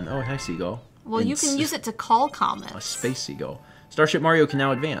be one. Oh, hi, Seagull. Well, you can use it to call comets. A space seagull. Starship Mario can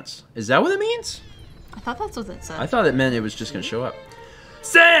now advance. Is that what it means? I thought that's what it said. I thought it meant it was just going to show up.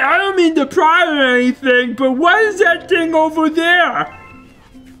 Say, I don't mean to pry or anything, but what is that thing over there?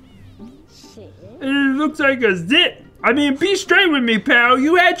 It looks like a zit. I mean, be straight with me, pal.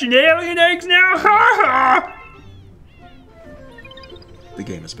 You hatching alien eggs now? Ha ha! The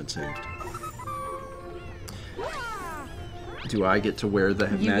game has been saved. Do I get to wear the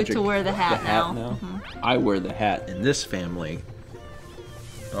magic? You get to wear the hat now. Mm-hmm. I wear the hat in this family.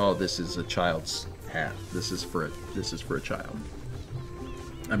 Oh, this is a child's hat. This is for a child.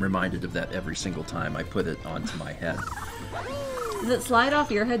 I'm reminded of that every single time I put it onto my head. Does it slide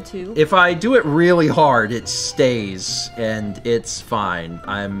off your head too? If I do it really hard, it stays, and it's fine.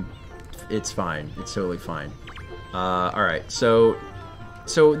 It's fine. It's totally fine. All right, so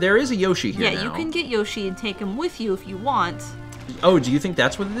there is a Yoshi here now. Yeah, you can get Yoshi and take him with you if you want. Oh, do you think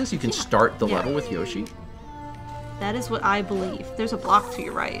that's what it is? You can start the level with Yoshi? That is what I believe. There's a block to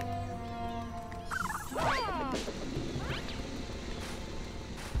your right.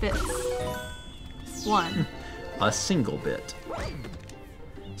 Bits. 1. A single bit.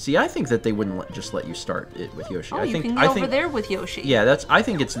 See, I think that they wouldn't just let you start it with Yoshi. Oh, you can go over there with Yoshi. Yeah, I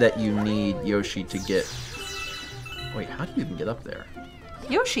think it's that you need Yoshi to get... Wait, how do you even get up there?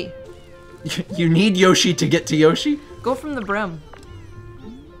 Yoshi. You need Yoshi to get to Yoshi? Go from the brim.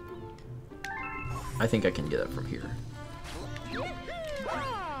 I think I can get up from here.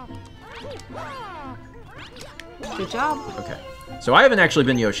 Good job. Okay. So I haven't actually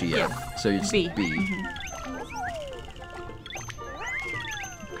been Yoshi yet. Yeah. So it's B. Mm-hmm.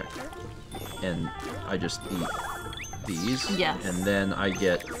 Okay. And I just eat these. Yes. And then I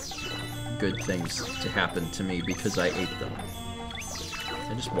get good things to happen to me because I ate them.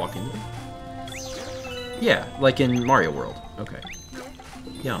 I just walk into them? Yeah, like in Mario World. Okay.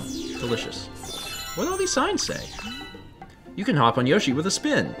 Yum. Delicious. What do all these signs say? You can hop on Yoshi with a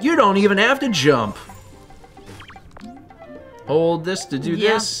spin. You don't even have to jump. Hold this to do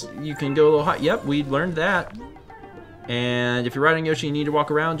this. You can go a little high. Yep, we learned that. And if you're riding Yoshi and you need to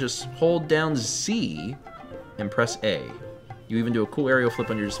walk around, just hold down Z and press A. You even do a cool aerial flip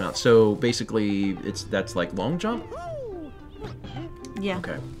on your dismount. So basically, that's like long jump? Yeah.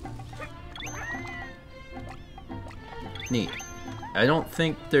 Okay. Neat. I don't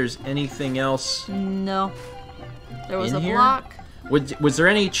think there's anything else. No. There was in a here? block. Was there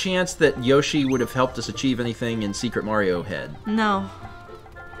any chance that Yoshi would have helped us achieve anything in Secret Mario Head? No.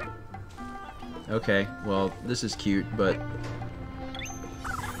 Okay, well, this is cute, but...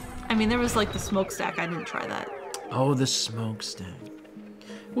 I mean, there was like the smokestack. I didn't try that. Oh, the smokestack.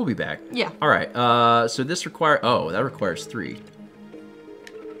 We'll be back. Yeah. Alright, so this that requires 3.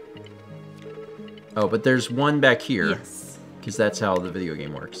 Oh, but there's one back here. Yes. Because that's how the video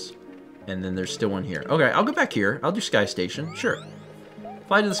game works. And then there's still one here. Okay, I'll go back here. I'll do Sky Station. Sure.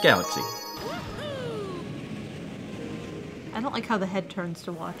 Fly to this galaxy. I don't like how the head turns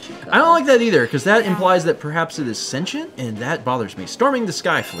to watch you go. I don't like that either, because that implies that perhaps it is sentient, and that bothers me. Storming the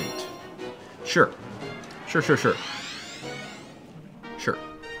Sky Fleet. Sure. Sure. Sure.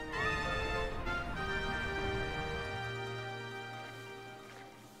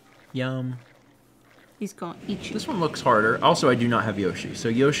 Yum. He's going to eat you. This one looks harder. Also, I do not have Yoshi. So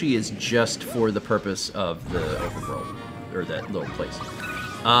Yoshi is just for the purpose of the overworld, or that little place.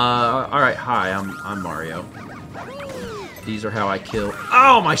 Alright, hi, I'm Mario. These are how I kill...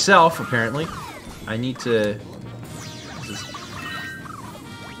 Oh, myself, apparently. I need to...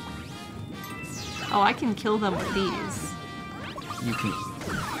 Oh, I can kill them with these. You can...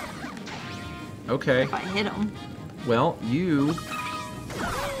 Okay. If I hit him. Well, you...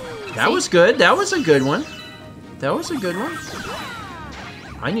 That was good. That was a good one. That was a good one.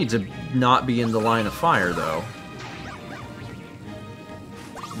 I need to not be in the line of fire, though.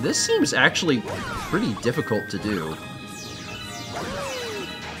 This seems actually pretty difficult to do.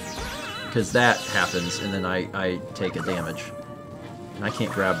 Because that happens, and then I take a damage. And I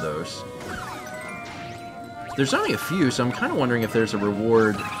can't grab those. There's only a few, so I'm kind of wondering if there's a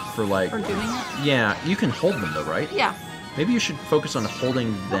reward for, like... For doing it? Yeah, you can hold them, though, right? Yeah. Maybe you should focus on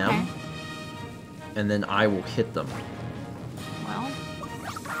holding them. Okay. And then I will hit them. Well...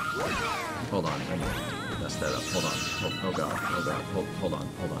 Hold on, let me mess that up. Hold on. Oh god, oh god. Hold on.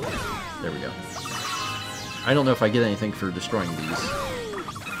 There we go. I don't know if I get anything for destroying these.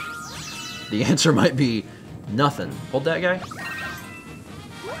 The answer might be nothing. Hold that guy.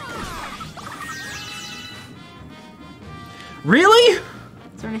 Really?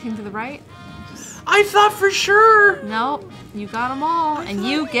 Is there anything to the right? I thought for sure! Nope. You got them all, and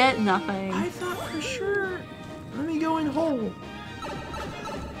you get nothing. I thought for sure. Let me go in hole.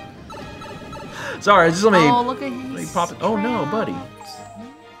 Sorry, just let me... Oh, look at let me his pop it. Oh no, buddy.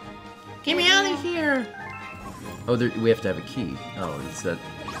 Get me out of here. Oh, we have to have a key. Oh, is that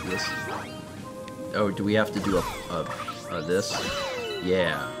this? Oh, do we have to do a this?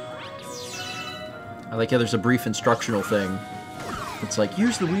 Yeah. I like how there's a brief instructional thing. It's like,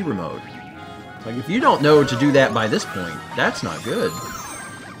 use the Wii remote. Like, if you don't know to do that by this point, that's not good.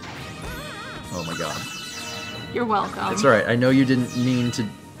 Oh my god. You're welcome. It's alright, I know you didn't mean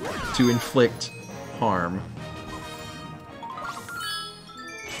to inflict harm.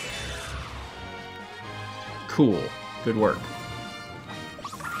 Cool. Good work.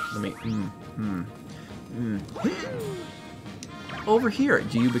 Let me... Over here,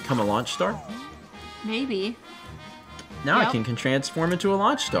 do you become a launch star? Maybe. Now Yep. I can transform into a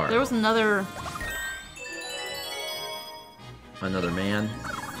launch star. There was another... Another man.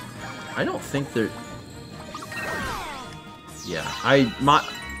 I don't think there... Yeah,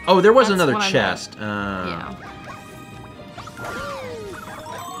 Oh, there was That's another what I chest. yeah.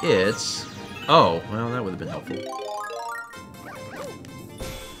 It's... Oh, well, that would have been helpful.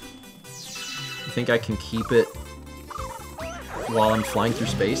 You think I can keep it while I'm flying through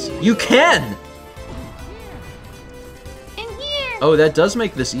space? You can! In here. Oh, that does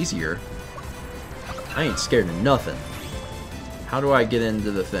make this easier. I ain't scared of nothing. How do I get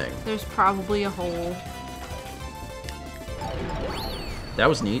into the thing? There's probably a hole. That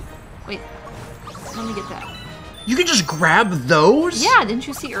was neat. Wait. Let me get that. You can just grab those? Yeah, didn't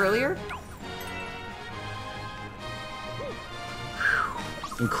you see earlier?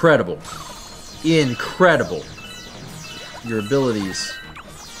 Incredible. Incredible. Your abilities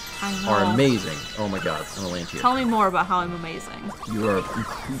I know. are amazing. Oh my god, I'm gonna land here. Tell me more about how I'm amazing. You are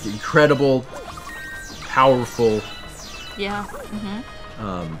incredible, powerful. Yeah.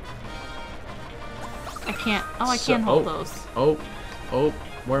 I can't. Oh, I So- can't hold oh. those. Oh,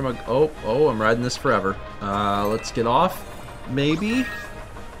 where am I? Oh, I'm riding this forever. Let's get off. Maybe.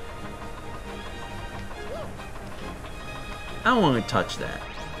 I don't want to touch that.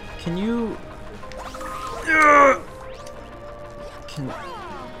 Can you...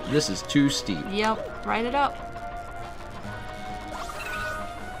 This is too steep. Yep. Write it up.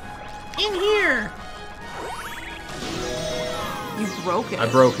 In here. You broke it. I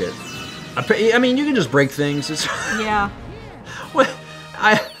broke it. I mean, you can just break things. It's Yeah. What?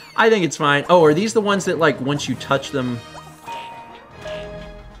 I think it's fine. Oh, are these the ones that, like, once you touch them...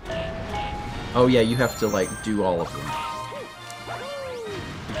 Oh, yeah, you have to, like, do all of them.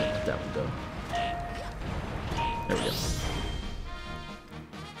 You can let that one go. There we go. Did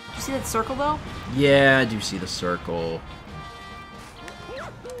you see that circle, though? Yeah, I do see the circle.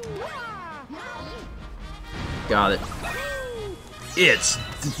 Got it. It's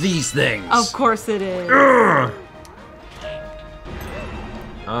these things. Of course it is.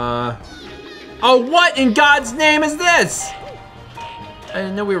 Oh, what in God's name is this? I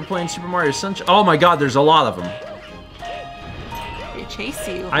didn't know we were playing Super Mario Sunshine. Oh my god, there's a lot of them. They chase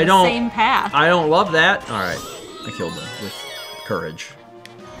you. I the don't- Same path. I don't love that. Alright, I killed them with courage.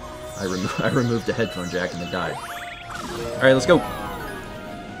 I removed the headphone jack and they died. Alright, let's go.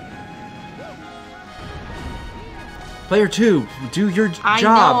 Player 2, do your job. I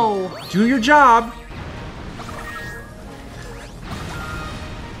know. Do your job.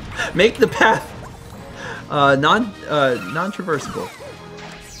 Make the path non-traversable.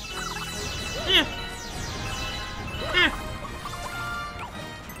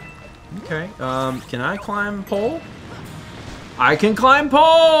 Okay, can I climb pole? I can climb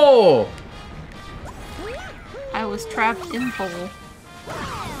pole! I was trapped in pole.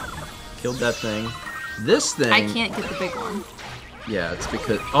 Killed that thing. This thing... I can't get the big one. Yeah, it's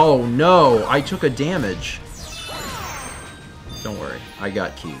because... Oh, no! I took a damage. Don't worry. I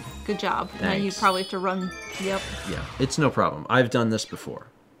got key. Good job. Now you Thanks. probably have to run... Yep. Yeah, it's no problem. I've done this before.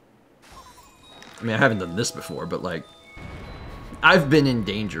 I mean, I haven't done this before, but, like... I've been in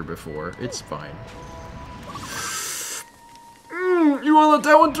danger before. It's fine. You wanna let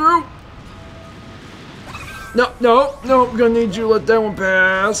that one through? No, no, no. I'm gonna need you to let that one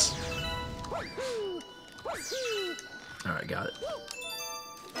pass. Alright, got it.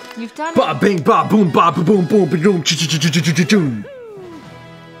 You've done Ba bing ba boom ba boom boom boom boom.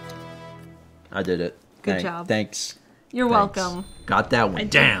 I did it. Good job. Thanks. You're Thanks. welcome. Got that one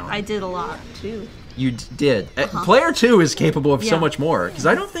down. I did a lot, too. You did. Player 2 is capable of so Yeah. much more, because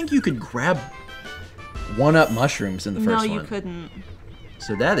I don't think you could grab one-up mushrooms in the first one. No, you couldn't.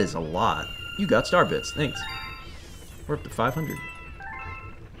 So that is a lot. You got star bits. Thanks. We're up to 500.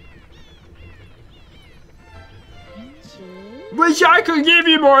 Wish I could give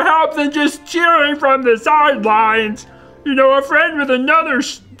you more help than just cheering from the sidelines. You know, a friend with another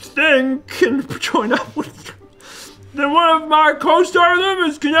thing can join up with you. Then one of my co-star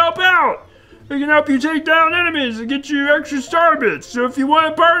lemons can help out. They can help you take down enemies and get you extra star bits. So if you want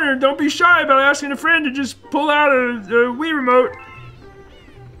a partner, don't be shy about asking a friend to just pull out a Wii remote.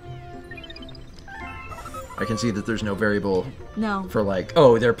 I can see that there's no variable No. for like,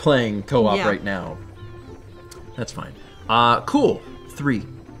 oh, they're playing co-op Yeah. right now. That's fine. Cool. 3.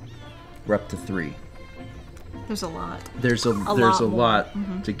 We're up to 3. There's a lot. There's a lot more.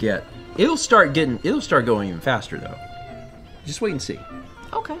 lot to get. It'll start going even faster though. Just wait and see.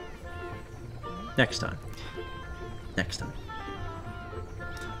 Okay. Next time. Next time.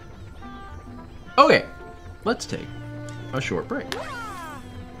 Okay, let's take a short break.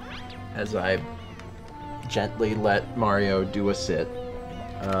 As I gently let Mario do a sit.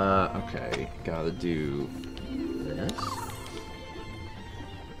 Okay, gotta do this.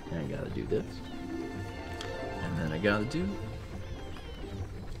 And I gotta do this. And then I gotta do...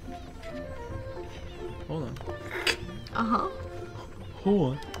 Hold on. Uh-huh.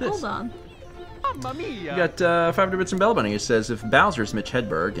 Hold on. This. Hold on. You got 500 bits and Bell Bunny. It says, if Bowser's Mitch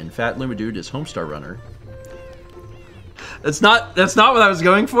Hedberg and Fat Lumadude is Homestar Runner. That's not what I was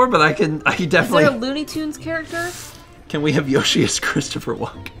going for, but I definitely... Is there a Looney Tunes character? Can we have Yoshi as Christopher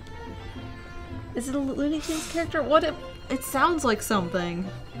Walken? Is it a Looney Tunes character? What if... It sounds like something.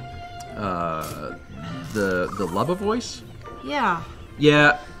 The Lubba voice? Yeah.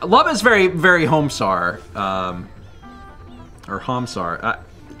 Yeah, Lubba's very, very Homestar. Or Homsar. I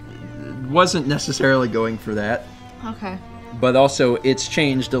wasn't necessarily going for that. Okay. But also, it's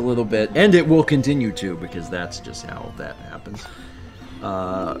changed a little bit, and it will continue to, because that's just how that happens.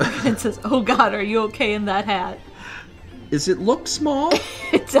 It says, oh god, are you okay in that hat? Does it look small?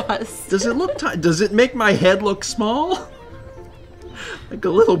 It does. Does it look does it make my head look small? Like a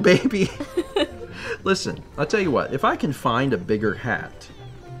little baby? Listen, I'll tell you what, if I can find a bigger hat,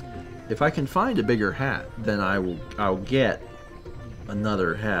 then I'll get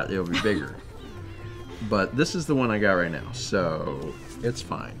another hat. It'll be bigger. But this is the one I got right now, so it's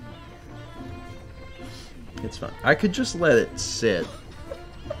fine. It's fine. I could just let it sit.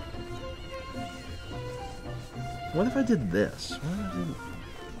 What if I did this?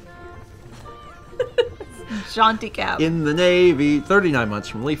 Jaunty cap. In the Navy, 39 months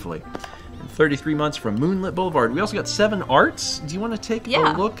from Leafly, and 33 months from Moonlit Boulevard. We also got 7 arts. Do you want to take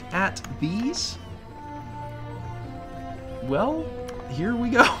a look at these? Well, here we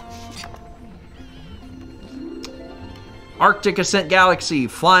go. Arctic Ascent Galaxy,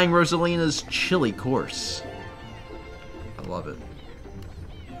 Flying Rosalina's Chili Course. I love it.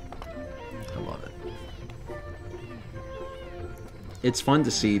 I love it. It's fun to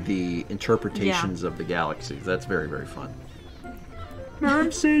see the interpretations of the galaxies. That's very, very fun.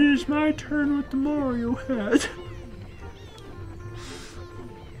 I'm saying it's my turn with the Mario hat.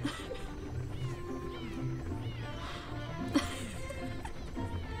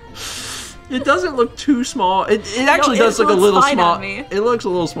 It doesn't look too small. It actually does look a looks little fine small. on me. It looks a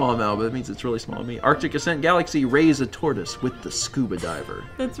little small now, but it means it's really small on me. Arctic Ascent Galaxy, Raise a Tortoise with the Scuba Diver.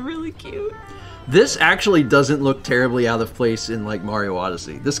 That's really cute. This actually doesn't look terribly out of place in like Mario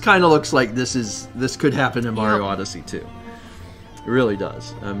Odyssey. This kind of looks like this could happen in Mario Odyssey too. It really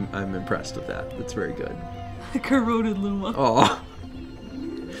does. I'm impressed with that. It's very good. Corroded Luma. Oh.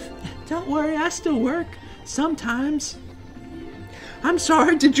 Don't worry, I still work. Sometimes. I'm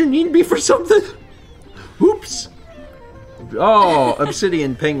sorry, did you need me for something? Oops. Oh,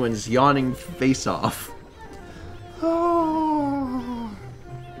 Obsidian Penguin's yawning face off. Oh.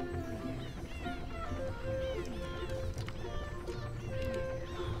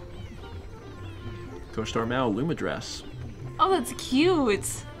 Co-star Mao, Luma dress. Oh, that's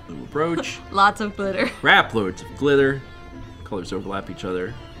cute. Luma brooch. Lots of glitter. Wrap loads of glitter. Colors overlap each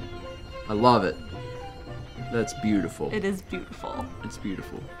other. I love it. That's beautiful. It is beautiful. It's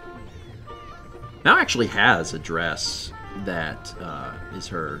beautiful. Mao actually has a dress that is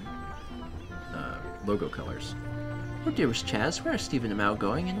her logo colors. Oh, dearest Chaz, where are Stephen and Mao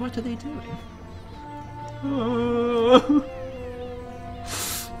going, and what are they doing?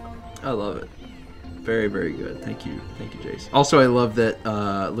 I love it. Very, very good. Thank you, Jace. Also, I love that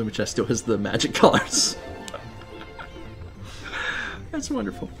Lumachess still has the magic colors. That's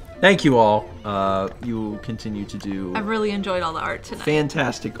wonderful. Thank you all. You will continue to do. I've really enjoyed all the art tonight.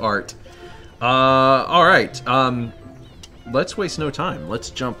 Fantastic art. All right. Let's waste no time.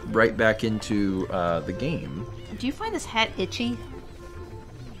 Let's jump right back into the game. Do you find this hat itchy?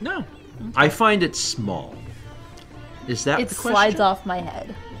 No, okay. I find it small. Is that it the question? slides off my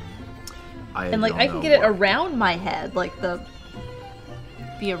head. I can get it around my head, like the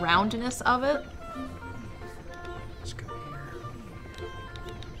aroundness of it. Let's go here.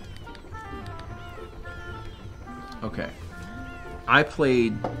 Okay. I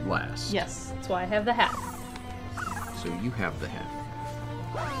played last. Yes, that's why I have the hat. So you have the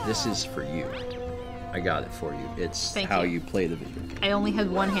hat. This is for you. I got it for you. It's how you play the video game. I only had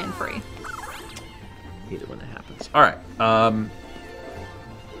one hand free. Hate it when that happens. All right.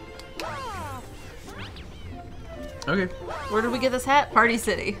 Okay. Where did we get this hat? Party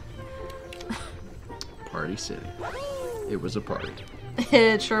City. Party City. It was a party.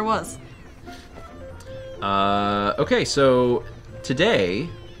 It sure was. Okay, so today,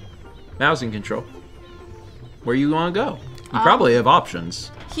 Mao's in control. Where you want to go? You probably have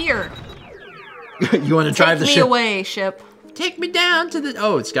options. Here. You want to drive the ship? Take me away, ship. Take me down to the...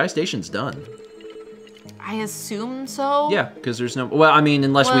 Oh, Sky Station's done. I assume so. Yeah, because there's no... Well, I mean,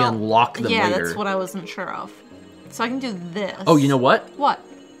 unless we unlock them later. Yeah, that's what I wasn't sure of. So I can do this. Oh, you know what? What?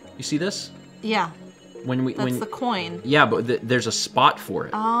 You see this? Yeah. That's the coin. Yeah, but there's a spot for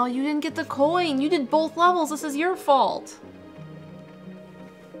it. Oh, you didn't get the coin. You did both levels. This is your fault.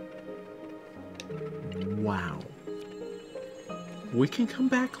 Wow. We can come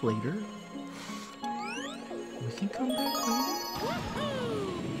back later. We can come back later.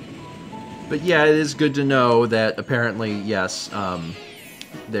 But yeah, it is good to know that apparently, yes,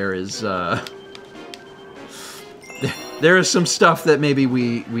 there is there is some stuff that maybe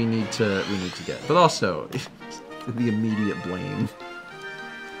we need to get, but also the immediate blame,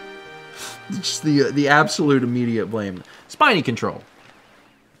 just the absolute immediate blame. Spiny control.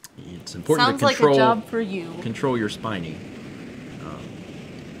 It's important to control. Sounds like a job for you. Control your spiny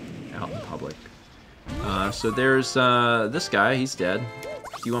out in public. So there's this guy. He's dead.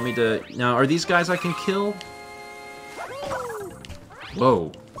 Do you want me to... Now, are these guys I can kill?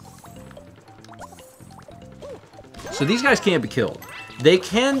 Whoa. So these guys can't be killed. They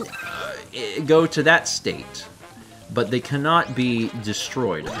can go to that state, but they cannot be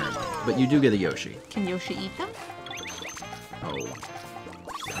destroyed, apparently. But you do get a Yoshi. Can Yoshi eat them? Oh.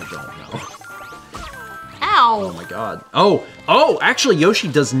 I don't know. Ow! Oh my god. Oh, actually Yoshi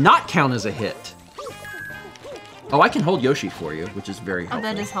does not count as a hit. Oh, I can hold Yoshi for you, which is very helpful.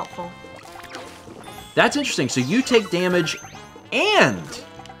 Oh, that is helpful. That's interesting. So you take damage and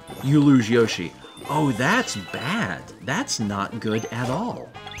you lose Yoshi. Oh, that's bad. That's not good at all.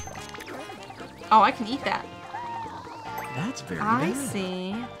 Oh, I can eat that. That's very I bad.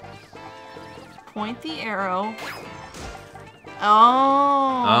 see. Point the arrow.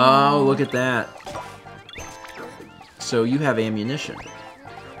 Oh. Oh, look at that. So you have ammunition.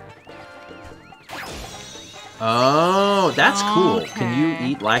 Oh, that's cool. Okay. Can you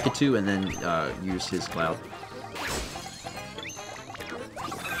eat Lakitu and then use his cloud?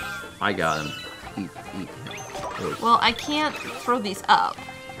 I got him. Eat him. Oh. Well, I can't throw these up.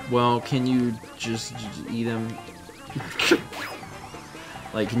 Well, can you just eat him?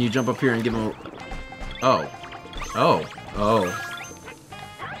 Like, can you jump up here and give him a... Oh. Oh. Oh.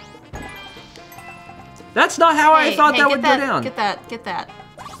 That's not how I thought that would go down. Get that. Get that.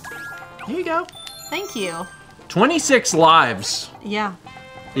 Here you go. Thank you. 26 lives Yeah.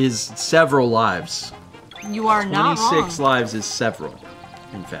 is several lives. You are not wrong. 26 lives is several,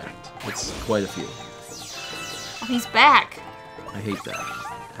 in fact. It's quite a few. Oh, he's back. I hate that.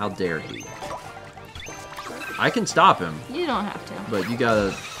 How dare he. I can stop him, You don't have to. but you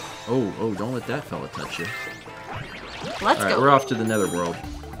gotta... Oh, don't let that fella touch you. Let's Alright, go. we're off to the netherworld.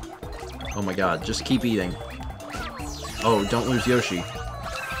 Oh my god, just keep eating. Oh, don't lose Yoshi.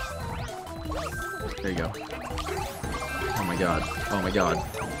 There you go. Oh my god. Oh my god.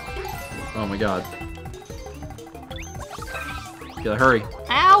 Oh my god. You gotta hurry.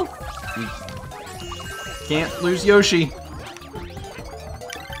 Ow! Can't lose Yoshi. I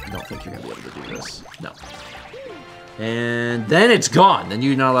don't think you're gonna be able to do this. No. And then it's gone. Then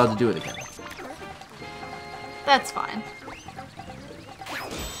you're not allowed to do it again. That's fine.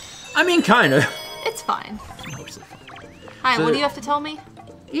 I mean, kind of. It's fine. Mostly. Hi, So- what do you have to tell me?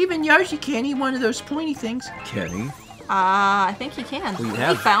 Even Yoshi can't eat one of those pointy things. Can he? I think he can. We We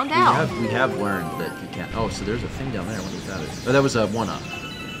found out. We have learned that he can. Oh, so there's a thing down there. I wonder what that is. Oh, that was a 1-up.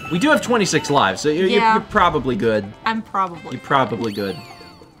 We do have 26 lives, so Yeah. you're probably good. I'm probably. You're probably good.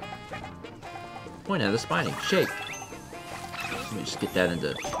 Point at the spiny. Shake. Let me just get that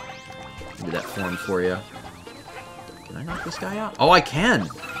into that form for you. Can I knock this guy out? Oh, I can.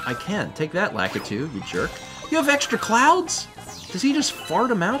 I can. Take that, Lakitu, you jerk. You have extra clouds? Does he just fart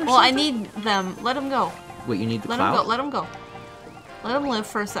them out or Well, something? I need them. Let him go. Wait, you need the Let cloud? him go. Let him go. Let him live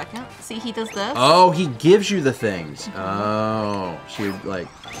for a second. See, he does this. Oh, he gives you the things. Oh, so you're like...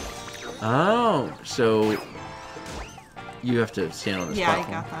 Oh, so... You have to stand on this Yeah, I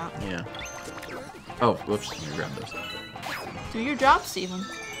platform. got that. Yeah. Oh, whoops. Let me grab those. Do your job, Steven.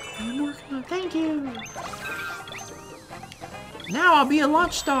 I'm working on. Thank you. Now I'll be a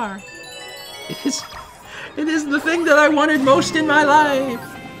launch star. It is the thing that I wanted most in my life.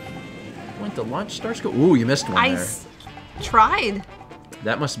 Went to launch star school. Ooh, you missed one I there. tried.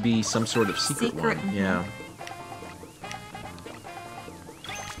 That must be some sort of secret one. mhm. Yeah.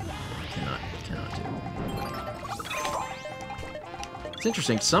 Cannot do. It's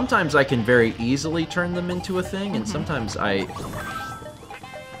interesting. Sometimes I can very easily turn them into a thing, and sometimes I...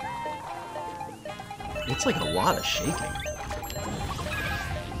 It's like a lot of shaking.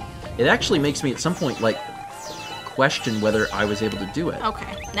 It actually makes me at some point, like, question whether I was able to do it.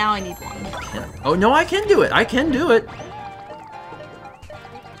 Okay, now I need one. Yeah. Oh, no, I can do it. I can do it.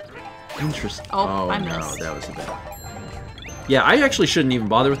 Interesting. Oh, I no, missed. that was a bad. Yeah, I actually shouldn't even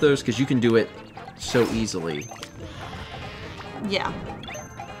bother with those because you can do it so easily. Yeah.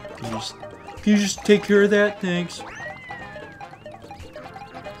 Can you just take care of that? Thanks.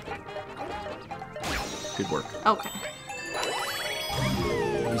 Good work. Okay.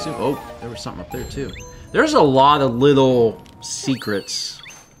 Oh, there was something up there too. There's a lot of little secrets.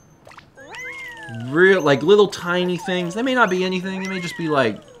 Like little tiny things. They may not be anything. They may just be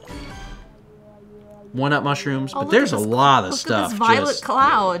like 1-up mushrooms. Oh, But look there's at a this- lot of look stuff. At this violet just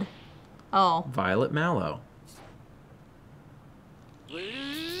cloud. Oh. violet mallow.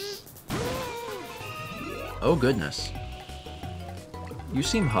 Oh goodness. You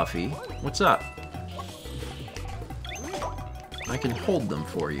seem huffy. What's up? I can hold them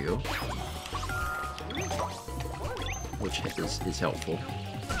for you. Which is helpful.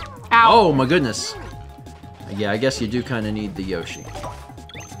 Ow. Oh my goodness. Yeah, I guess you do kind of need the Yoshi.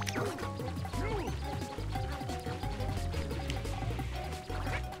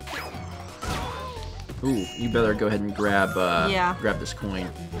 Ooh, you better go ahead and grab grab this coin.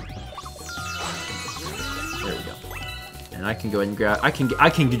 There we go. And I can go ahead and grab. I can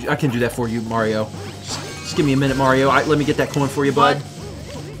do that for you, Mario. Just give me a minute, Mario. Let me get that coin for you, bud.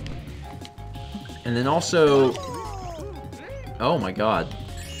 And then also, oh my God.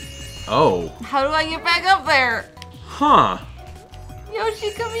 Oh. How do I get back up there? Huh.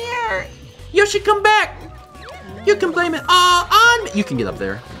 Yoshi, come here. Yoshi, come back. You can blame it on me. You can get up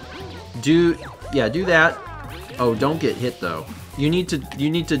there. Do that. Oh, don't get hit though. You need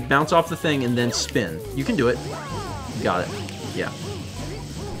to bounce off the thing and then spin. You can do it. You got it. Yeah.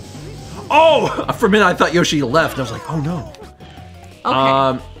 Oh! For a minute I thought Yoshi left. I was like, oh no.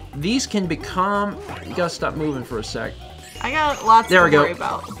 Okay. These can become. You gotta stop moving for a sec. I got lots There to we go. worry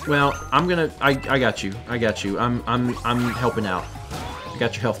about. Well, I'm gonna. I got you. I got you. I'm helping out. I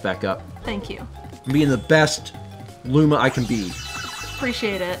got your health back up. Thank you. I'm being the best Luma I can be.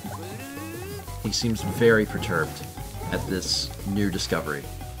 Appreciate it. He seems very perturbed at this new discovery.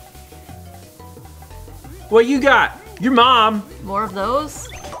 What you got? Your mom. More of those?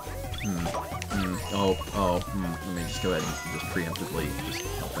 Let me just go ahead and just preemptively just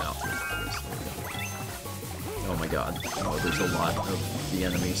help out. Oh my God. Oh, there's a lot of the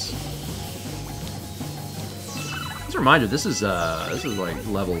enemies. Just a reminder, this is like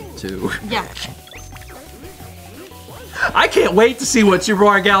level 2. Yeah. I can't wait to see what Super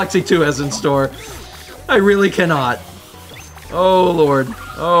Mario Galaxy 2 has in store. I really cannot. Oh, Lord.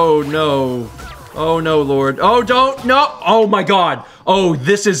 Oh, no. Oh, no, Lord. Oh, don't. No. Oh, my God. Oh,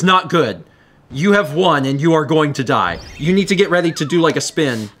 this is not good. You have won, and you are going to die. You need to get ready to do, like, a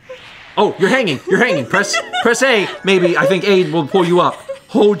spin. Oh, you're hanging. You're hanging. Press A, maybe. I think A will pull you up.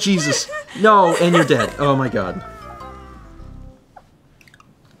 Oh, Jesus. No, and you're dead. Oh, my God.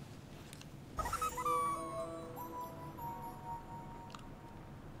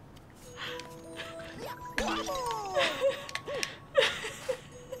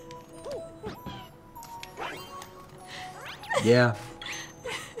 Yeah.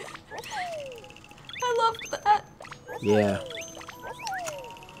 I loved that. Yeah.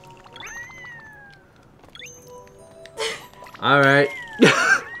 All right.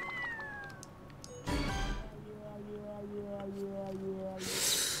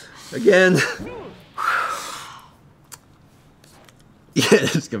 Again. Yeah,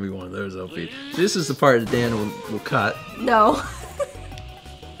 it's gonna be one of those LP. This is the part that Dan will cut, No.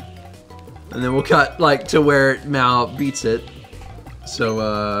 and then we'll cut like to where Mal beats it.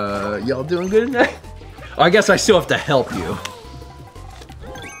 So, y'all doing good tonight? Oh, I guess I still have to help you.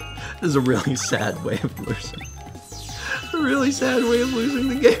 This is a really sad way of losing. A really sad way of losing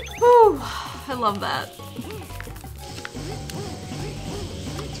the game. Whew, I love that.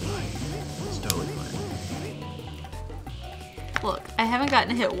 It's totally fine. Look, I haven't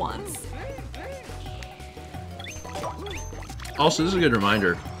gotten hit once. Also, this is a good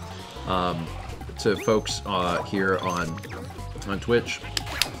reminder to folks here on Twitch.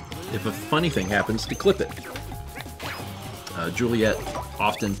 If a funny thing happens, to clip it. Juliet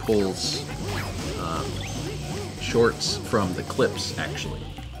often pulls shorts from the clips, actually.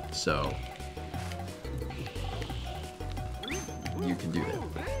 So you can do that.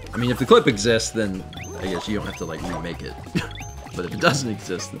 I mean, if the clip exists, then I guess you don't have to like remake it. But if it doesn't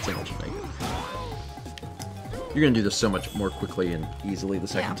exist, then someone should make it. You're gonna do this so much more quickly and easily the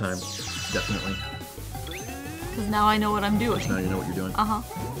second time. Definitely. Because now I know what I'm doing. Now you know what you're doing. Uh-huh.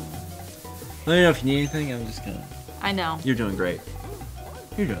 Let me know if you need anything. I'm just gonna... I know. You're doing great.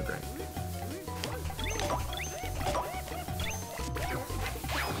 You're doing great.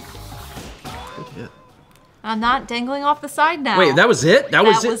 Good hit. I'm not dangling off the side now. Wait, that was it? That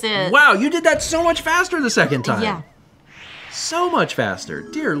was it. Wow, you did that so much faster the second time. Yeah. So much faster.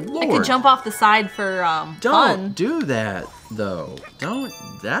 Dear Lord. I could jump off the side for Don't fun. do that, though. Don't.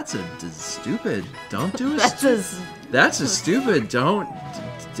 That's stupid. Don't do it. That's a stupid. Don't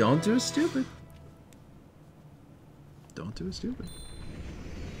do it stupid. Don't do it stupid.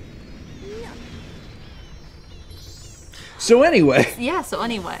 So anyway. Yeah, so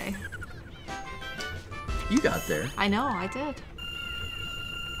anyway. You got there. I know, I did.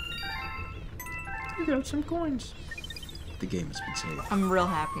 You got some coins. The game has been saved. I'm real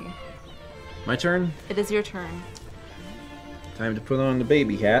happy. My turn? It is your turn. Time to put on the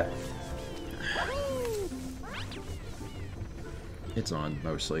baby hat. It's on,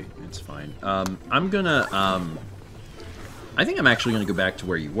 mostly. It's fine. I'm gonna, I think I'm actually gonna go back to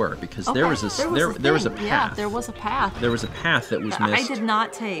where you were, because there was a path. Yeah, there was a path. There was a path that was that missed. I did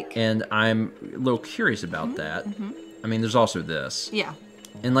not take. And I'm a little curious about that. I mean, there's also this. Yeah.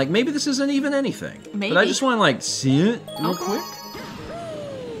 And, like, maybe this isn't even anything. Maybe. But I just want to, like, see it real quick.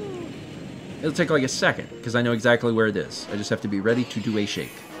 It'll take, like, a second, because I know exactly where it is. I just have to be ready to do a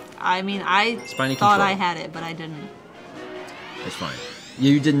shake. I mean, I Spiny thought control. I had it, but I didn't. It's fine.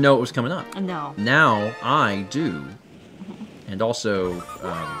 You didn't know it was coming up. No. Now I do. And also,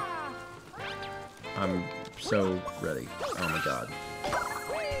 I'm so ready. Oh my god.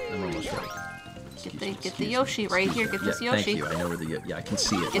 I'm almost ready. Get the Yoshi right here. Get this Yoshi. Thank you. I know where the I can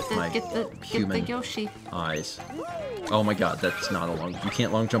see it Get with the my human Yoshi. eyes. Oh my god, that's not a long. You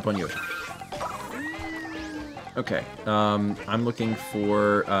can't long jump on Yoshi. Okay. I'm looking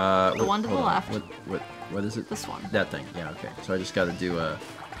for The one to the left. What is it? This one. That thing. Yeah. Okay. So I just got to do a.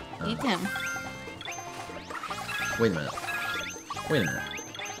 Eat him. Wait a minute. Wait a minute.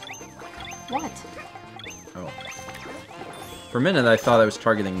 What? Oh. For a minute, I thought I was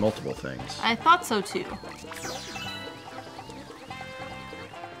targeting multiple things. I thought so too.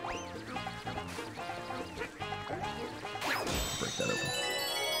 Break that open.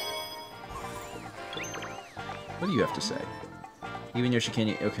 What do you have to say? Even Yoshi can't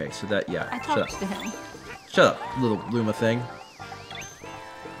eat. Okay, so that, yeah. I Shut talked up. to him. Shut up, little Luma thing.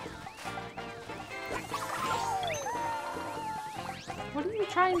 What are you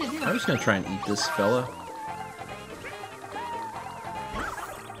trying to do? I'm just gonna try and eat this fella.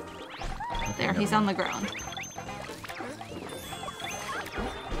 There, he's on the ground.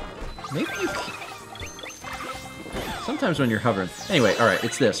 Maybe you can. Sometimes when you're hovering. Anyway, alright,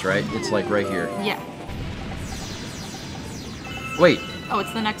 it's this, right? It's like right here. Yeah. Wait. Oh,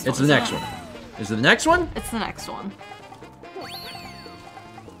 it's the next one. It's the next one. Is it the next one? It's the next one.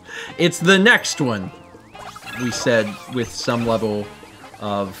 It's the next one. We said with some level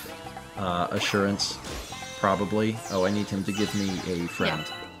of assurance, probably. Oh, I need him to give me a friend.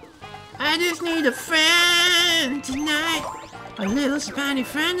 Yeah. I just need a friend tonight. A little spiny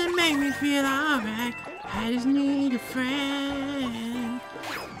friend to make me feel alright. I just need a friend.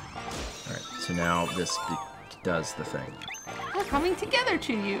 Alright, so now this does the thing. We're coming together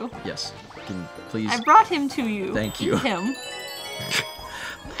to you. Yes. Can please. I brought him to you. Thank you. Eat him.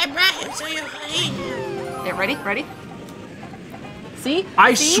 I brought him so you'll eat him. Yeah, ready? See?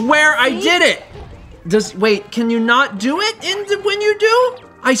 I See? swear I See? did it! Wait, can you not do it when you do?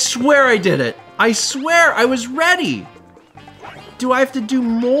 I swear I did it. I swear I was ready. Do I have to do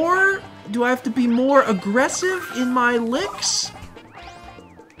more? Do I have to be more aggressive in my licks?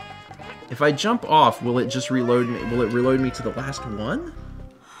 If I jump off, will it just reload me? Will it reload me to the last one?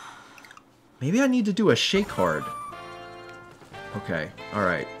 Maybe I need to do a shake hard. Okay,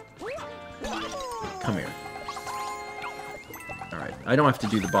 alright. Come here. Alright, I don't have to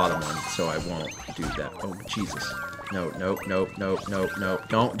do the bottom one, so I won't do that. Oh, Jesus. No, no, no, no, no, no.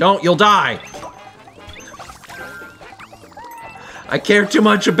 Don't, you'll die! I care too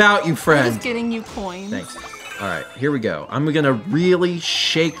much about you, I'm friend. just getting you coins. Thanks. Alright, here we go. I'm gonna really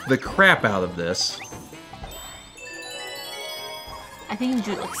shake the crap out of this. I think you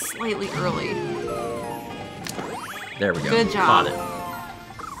do it like slightly early. There we go. Good job. Caught it.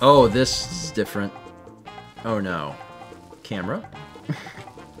 Oh, this is different. Oh no. Camera?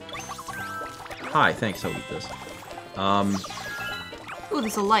 Hi, thanks, I'll eat this. Ooh,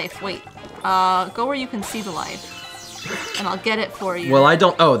 there's a life. Wait. Go where you can see the life. And I'll get it for you. Well, I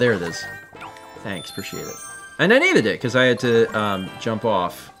don't... Oh, there it is. Thanks, appreciate it. And I needed it, because I had to, jump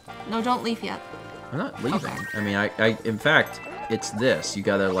off. No, don't leave yet. I'm not leaving. Okay. I mean, in fact, it's this. You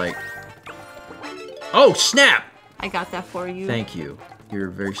gotta, like... Oh, snap! I got that for you. Thank you. You're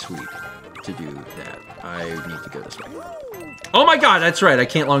very sweet to do that. I need to go this way. Oh my god, that's right. I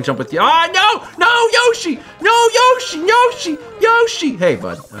can't long jump with you. Ah, no! No, Yoshi! No, Yoshi! Yoshi! Yoshi! Hey,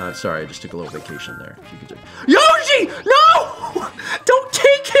 bud. Sorry, I just took a little vacation there. If you could just... Yoshi! No! Don't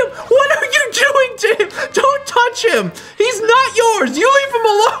take him! What are you doing to him? Don't touch him! He's not yours! You leave him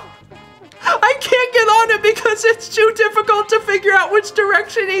alone! I can't get on him because it's too difficult to figure out which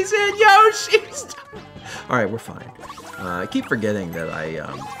direction he's in. Yoshi! Alright, we're fine. I keep forgetting that I,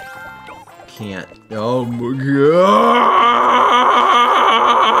 can't... Oh my god!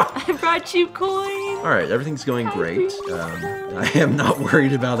 I brought you coins. Alright, everything's going great. I am not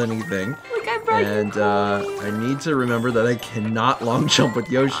worried about anything. Look, I brought you coins. I need to remember that I cannot long jump with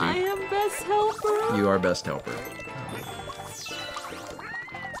Yoshi. I am best helper. You are best helper.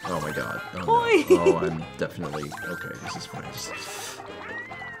 Oh my god. Oh, Coin. no. Oh, I'm definitely... Okay, this is fine. Just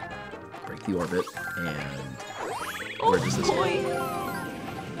break the orbit, and... Where does this go? Coin.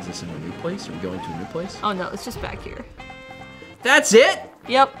 Is this in a new place? Are we going to a new place? Oh no, it's just back here. That's it?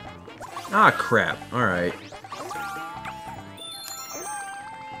 Yep. Ah, crap. Alright.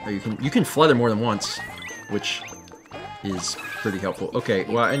 Oh, you can flutter more than once, which is pretty helpful. Okay,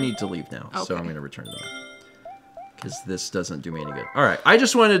 well, I need to leave now, so Okay. I'm going to return to that. Because this doesn't do me any good. Alright, I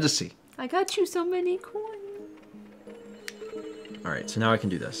just wanted to see. I got you so many coins. Alright, so now I can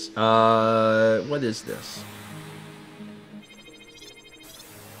do this. What is this?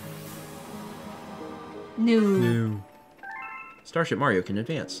 New. Starship Mario can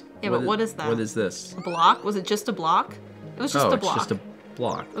advance. Yeah, but what is that? What is this? A block? Was it just a block? It was just Oh, a it's block. just a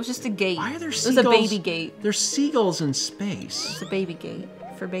block. It was just a gate. Why are there It seagulls? was a baby gate. There's seagulls in space. It's a baby gate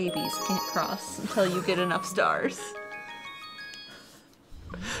for babies. Can't cross until you get enough stars.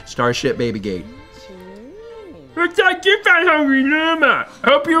 Starship Baby Gate. Looks like you found Hungry Luma.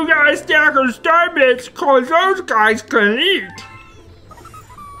 Hope you guys stack our star bits, cause those guys can eat.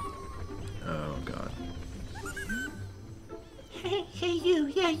 Oh god. Hey, you.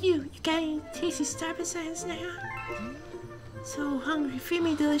 Yeah, you. You got any tasty Starburst items now? So hungry. Feed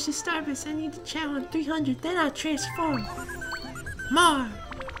me delicious Starburst. I need to chow on 300. Then I'll transform. More.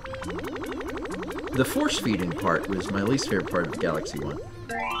 The force feeding part was my least favorite part of Galaxy 1.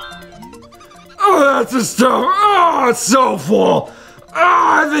 Oh, that's the stuff. Oh, it's so full. Oh,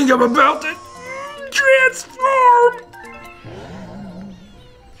 I think I'm about to transform.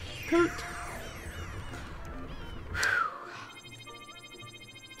 Poot.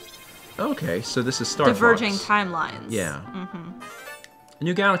 Okay, so this is Star Diverging Fox. timelines. Yeah. A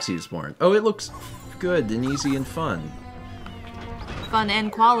new galaxy is born. Oh, it looks good and easy and fun. Fun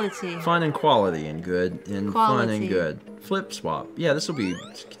and quality. Fun and quality and good and fun and Quality. good. Flip swap. Yeah, this will be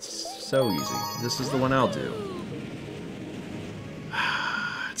so easy. This is the one I'll do.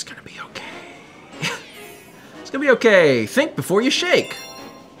 It's gonna be okay. It's gonna be okay. Think before you shake.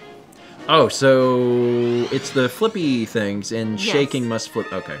 Oh, so it's the flippy things and Yes. shaking must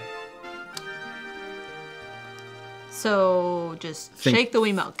flip. Okay. So just Think- shake the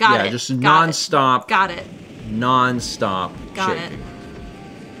Wiimote. Got yeah, it. just Got it. non-stop. Got it. Non-stop Got it. shaking.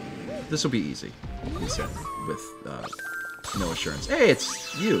 This will be easy, he said, with no assurance. Hey,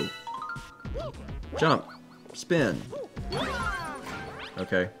 it's you. Jump. Spin.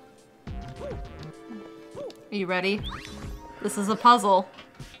 Okay. Are you ready? This is a puzzle.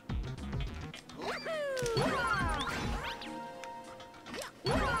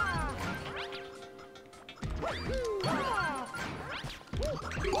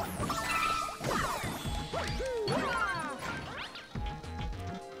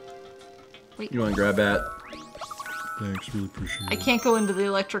 Wait. You want to grab that? Thanks, really appreciate I can't go into the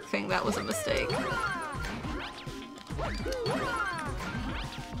electric thing. That was a mistake.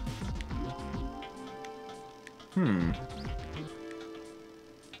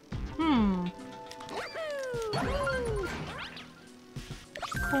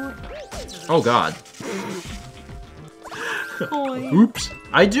 Oh God. Coin. Oops.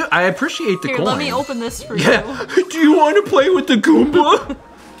 I appreciate the Here, coin. let me open this for Yeah. you. Do you want to play with the Goomba?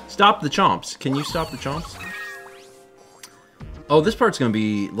 Stop the chomps. Can you stop the chomps? Oh, this part's gonna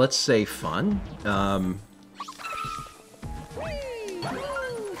be, let's say, fun.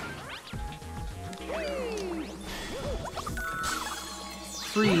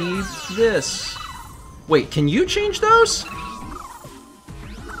 Free this. Wait, can you change those?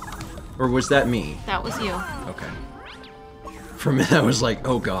 Or was that me? That was you. Okay. For a minute, I was like,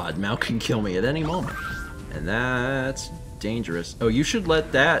 oh God, Mal can kill me at any moment. And that's dangerous. Oh, you should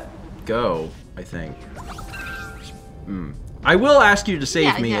let that go, I think. I will ask you to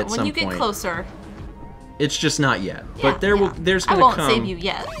save me at some point. When you get closer. It's just not yet. Yeah, But there's I gonna won't come... save you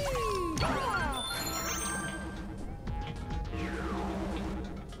yet.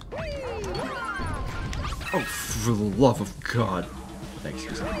 Oh, for the love of God. Thanks,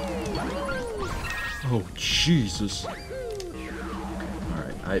 Susan. Oh, Jesus. Okay,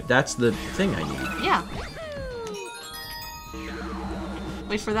 alright. That's the thing I need. Yeah.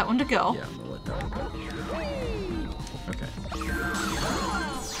 Wait for that one to go. Yeah, I'm gonna let that one go. Okay.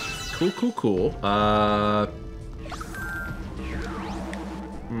 Cool.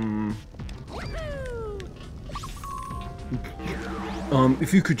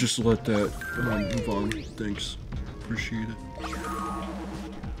 If you could just let that move on, thanks. Appreciate it.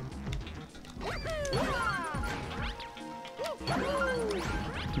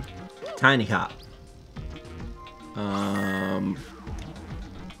 Tiny hop.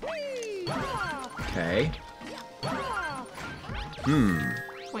 Okay.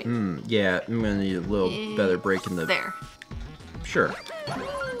 Wait. Yeah, I'm gonna need a little better break in the... There. Sure.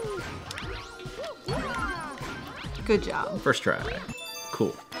 Good job. First try.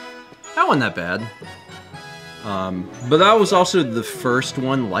 Cool. That wasn't that bad. But that was also the first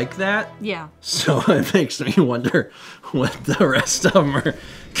one like that. Yeah. So it makes me wonder what the rest of them are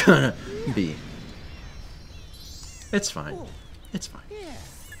gonna be. It's fine. It's fine.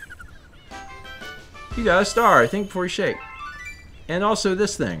 You got a star, I think, before you shake. And also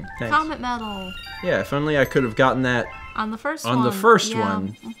this thing. Thanks. Comet medal. Yeah, if only I could have gotten that On the first one. on the first Yeah.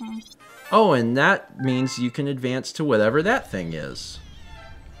 one. Oh, and that means you can advance to whatever that thing is.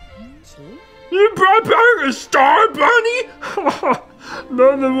 You brought back a star bunny?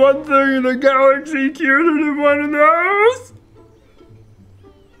 Not the one thing in the galaxy cuter than one of those?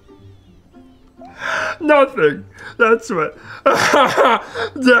 Nothing. That's what.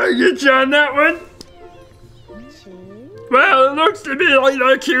 Did I get you on that one? Well, it looks to me like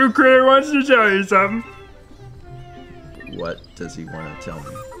that cute critter wants to tell you something. What does he want to tell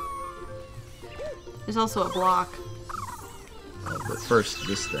me? There's also a block. Oh, but first,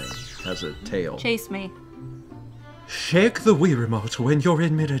 this thing has a tail. Chase me. Shake the Wii remote when you're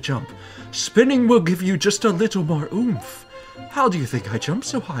in mid-jump. Spinning will give you just a little more oomph. How do you think I jump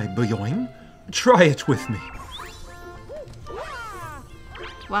so high, Boyoing? Try it with me.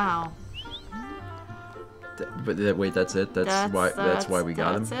 Wow. Wait, that's it? That's why we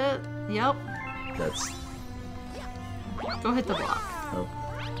got him? That's it. Yep. That's... Go hit the block. Oh.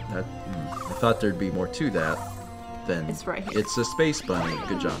 That... I thought there'd be more to that than... It's right here. It's a space bunny.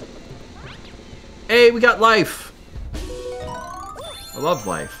 Good job. Hey, we got life! I love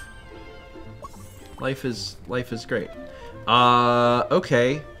life. Life is great.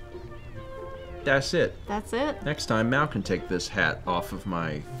 Okay. That's it. That's it. Next time, Mal can take this hat off of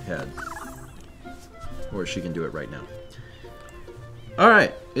my head. Or she can do it right now.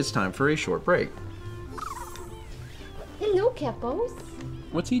 Alright, it's time for a short break. Hello, Capos.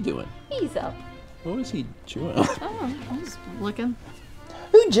 What's he doing? He's up. What was he chewing? Oh, I was looking.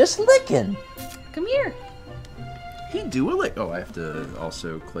 Who just licking? Come here. He do a lick. Oh, I have to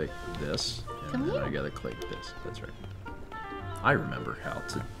also click this. And Come then here. I gotta click this. That's right. I remember how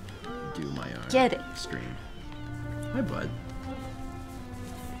to do my own Get it. stream. Hi, bud.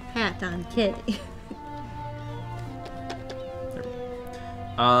 Hat on kitty.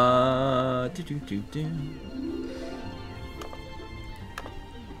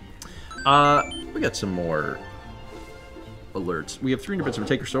 We got some more alerts. We have 300 bits from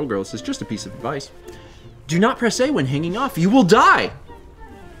Taker Soul Girl. This is just a piece of advice. Do not press A when hanging off. You will die.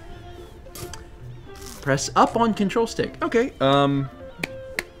 Press up on control stick. Okay,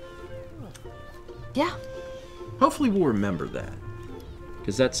 Yeah. hopefully we'll remember that.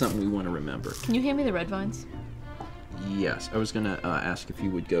 Because that's something we want to remember. Can you hand me the red vines? Yes, I was gonna ask if you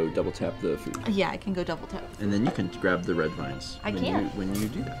would go double tap the food. Yeah, I can go double tap. And then you can grab the red vines. I when can. when you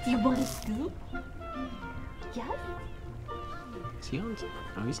do that. You want a scoop? Yes? Is he on?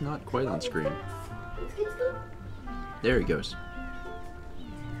 Oh, he's not quite on screen. There he goes.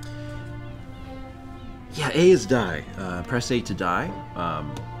 Yeah, A is die. Press A to die.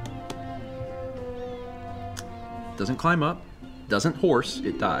 Doesn't climb up. Doesn't horse.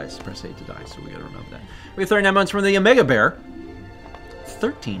 It dies. Press A to die. So we gotta remember that. We have 39 months from the Omega Bear.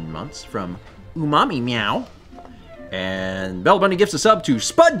 13 months from Umami Meow. And Bell Bunny gives a sub to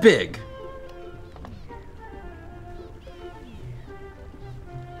Spud Big.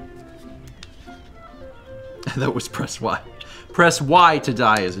 That was press Y. Press Y to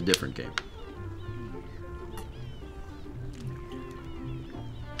die is a different game.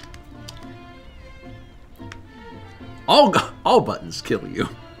 All buttons kill you.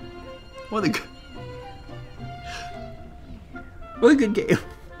 What a good game.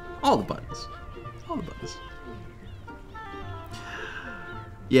 All the buttons. All the buttons.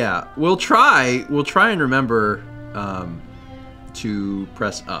 Yeah, we'll try and remember to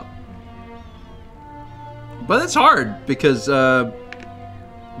press up. But it's hard because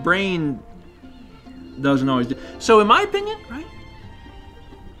brain doesn't always do. So in my opinion, right?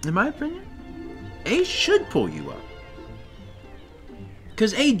 In my opinion, A should pull you up.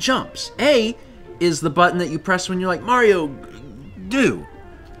 Because A jumps. A is the button that you press when you're like, Mario, do.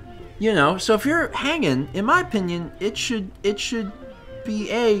 You know, so if you're hanging, in my opinion, it should be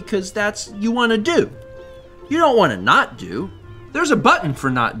A because that's you want to do. You don't want to not do. There's a button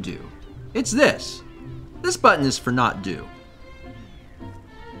for not do. It's this. This button is for not do.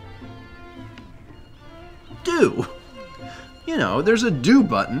 Do. You know, there's a do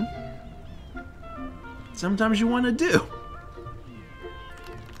button. Sometimes you want to do.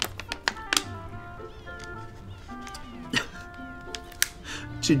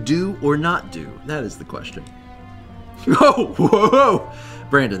 To do or not do? That is the question. Oh, whoa!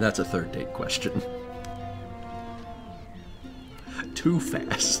 Brandon, that's a third date question. Too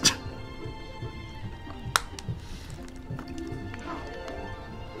fast.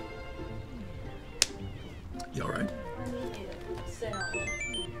 You alright?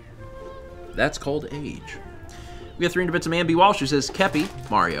 That's called age. We have 300 bits of Man B. Walsh who says Kepi,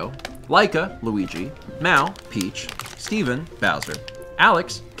 Mario, Laika, Luigi, Mal, Peach, Steven, Bowser,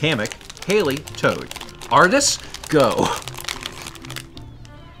 Alex, Kamek, Haley, Toad. Artists, go.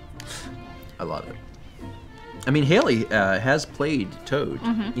 I love it. I mean, Haley has played Toad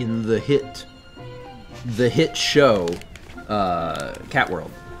in the hit show, Cat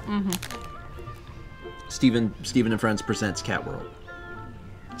World. Steven and Friends presents Cat World.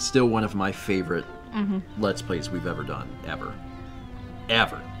 Still one of my favorite Let's Plays we've ever done, ever.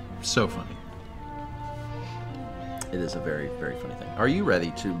 So funny. It is a very, very funny thing. Are you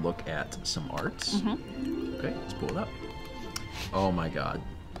ready to look at some arts? Okay, let's pull it up. Oh my god.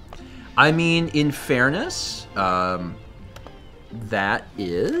 I mean, in fairness, that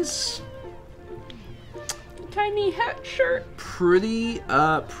is Tiny hat shirt. pretty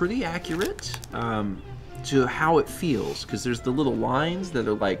accurate to how it feels, because there's the little lines that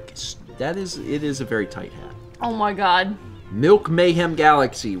are like, it is a very tight hat. Oh my god. Milk Mayhem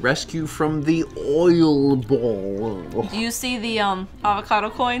Galaxy, rescue from the oil bowl. Do you see the avocado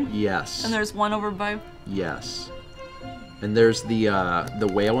coin? Yes. And there's one over by. Yes. And there's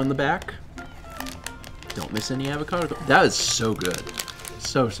the whale in the back. Don't miss any avocado. That is so good.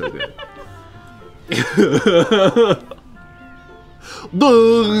 So good.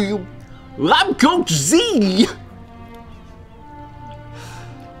 I'm Coach Z!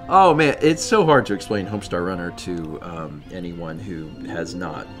 Oh man, it's so hard to explain Homestar Runner to anyone who has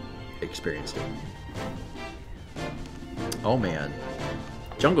not experienced it. Oh man.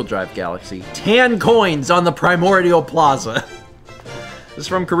 Jungle Drive Galaxy. 10 coins on the Primordial Plaza. This is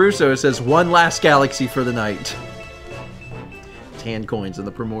from Caruso. It says, one last galaxy for the night. 10 coins on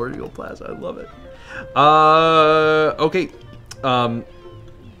the Primordial Plaza. I love it. Okay.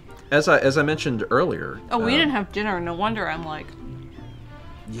 As I mentioned earlier. Oh, we didn't have dinner. No wonder I'm like.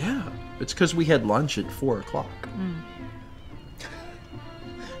 Yeah. It's because we had lunch at 4 o'clock.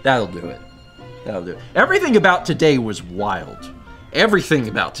 That'll do it. That'll do it. Everything about today was wild. Everything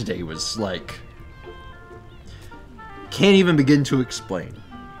about today was like... Can't even begin to explain.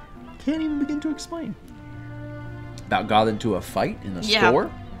 Can't even begin to explain. about got into a fight in a Yeah. store.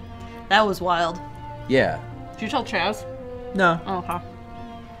 That was wild. Yeah. Did you tell Chaz? No. Oh, okay.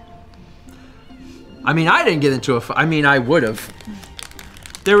 I mean, I didn't get into a fight. I mean, I would have.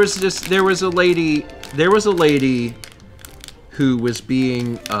 There was a lady who was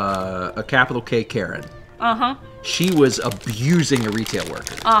being a capital K Karen. Uh-huh. She was abusing a retail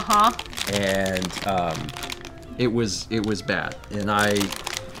worker. Uh-huh. And it was bad. And I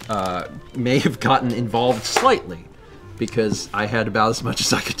may have gotten involved slightly because I had about as much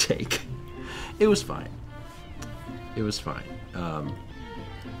as I could take. It was fine. It was fine.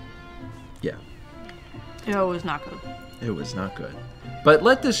 Yeah. It was not good. It was not good. But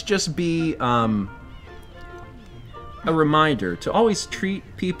let this just be a reminder to always treat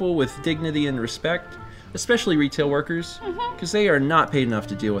people with dignity and respect, especially retail workers, because they are not paid enough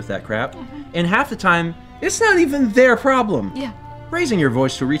to deal with that crap. And half the time, it's not even their problem. Yeah. Raising your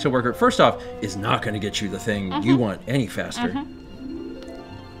voice to a retail worker, first off, is not going to get you the thing you want any faster.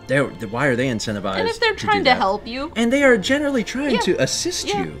 Why are they incentivized? And if they're to trying do to that? help you. And they are generally trying Yeah. to assist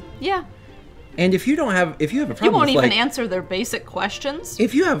Yeah. you. Yeah. And if you have a problem You won't with, even like, answer their basic questions.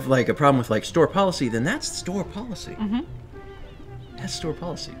 if you have like a problem with like store policy, then that's store policy. That's store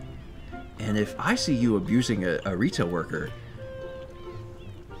policy. And if I see you abusing a retail worker,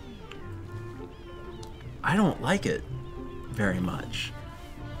 I don't like it very much.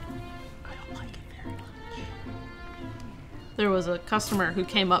 I don't like it very much. There was a customer who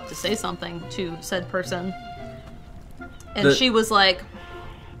came up to say something to said person. And she was like,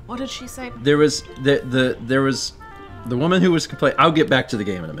 what did she say? There was the woman who was complaining. I'll get back to the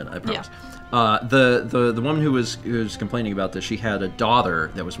game in a minute, I promise. The woman who was complaining about this, she had a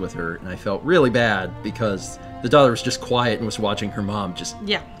daughter that was with her, and I felt really bad because the daughter was just quiet and was watching her mom just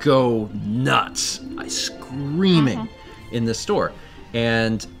go nuts, screaming in the store.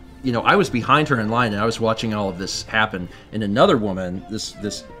 And you know, I was behind her in line, and I was watching all of this happen. And another woman,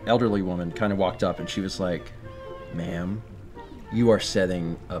 this elderly woman, kind of walked up, and she was like, "Ma'am, you are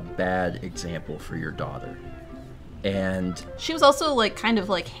setting a bad example for your daughter." And she was also like kind of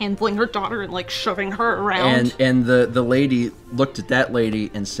like handling her daughter and like shoving her around. And the lady looked at that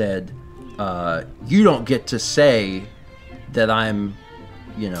lady and said, "You don't get to say that I'm,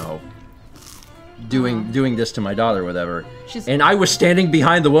 you know, doing this to my daughter, or whatever." And I was standing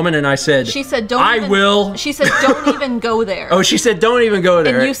behind the woman, and I said, "She said, don't. I will." She said, "Don't even go there." Oh, she said, "Don't even go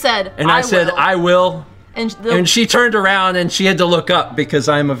there." And you said, and I said, will. "I will." And she turned around, and she had to look up because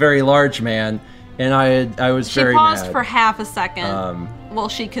I'm a very large man. And I was very mad. She paused for half a second while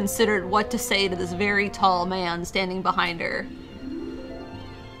she considered what to say to this very tall man standing behind her.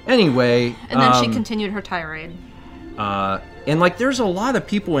 Anyway. And then she continued her tirade. And like, there's a lot of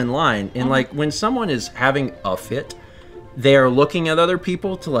people in line. And like, when someone is having a fit, they're looking at other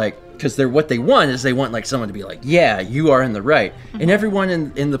people to like, because what they want is they want like someone to be like, "Yeah, you are in the right." And everyone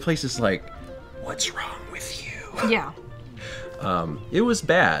in the place is like, "What's wrong with you?" Yeah. It was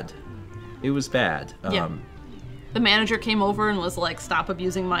bad. It was bad. The manager came over and was like, "Stop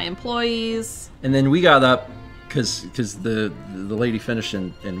abusing my employees." And then we got up because the lady finished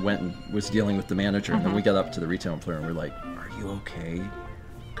and went and was dealing with the manager. And then we got up to the retail employer and we're like, "Are you okay?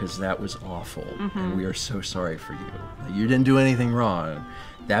 Because that was awful. And we are so sorry for you. You didn't do anything wrong.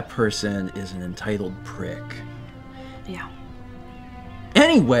 That person is an entitled prick." Yeah.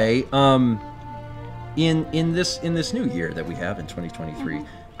 Anyway, in this new year that we have in 2023,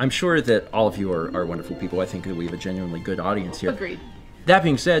 I'm sure that all of you are wonderful people. I think that we have a genuinely good audience here. Agreed. That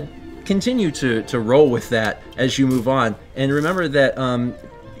being said, continue to roll with that as you move on. And remember that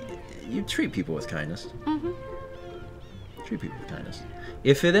you treat people with kindness. Treat people with kindness.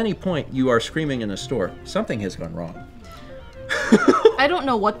 If at any point you are screaming in a store, something has gone wrong. I don't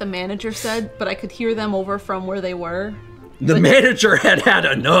know what the manager said, but I could hear them over from where they were. The manager had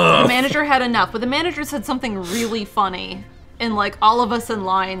enough. The manager had enough, but the manager said something really funny. And like all of us in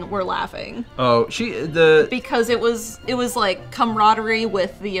line were laughing. Oh, because it was like camaraderie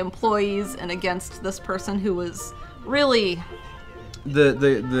with the employees and against this person who was really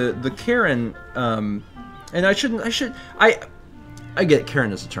the Karen. And I get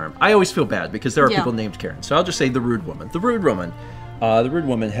Karen as a term. I always feel bad because there are people named Karen. So I'll just say the rude woman. The rude woman. The rude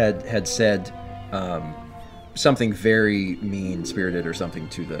woman had said something very mean-spirited or something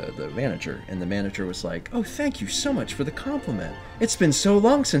to the manager, and the manager was like, "Oh, thank you so much for the compliment. It's been so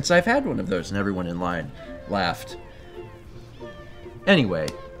long since I've had one of those," and everyone in line laughed. Anyway.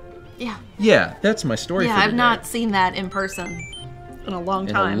 Yeah, that's my story for today. I've not seen that in person in a long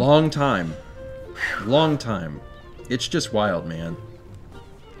time. In a long time. Long time. It's just wild, man.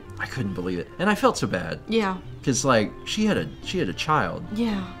 I couldn't believe it. And I felt so bad. Yeah. Because, like, she had a child.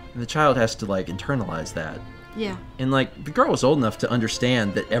 Yeah. And the child has to, like, internalize that. Yeah. And like the girl was old enough to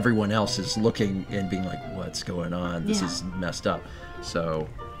understand that everyone else is looking and being like, "What's going on? This is messed up." So,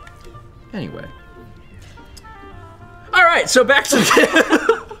 anyway. All right, so back to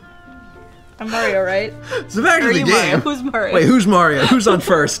the I'm Mario, right? so back to the game. Mario? Who's Mario? Wait, who's Mario? Who's on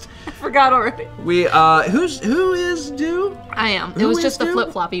first? I forgot already. We who is due? I am. Who It was is just the due?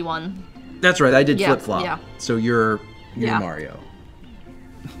 flip-floppy one. That's right. I did Yeah, flip flop. yeah. So you're Yeah. Mario.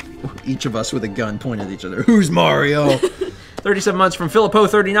 Each of us with a gun pointed at each other. Who's Mario? 37 months from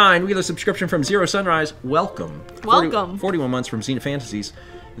Filippo39. We get a subscription from Zero Sunrise. Welcome. Welcome. 41 months from Xena Fantasies.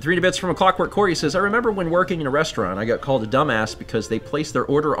 And 3 bits from a Clockwork Corey says, I remember when working in a restaurant, I got called a dumbass because they placed their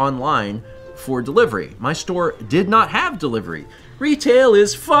order online for delivery. My store did not have delivery. Retail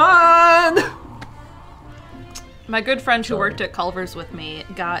is fun! My good friend who worked at Culver's with me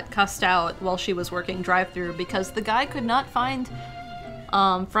got cussed out while she was working drive-thru because the guy could not find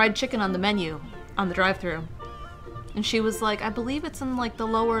fried chicken on the menu on the drive-thru. And she was like, I believe it's in like the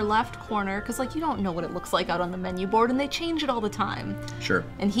lower left corner, because like you don't know what it looks like out on the menu board and they change it all the time. Sure.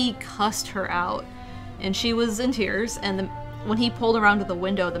 And he cussed her out and she was in tears, and when he pulled around to the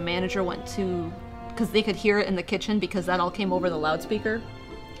window, the manager went to, because they could hear it in the kitchen because that all came over the loudspeaker,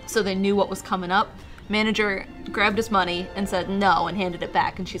 so they knew what was coming up. Manager grabbed his money and said no and handed it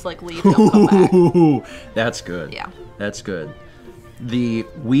back, and she's like, leave, don't come back. That's good. Yeah. That's good. The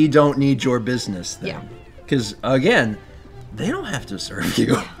we don't need your business thing. Yeah. Because, again, they don't have to serve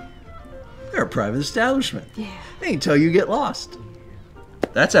you. They're a private establishment. Yeah. They until you get lost.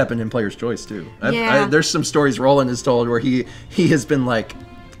 That's happened in Player's Choice, too. Yeah. There's some stories Roland has told where he has been like,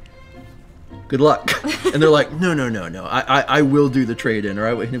 good luck. And they're like, no. I will do the trade-in. Or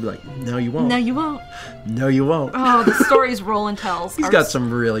and he'll be like, no, you won't. No, you won't. No, you won't. Oh, the stories Roland tells. He's got some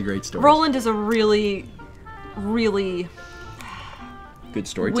really great stories. Roland is a really, really good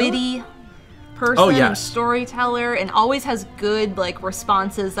storyteller. witty person, Oh, yes. storyteller, and always has good like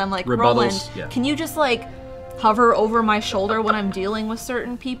responses. I'm like, Rebuttals, Roland, yeah. can you just like hover over my shoulder when I'm dealing with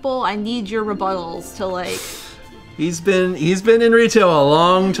certain people? I need your rebuttals to like. He's been in retail a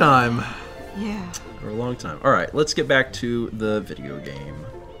long time. Yeah. For a long time. All right, let's get back to the video game.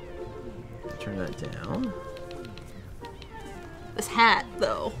 Turn that down. This hat,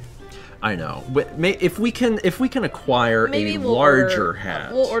 though. I know, but if we can acquire Maybe a we'll larger order,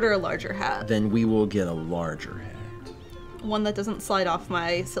 hat, We'll order a larger hat. then we will get a larger hat. One that doesn't slide off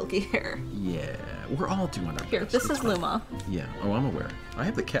my silky hair. Yeah, we're all doing our Here, best. this It's is fine. Luma. Yeah. Oh, I'm aware. I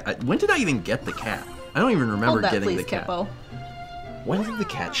have the cat. When did I even get the cat? I don't even remember Hold that, getting please, the cat. Kippo. When did the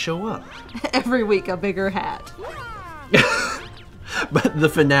cat show up? Every week, a bigger hat. But the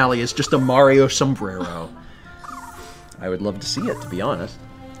finale is just a Mario sombrero. I would love to see it, to be honest.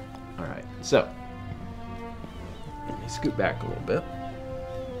 All right, so let me scoot back a little bit.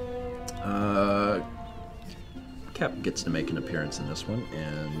 Cap gets to make an appearance in this one,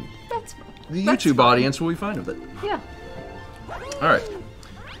 and That's fine. the That's YouTube fine. audience will be fine with it. Yeah. All right.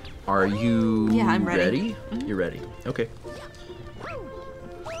 Are you Yeah, I'm ready. You're ready. Okay.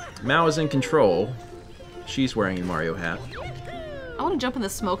 Mao is in control. She's wearing a Mario hat. I want to jump in the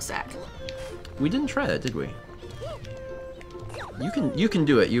smokestack. We didn't try that, did we? You can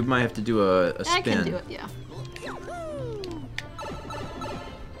do it. You might have to do a spin. I can do it, yeah.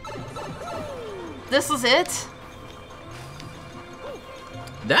 This is it?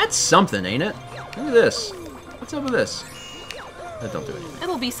 That's something, ain't it? Look at this. What's up with this? That don't do anything.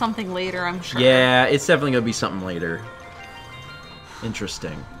 It'll be something later, I'm sure. Yeah, it's definitely gonna be something later.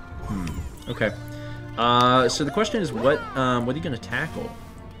 Interesting. Okay. So the question is, what are you gonna tackle?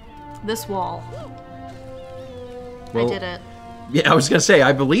 This wall. Well, I did it. Yeah, I was gonna say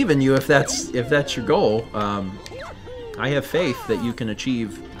I believe in you if that's your goal. I have faith that you can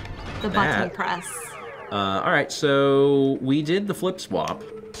achieve The button that. press. All right, so we did the flip swap.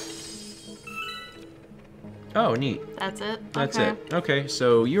 Oh, neat. That's it? That's okay. it. Okay,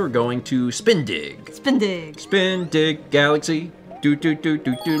 so you're going to spin dig. Spin dig. Spin dig galaxy. Do do do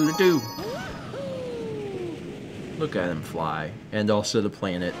do do do. Look at him fly, and also the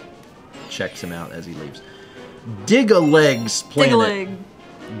planet checks him out as he leaves. Dig a legs planet. Dig a leg.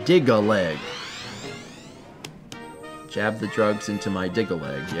 Dig a leg. Jab the drugs into my dig a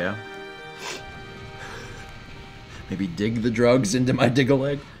leg. Yeah. Maybe dig the drugs into my dig a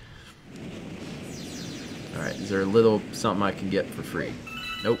leg. All right. Is there a little something I can get for free?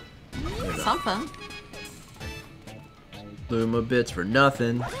 Nope. There's not. Something. Luma bits for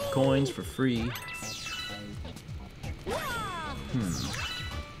nothing. Coins for free.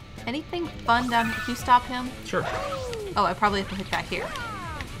 Anything fun down here? Can you stop him? Sure. Oh, I probably have to hit back here.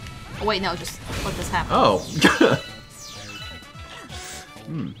 Oh, wait, no, just let this happen. Oh.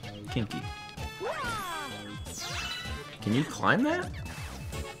 Kinky. Can you climb that?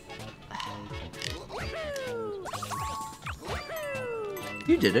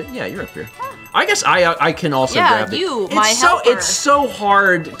 You did it. Yeah, you're up here. I guess I can also grab it. Yeah, my helper. It's so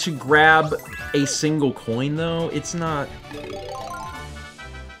hard to grab a single coin, though. It's not...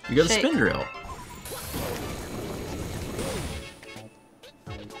 You got a spin drill.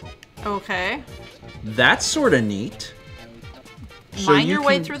 Okay. That's sort of neat. Mine your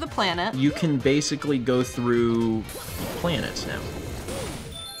way through the planet. You can basically go through planets now.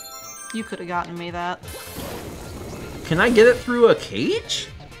 You could have gotten me that. Can I get it through a cage?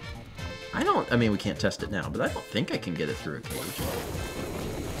 I mean, we can't test it now, but I don't think I can get it through a cage.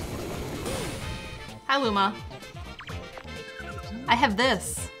 Hi, Luma. I have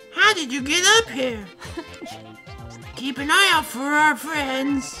this. How did you get up here? Keep an eye out for our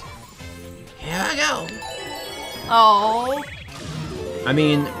friends. Here I go. Oh. I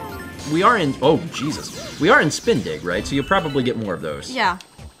mean, we are in... Oh, Jesus. We are in Spin Dig, right? So you'll probably get more of those. Yeah.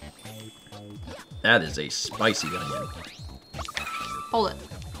 That is a spicy onion. Hold it.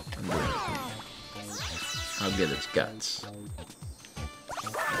 I'll get its guts.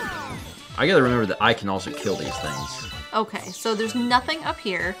 I gotta remember that I can also kill these things. Okay, so there's nothing up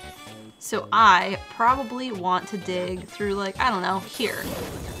here. So I probably want to dig through, like, I don't know, here.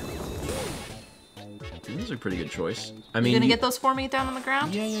 This is a pretty good choice. I mean, you gonna get those for me down on the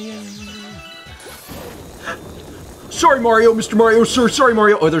ground? Yeah. Sorry, Mario, Mr. Mario, sir. Sorry,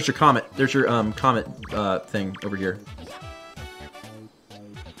 Mario. Oh, there's your comet. There's your comet thing over here.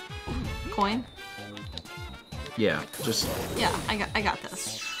 Coin? Yeah, just... Yeah, I got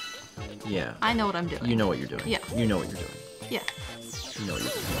this. Yeah. I know what I'm doing. You know what you're doing. Yeah. You know what you're doing. Yeah. You know what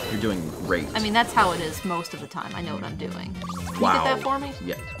you're doing. You're doing great. I mean, that's how it is most of the time. I know what I'm doing. Can Wow. you get that for me?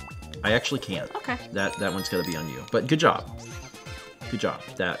 Yeah. I actually can't. Okay. That one's gotta be on you. But good job. Good job.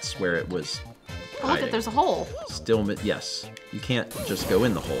 That's where it was Oh, look, there's a hole. Still, yes. You can't just go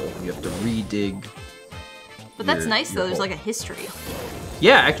in the hole. You have to re-dig. But that's nice, though. There's like a history.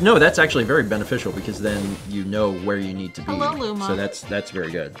 Yeah, no, that's actually very beneficial because then you know where you need to be. Hello, Luma. So that's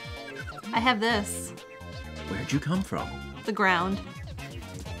very good. I have this. Where'd you come from? The ground.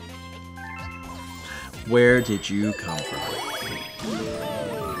 Where did you come from?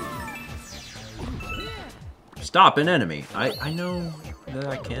 Stop an enemy. I know that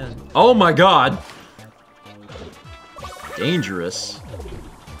I can. Oh my god! Dangerous.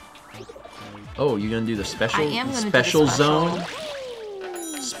 Oh, you gonna do the special? I am gonna special do the zone?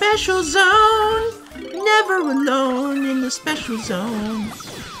 Special zone. Never alone in the special zone.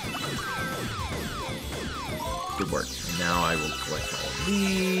 Good work. And now I will collect all of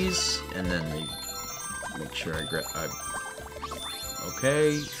these, and then make sure I grab.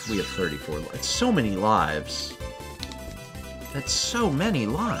 Okay, we have 34. It's so many lives. That's so many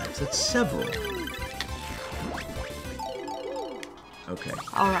lives. That's several. Okay.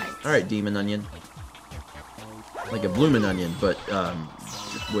 All right. All right, demon onion. Like a bloomin' onion, but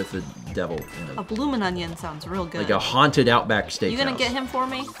with a devil in it. A bloomin' onion sounds real good. Like a haunted Outback steakhouse. You gonna get him for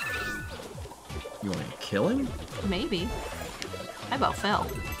me? You want to kill him? Maybe. I about fell.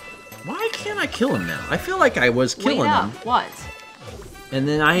 Why can't I kill him now? I feel like I was killing him. What? And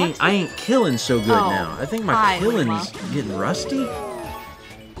then I ain't killing so good Oh, now. I think my killing's Luma. getting rusty.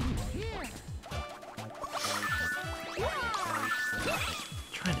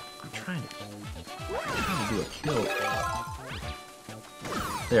 I'm trying to do a kill.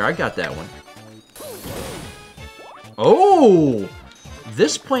 There, I got that one. Oh!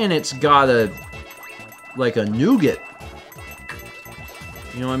 This planet's got like a nougat.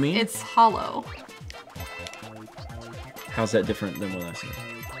 You know what I mean? It's hollow. How's that different than what I said?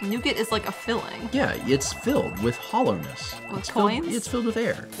 Nougat is like a filling. Yeah, it's filled with hollowness. With coins? It's filled with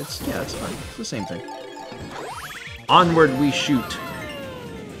air. It's fine. It's the same thing. Onward we shoot.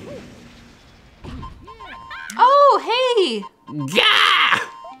 Oh, hey! Yeah!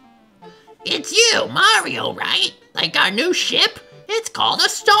 It's you, Mario, right? Like our new ship? It's called a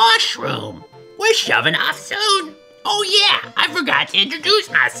Star Shroom. We're shoving off soon. Oh yeah, I forgot to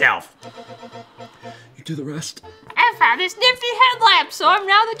introduce myself. You do the rest. I found this nifty headlamp, so I'm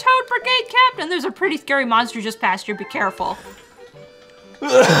now the Toad Brigade captain. There's a pretty scary monster just past you. Be careful.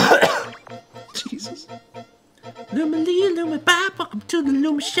 Jesus. Luma Lee, Luma Bob, welcome to the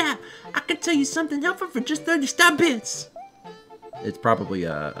Luma shop. I can tell you something helpful for just 30 star bits. It's probably you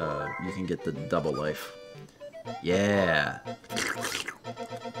can get the double life. Yeah.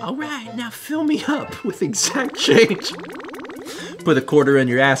 All right, now fill me up. With exact change. Put a quarter in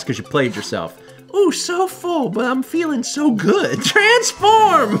your ass because you played yourself. Ooh, so full, but I'm feeling so good.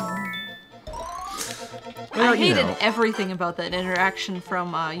 Transform! I hated everything about that interaction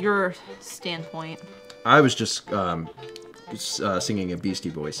from your standpoint. I was just singing a Beastie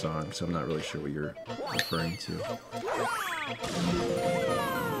Boys song, so I'm not really sure what you're referring to.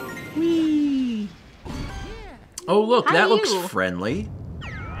 Whee! Oh, look, Hi, that looks you. friendly.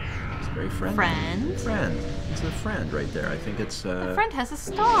 It's very friendly. Friend. Friend. It's a friend right there. I think it's A friend has a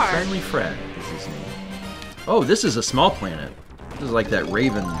star. Friendly Fred is his name. Oh, this is a small planet. This is like that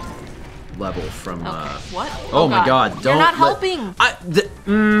Raven level from. What? Oh my God! You're Don't. not helping.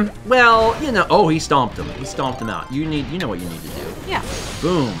 Well, you know. Oh, he stomped him. He stomped him out. You know what you need to do. Yeah.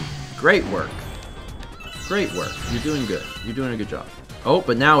 Boom. Great work. Great work. You're doing good. You're doing a good job. Oh,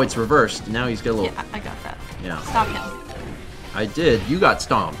 but now it's reversed. Now he's got a little. Yeah, I got that. Yeah. Stop him. I did. You got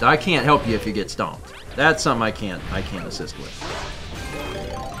stomped. I can't help you if you get stomped. That's something I can't assist with.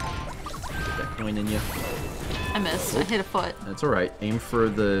 Get that coin in you. I missed. I hit a foot. That's all right. Aim for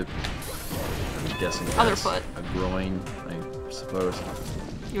the. I'm guessing. Other that's foot. A groin, I suppose.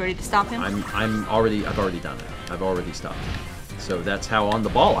 You ready to stop him? I've already done it. I've already stopped it. So that's how on the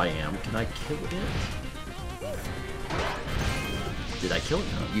ball I am. Can I kill it? Did I kill it?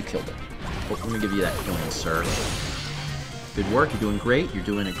 No, you killed it. Oh, let me give you that coin, sir. Good work. You're doing great. You're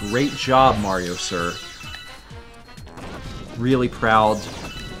doing a great job, Mario, sir. Really proud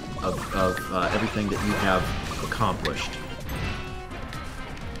of everything that you have accomplished.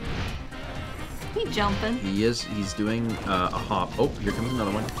 He jumping. He is. He's doing a hop. Oh, here comes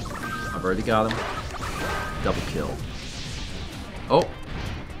another one. I've already got him. Double kill. Oh.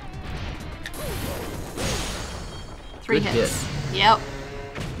 Three Good hits. hit. Yep.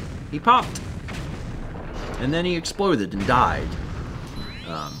 He popped. And then he exploded and died.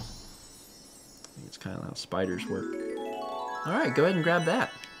 I think it's kind of how spiders work. Alright, go ahead and grab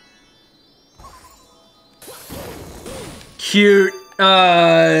that. Cute.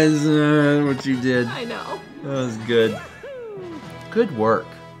 What you did. I know. That was good. Good work.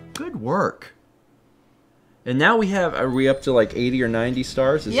 Good work. And now we have, are we up to like 80 or 90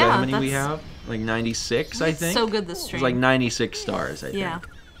 stars? Is that how many we have? Like 96, I think? So good this stream. It's like 96 stars, I think. Yeah.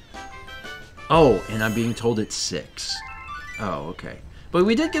 Oh, and I'm being told it's 6. Oh, okay. But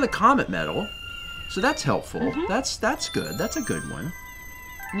we did get a comet medal, so that's helpful. Mm-hmm. That's good. That's a good one.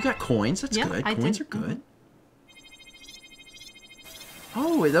 You got coins. That's good. Coins are good.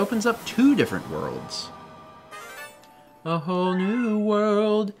 Oh, it opens up 2 different worlds. A whole new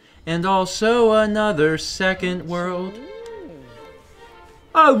world, and also another second world.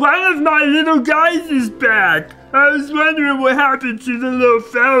 Oh, one of my little guys is back. I was wondering what happened to the little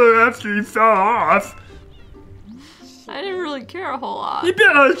fella after he fell off. I didn't really care a whole lot. You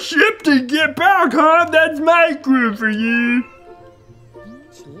built a ship to get back, huh? That's my crew for you.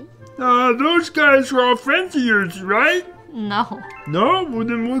 Those guys are all friends of yours, right? No. No? Well,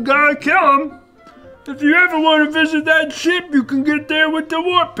 then we gotta kill them. If you ever want to visit that ship, you can get there with the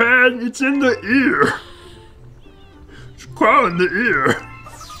warp pad. It's in the ear. It's crawling the ear.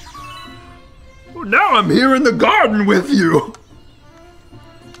 Well, now I'm here in the garden with you.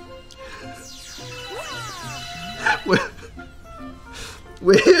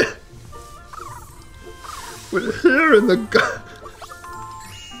 We're here in the garden.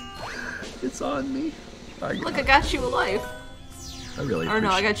 It's on me. Look, I got you a life. I really Or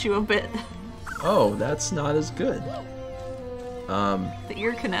no, I got you a bit. Oh, that's not as good. The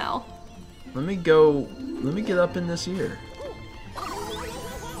ear canal. Let me get up in this ear.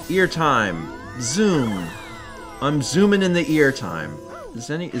 Ear time. Zoom. I'm zooming in the ear time. Is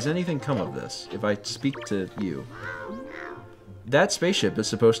anything come of this? If I speak to you. That spaceship is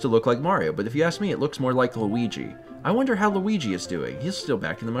supposed to look like Mario, but if you ask me, it looks more like Luigi. I wonder how Luigi is doing. He's still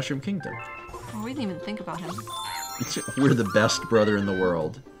back in the Mushroom Kingdom. Oh, we didn't even think about him. We're the best brother in the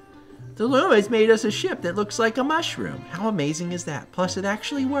world. The Luma's made us a ship that looks like a mushroom. How amazing is that? Plus, it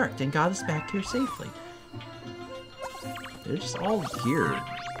actually worked and got us back here safely. They're just all here.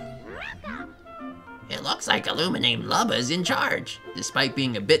 It looks like a Luma named Lubba is in charge. Despite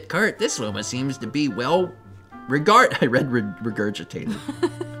being a bit curt, this Luma seems to be well I read regurgitated.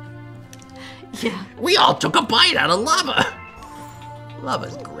 Yeah. We all took a bite out of Lubba.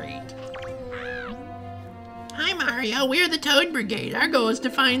 Lubba's great. Hi Mario, we're the Toad Brigade. Our goal is to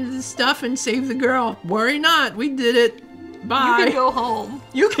find the stuff and save the girl. Worry not, we did it. Bye. You can go home.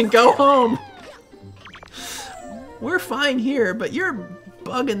 You can go home. We're fine here, but you're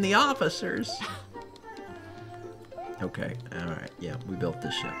bugging the officers. Okay, alright, yeah, we built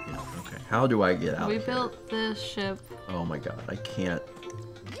this ship. Yeah, okay. How do I get out We of here? built this ship. Oh my god, I can't.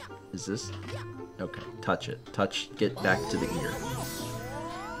 Is this? Okay, touch it. Get back to the ear.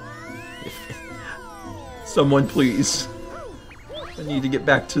 Someone please. I need to get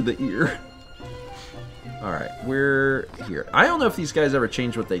back to the ear. Alright, we're here. I don't know if these guys ever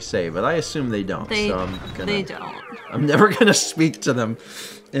change what they say, but I assume they don't. They so don't. I'm never gonna speak to them,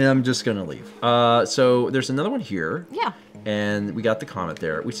 and I'm just gonna leave. So there's another one here. Yeah. And we got the comet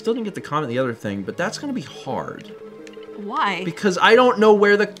there. We still didn't get the comet the other thing, but that's gonna be hard. Why? Because I don't know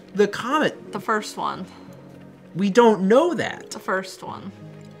where the comet... The first one. We don't know that. The first one.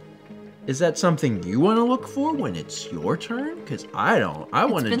 Is that something you want to look for when it's your turn? Because I don't. I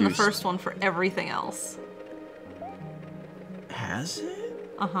want to do... It's been the first one for everything else. Has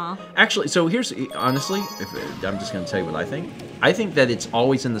it? Uh-huh. Actually, so here's... Honestly, I'm just going to tell you what I think. I think that it's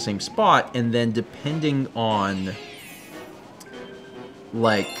always in the same spot, and then depending on...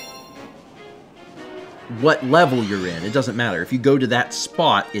 like... what level you're in, it doesn't matter. If you go to that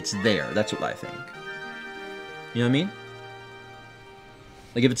spot, it's there. That's what I think. You know what I mean?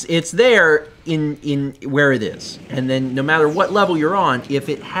 Like if it's there in where it is, and then no matter what level you're on, if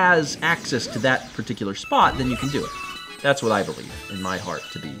it has access to that particular spot, then you can do it. That's what I believe in my heart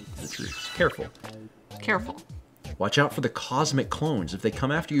to be the truth. Careful. Careful. Watch out for the cosmic clones. If they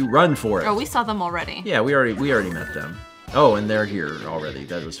come after you, run for it. Oh, we saw them already. Yeah, we already met them. Oh, and they're here already.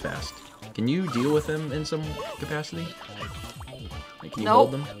 That was fast. Can you deal with them in some capacity? Like, can you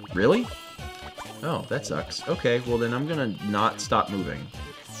hold them? Really? Oh, that sucks. Okay, well then I'm gonna not stop moving,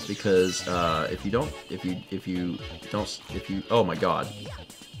 because if you oh my god,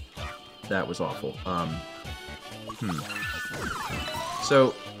 that was awful.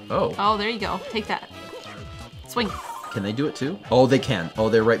 So, oh, there you go. Take that. Swing. Can they do it too? Oh, they can. Oh,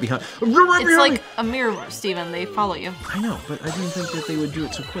 they're right behind. It's like a mirror, Steven. They follow you. I know, but I didn't think that they would do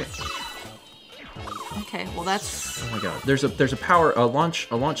it so quick. Okay, well that's... Oh my god. There's a launch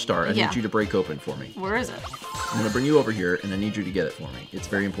star. I need you to break open for me. Where is it? I'm gonna bring you over here, and I need you to get it for me. It's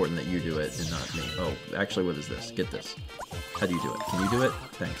very important that you do it and not me. Oh, actually, what is this? Get this. How do you do it? Can you do it?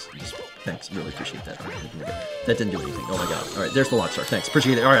 Thanks. Thanks. Really appreciate that. Right, that didn't do anything. Oh my god. All right, there's the launch star. Thanks.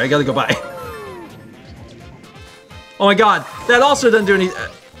 Appreciate it. All right, I gotta go by. Oh my god. That also doesn't do anything.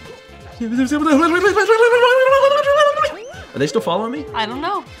 Are they still following me? I don't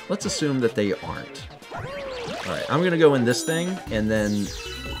know. Let's assume that they aren't. Alright, I'm gonna go in this thing, and then...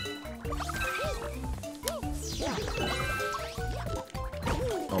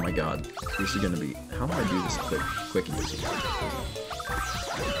 Oh my god. This is gonna be... How do I do this quick and easy?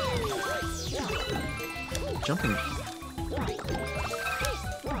 Jumping... There we go.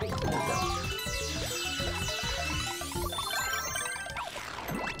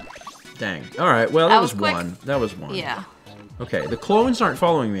 Dang. Alright, well, that was quick. one. That was one. Yeah. Okay, the clones aren't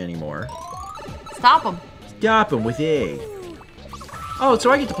following me anymore. Stop them. Stop them with A. Oh, so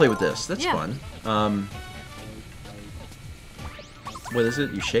I get to play with this. That's fun. What is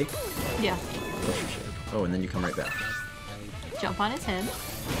it? You shake? Yeah. Oh, and then you come right back. Jump on his head.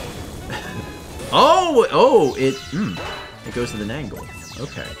 It goes at an angle.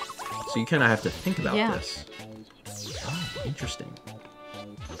 Okay. So you kind of have to think about this. Oh, interesting.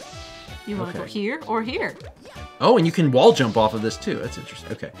 You want to go here or here? Oh, and you can wall jump off of this too. That's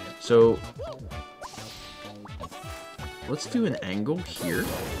interesting. Okay, so let's do an angle here.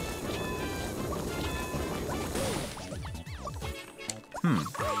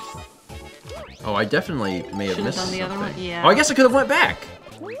 Oh, I definitely may have missed something. Other one? Yeah. Oh, I guess I could have went back.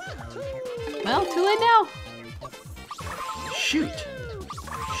 Well, too late now. Shoot.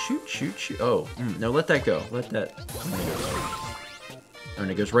 Oh, no, let that go. Let that. Oh,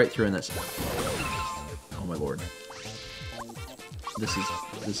 and it goes right through in that. Oh my lord. This is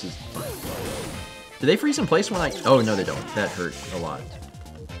fine. Do they freeze in place when I... Oh, no, they don't. That hurt a lot.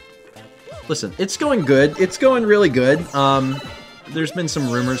 Listen, it's going good. It's going really good. There's been some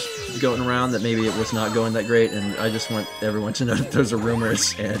rumors going around that maybe it was not going that great, and I just want everyone to know that those are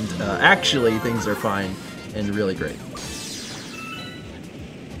rumors, and actually things are fine and really great.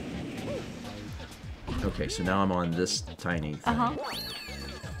 Okay, so now I'm on this tiny thing.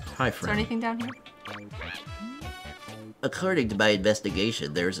 Hi, friend. Is there anything down here? According to my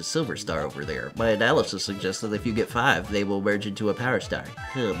investigation, there's a silver star over there. My analysis suggests that if you get 5, they will merge into a power star.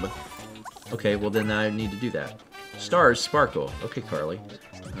 Okay, well then I need to do that. Stars sparkle. Okay, Carly.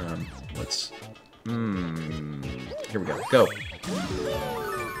 Let's... Here we go. Go.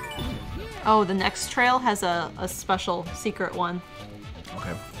 Oh, the next trail has a special secret one.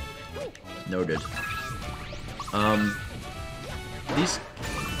 Okay. Noted. These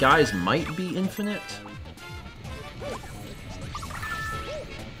guys might be infinite.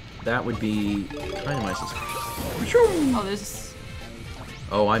 That would be kind of my suspicion. Oh, there's...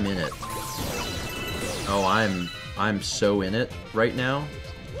 Oh, I'm in it. Oh, I'm so in it right now.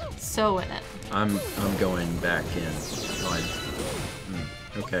 So in it. I'm going back in.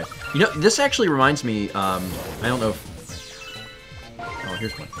 Oh, Okay. You know, this actually reminds me, I don't know if... Oh,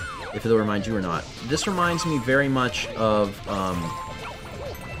 here's one. If it'll remind you or not. This reminds me very much of,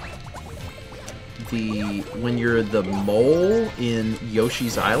 when you're the mole in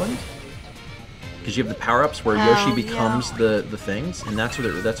Yoshi's Island. Because you have the power-ups where Yoshi becomes the things, and that's what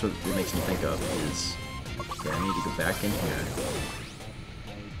it makes me think of, is... Okay, I need to go back in here.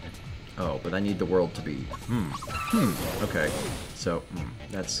 Oh, but I need the world to be... Okay. So,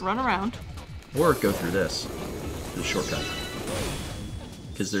 that's... Run around. Or go through this. The shortcut.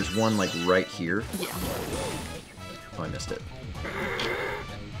 Because there's one, like, right here. Yeah. Oh, I missed it.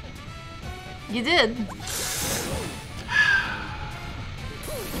 You did.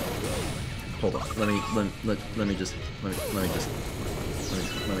 Hold on. Let me just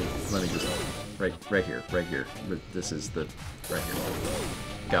right here. This is the right here.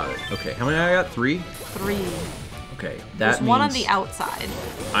 Got it. Okay. How many I got? 3? 3. Okay. There's That means one on the outside.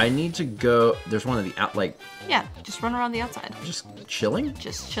 I need to go. There's one on the out. Like. Yeah. Just run around the outside. Just chilling.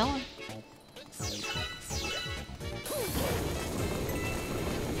 Just chilling.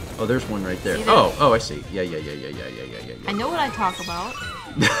 Oh, there's one right there. See there? Oh, I see. Yeah. I know what I talk about.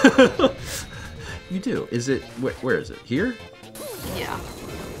 You do. Is it? Where is it? Here? Yeah.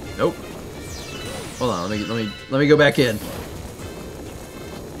 Nope. Hold on. Let me go back in.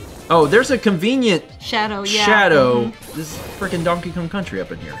 Oh, there's a convenient shadow. Yeah. Shadow. This is freaking Donkey Kong Country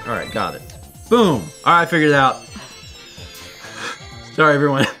up in here. All right, got it. Boom. All right, figured it out. Sorry,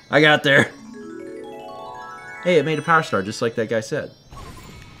 everyone. I got there. Hey, it made a power star, just like that guy said.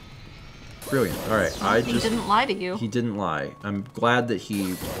 Brilliant. All right, well, he didn't lie to you. He didn't lie. I'm glad that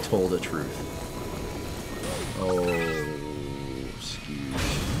he told the truth. Oh, excuse me.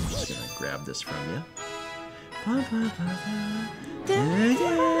 I'm just gonna grab this from you.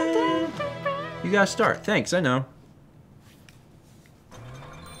 You gotta start. Thanks, I know.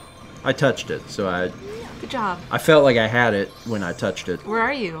 I touched it, so I... Good job. I felt like I had it when I touched it. Where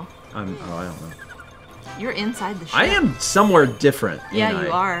are you? I don't know. You're inside the ship. I am somewhere different. Yeah,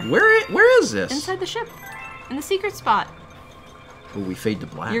 you are. Where is this? Inside the ship. In the secret spot. Oh, we fade to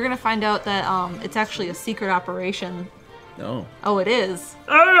black. You're gonna find out that it's actually a secret operation. Oh. Oh, it is.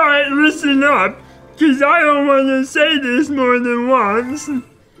 Alright, listen up. Because I don't want to say this more than once.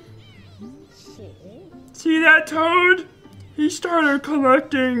 See that toad? He started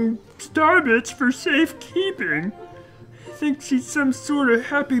collecting starbits for safekeeping. I think he's some sort of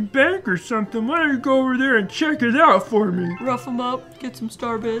happy bank or something. Why don't you go over there and check it out for me? Rough him up, get some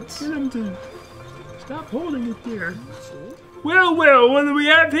starbits. Get him to stop holding it there. Well, what do we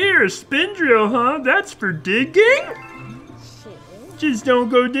have here? A spin drill, huh? That's for digging? Just don't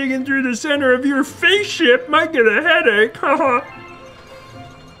go digging through the center of your spaceship. Might get a headache, haha.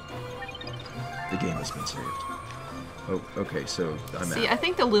 The game has been saved. Oh, okay, so I'm See, out. I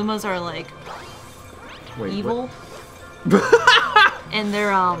think the Lumas are like evil. And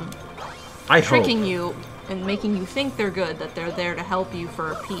they're tricking you and making you think they're good, that they're there to help you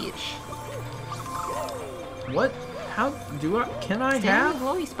for a peach. What? How do I? Can I Stand have? in the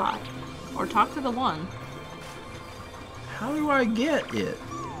glowy spot, or talk to the one. How do I get it?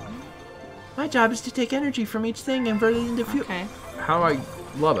 My job is to take energy from each thing and convert it into fuel. Okay. How do I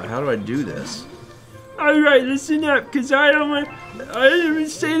love it? How do I do this? Alright, listen up, because I didn't even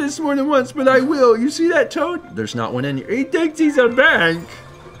say this more than once, but I will. You see that toad? There's not one in here. He thinks he's a bank.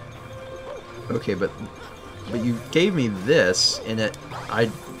 Okay, but you gave me this, and it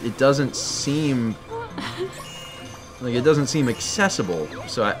doesn't seem like it doesn't seem accessible.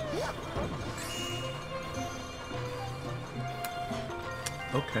 So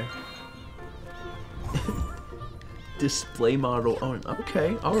okay. Display model. Oh,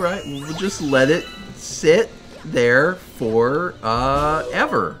 okay. All right. We'll just let it sit there for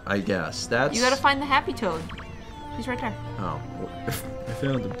ever, I guess. That's. You gotta find the happy toad. He's right there. Oh, I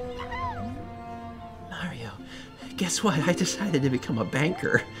found him. Mario, guess what? I decided to become a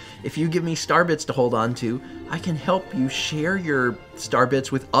banker. If you give me starbits to hold on to, I can help you share your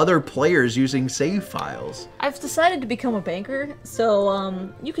starbits with other players using save files. I've decided to become a banker,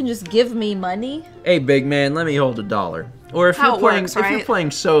 so you can just give me money. Hey, big man, let me hold $1. Or if How you're it playing, works, if you're right? playing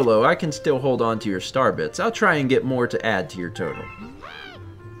solo, I can still hold on to your starbits. I'll try and get more to add to your total.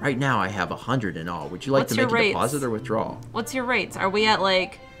 Right now, I have 100 in all. Would you like What's to make your a rates? deposit or withdrawal? What's your rates? Are we at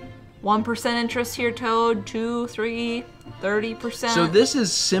like 1% interest here, Toad? 2, 3, 30%? So this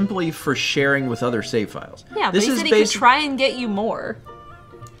is simply for sharing with other save files. Yeah, but this he is said he could try and get you more.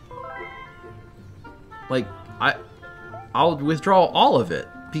 Like I'll withdraw all of it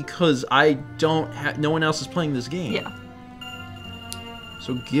because I don't have. No one else is playing this game. Yeah.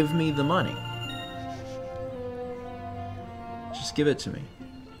 So give me the money. Just give it to me.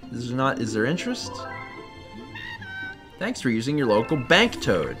 Is there interest? Thanks for using your local bank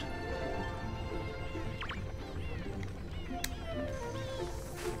toad.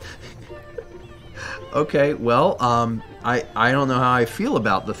 Okay, well, I don't know how I feel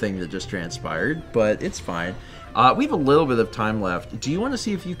about the thing that just transpired, but it's fine. We have a little bit of time left. Do you want to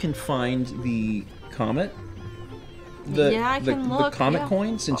see if you can find the comet? Yeah, I can look. The comet yeah.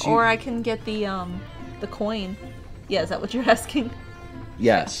 coin, since Or I can get the coin. Yeah, is that what you're asking?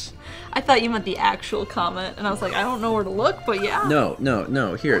 Yes. I thought you meant the actual comet, and I was like, I don't know where to look, but yeah.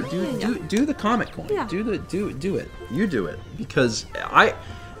 No. Here, do the comet coin. Yeah. Do it. You do it, because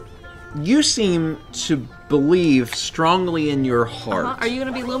you seem to believe strongly in your heart. Are you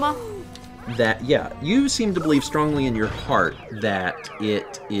gonna be Luma? That you seem to believe strongly in your heart that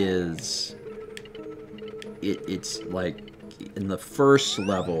it's like in the first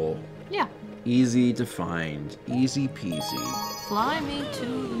level. Yeah. Easy to find, easy peasy. Fly me to the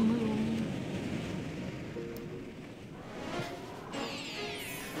moon.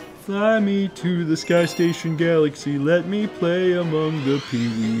 Fly me to the Sky Station Galaxy. Let me play among the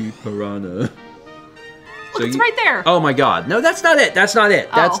Pee-wee Piranha. Look, it's right there. Oh my God! No, that's not it. That's not it.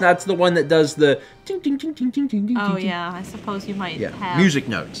 Oh. That's the one that does the ding ding ding ding ding ding ding. Oh ding. yeah, I suppose you might have Music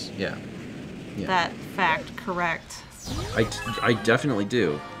notes. Yeah. that fact correct. I definitely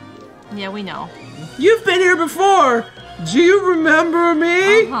do. Yeah, we know. You've been here before. Do you remember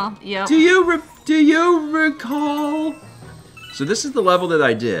me? Yep. Do you recall? So this is the level that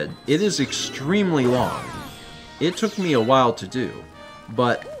I did. It is extremely long. It took me a while to do,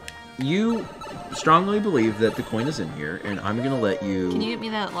 but you strongly believe that the coin is in here, and I'm gonna let you. Can you get me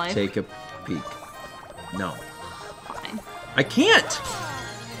that life? Take a peek. No. Fine. I can't.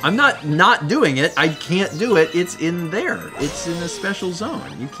 I'm not doing it. I can't do it. It's in there. It's in a special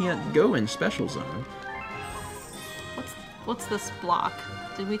zone. You can't go in special zone. What's this block?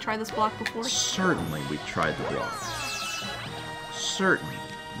 Did we try this block before? Certainly we tried the block. Certainly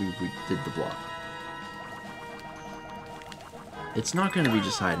we did the block. It's not going to be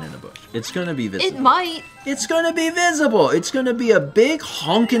just hiding in a bush. It's going to be visible. It might. It's going to be visible. It's going to be a big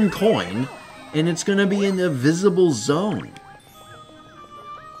honkin' coin, and it's going to be in a visible zone.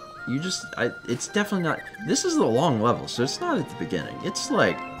 It's definitely not. This is the long level, so it's not at the beginning. It's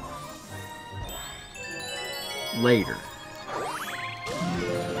like later.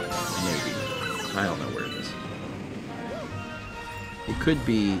 Maybe. I don't know where it is. It could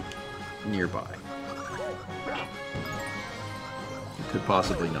be nearby. It could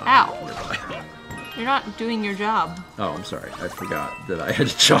possibly not Ow. be nearby. You're not doing your job. Oh, I'm sorry. I forgot that I had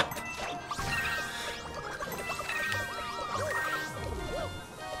to chop.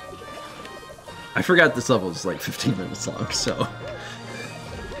 I forgot this level is like 15 minutes long, so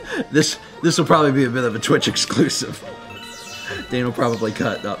this will probably be a bit of a Twitch exclusive. Dane will probably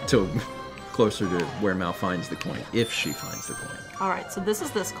cut up to closer to where Mal finds the coin, if she finds the coin. Alright, so this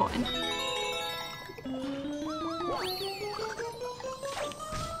is this coin.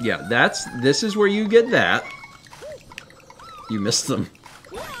 Yeah, this is where you get that. You missed them.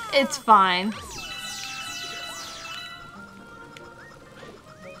 It's fine.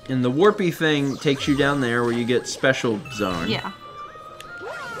 And the warpy thing takes you down there where you get special zone. Yeah.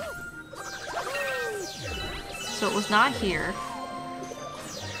 So it was not here.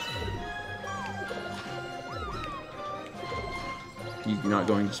 You're not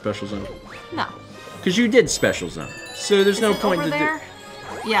going to special zone? No. Because you did special zone. So there's no it point over to there?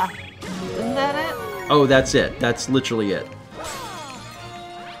 Yeah. Isn't that it? Oh, that's it. That's literally it.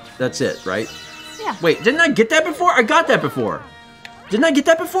 That's it, right? Yeah. Wait, didn't I get that before? I got that before. Didn't I get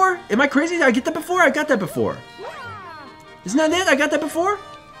that before? Am I crazy? Did I get that before? I got that before. Isn't that it? I got that before?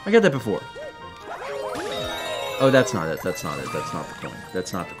 I got that before. Oh, that's not it. That's not it. That's not the coin.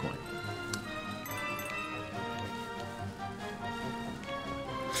 That's not the coin.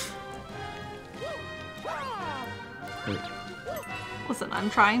 Wait. Listen, I'm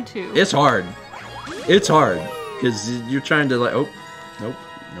trying to. It's hard. It's hard. Because you're trying to like, oh, nope,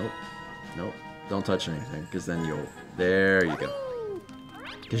 nope, nope. Don't touch anything, because then you'll, there you go.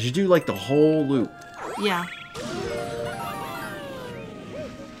 Because you do like the whole loop. Yeah.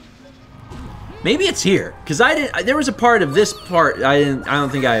 Maybe it's here, because I didn't. There was a part of this part I don't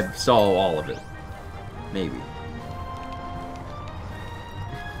think I saw all of it. Maybe.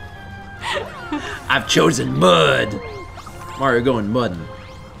 I've chosen mud. Mario going mudding.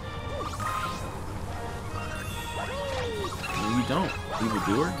 No, you don't,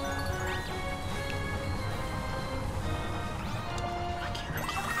 evildoer.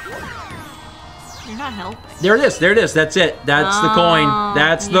 You're not helping. There it is. There it is. That's it. That's the coin.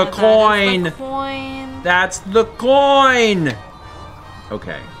 That's the coin. That is the coin. That's the coin.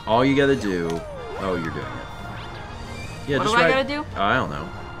 Okay, all you gotta do... Oh, you're doing it. Yeah, What just do I ride... gotta do? I don't know.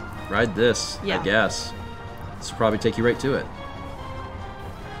 Ride this, Yeah. I guess. This will probably take you right to it.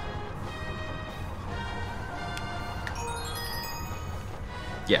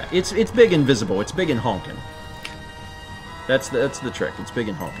 Yeah, it's big and visible. It's big and honking. That's the trick. It's big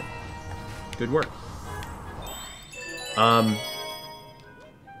and honking. Good work. I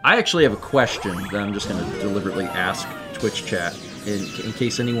actually have a question that I'm just going to deliberately ask Twitch chat in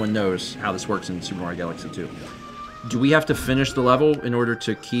case anyone knows how this works in Super Mario Galaxy 2. Do we have to finish the level in order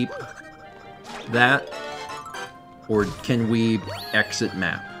to keep that? Or can we exit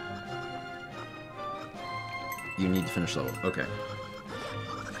map? You need to finish the level. Okay.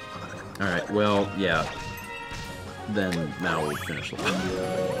 Alright, well, yeah. Then now we'll finish the level.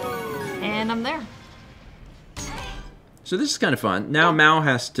 And I'm there. So this is kind of fun. Now Mao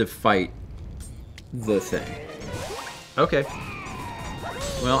has to fight the thing. Okay.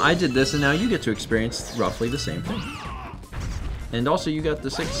 Well, I did this, and now you get to experience roughly the same thing. And also, you got the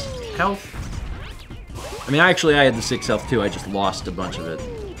 6 health. I mean, actually, I had the 6 health, too. I just lost a bunch of it.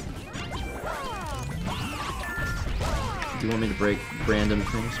 Do you want me to break random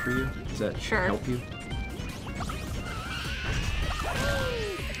things for you? Does that help you?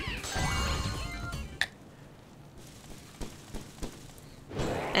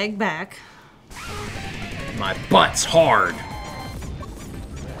 Egg back. My butt's hard.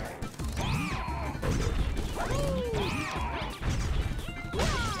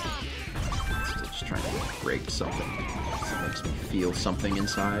 Just trying to break something. That makes me feel something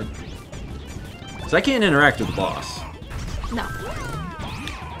inside. Because I can't interact with the boss. No.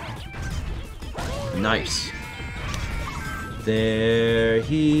 Nice. There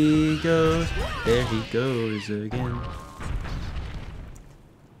he goes. There he goes again.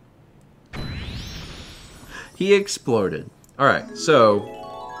 He exploded. Alright,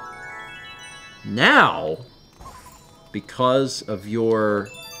 so now, because of your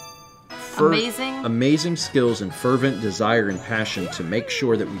amazing skills and fervent desire and passion to make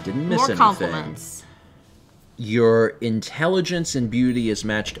sure that we didn't miss anything, compliments. Your intelligence and beauty is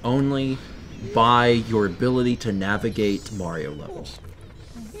matched only by your ability to navigate Mario levels.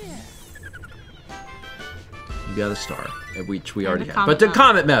 You got a star, which we already had. But the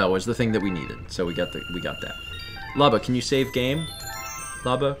Comet Medal was the thing that we needed, so we got that. Lubba, can you save game?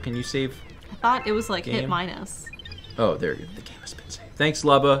 Lubba, can you save? I thought it was like game? hit minus. Oh, there you go. The game has been saved. Thanks,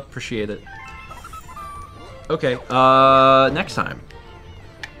 Lubba. Appreciate it. Okay, next time.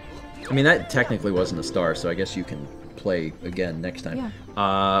 I mean, that technically wasn't a star, so I guess you can play again next time.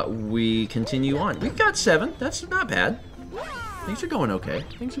 Yeah. We continue on. We've got 7. That's not bad. Things are going okay.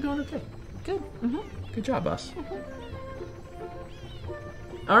 Good. Good job, us.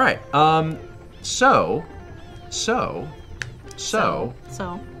 All right. So.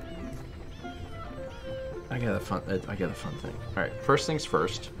 I got a fun thing. All right. First things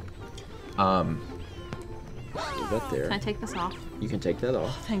first. Do that there. Can I take this off? You can take that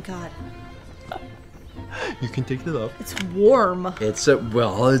off. Thank God. You can take that off. It's warm. It's a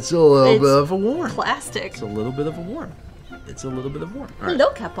little bit of a warm. Plastic. It's a little bit of a warm. All right.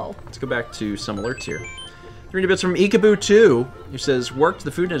 Hello, Capo. Let's go back to some alerts here. 3 bits from Ikaboo2, who says, worked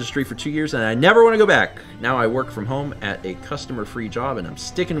the food industry for 2 years and I never want to go back. Now I work from home at a customer-free job and I'm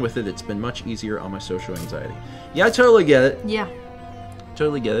sticking with it. It's been much easier on my social anxiety. Yeah, I totally get it. Yeah.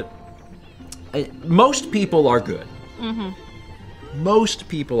 Totally get it. Most people are good. Most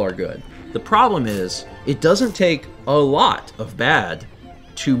people are good. The problem is, it doesn't take a lot of bad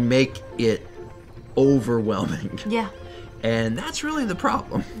to make it overwhelming. Yeah. And that's really the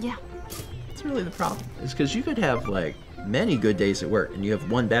problem. Yeah. That's really the problem. It's because you could have, like, many good days at work, and you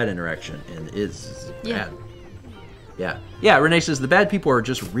have one bad interaction, and it's bad. Yeah. Yeah, Renee says, the bad people are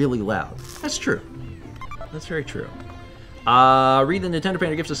just really loud. That's true. That's very true. Read the Nintendo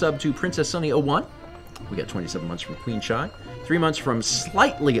Painter gives a sub to Princess Sunny 01. We got 27 months from Queen Shy, 3 months from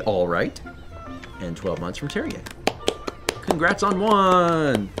Slightly Alright, and 12 months from Terrier. Congrats on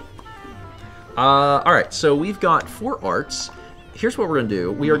 1! Alright, so we've got 4 arts. Here's what we're going to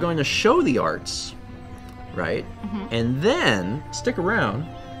do. We are going to show the arts, right? And then stick around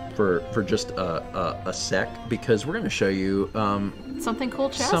for just a sec, because we're going to show you something cool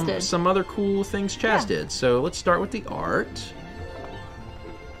Chaz did. Some other cool things Chaz did. So let's start with the art.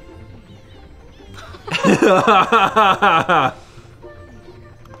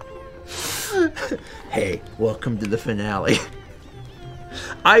 Hey, welcome to the finale.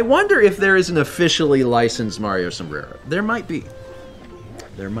 I wonder if there is an officially licensed Mario sombrero. There might be.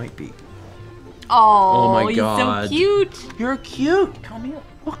 There might be. Oh, my God. He's so cute. You're cute. Come here.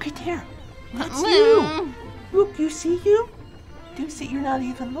 Look at there. That's you. Look, you see you? Deuce, you're not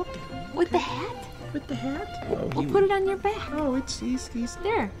even looking. With the hat? With the hat? Oh, We'll put it on your back. Oh, he's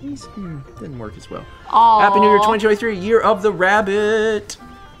There. Didn't work as well. Aw. Happy New Year 2023, Year of the Rabbit.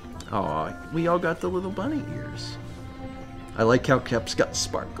 Aw, we all got the little bunny ears. I like how Kep's got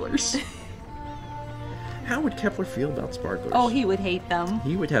sparklers. How would Kepler feel about sparklers? Oh, he would hate them.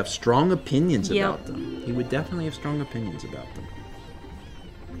 He would have strong opinions Yep. about them. He would definitely have strong opinions about them.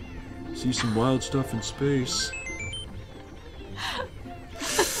 See some wild stuff in space.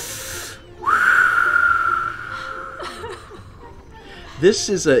 This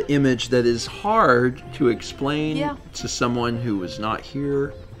is an image that is hard to explain to someone who is not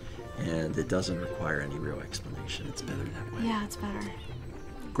here, and it doesn't require any real explanation. It's better that way. Yeah, it's better.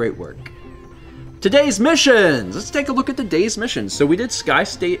 Great work. Today's missions! Let's take a look at the day's missions. So we did Sky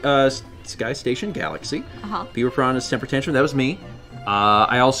Station Galaxy. Beaver Piranha's Temper Tantrum, that was me.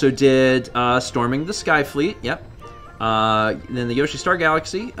 I also did Storming the Sky Fleet, yep. Then the Yoshi Star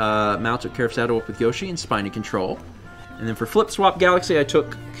Galaxy, Mal took care of Saddle Up with Yoshi and Spiny Control. And then for Flip Swap Galaxy, I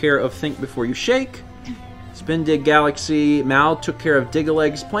took care of Think Before You Shake. Spin Dig Galaxy, Mal took care of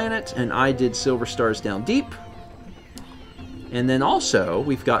Dig-a-Legs Planet, and I did Silver Stars Down Deep. And then also,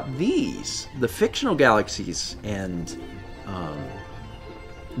 we've got these, the fictional galaxies and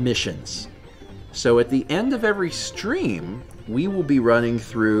missions. So at the end of every stream, we will be running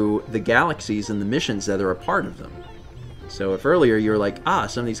through the galaxies and the missions that are a part of them. So if earlier you were like,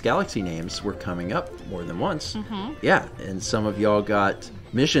 some of these galaxy names were coming up more than once. Yeah, and some of y'all got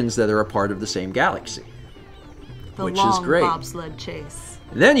missions that are a part of the same galaxy. Which is great. The long bobsled chase.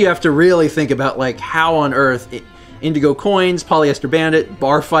 And then you have to really think about, like, how on earth Indigo Coins, Polyester Bandit,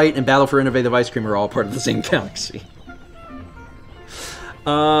 Bar Fight, and Battle for Innovative Ice Cream are all part of the same galaxy.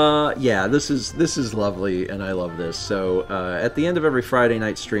 Yeah, this is lovely, and I love this. So, at the end of every Friday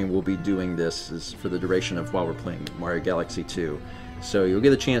night stream, we'll be doing this for the duration of while we're playing Mario Galaxy 2. So you'll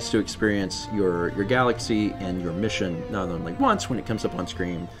get a chance to experience your galaxy and your mission not only once when it comes up on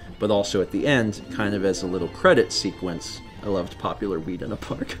screen, but also at the end, kind of as a little credit sequence. I loved Popular Weed in a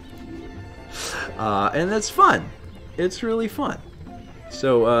Park. And that's fun. It's really fun.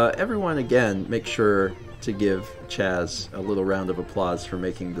 So everyone, again, make sure to give Chaz a little round of applause for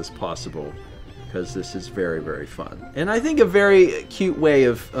making this possible, because this is very, very fun. And I think a very cute way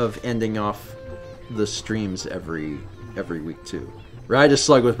of ending off the streams every week, too. Ride a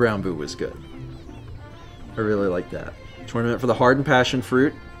Slug with Brown Boo was good. I really like that. Tournament for the Hard and Passion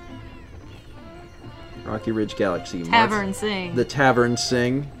Fruit. Rocky Ridge Galaxy. Tavern Sing. The Tavern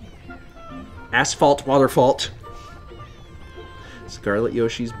Sing. Asphalt Waterfault. Scarlet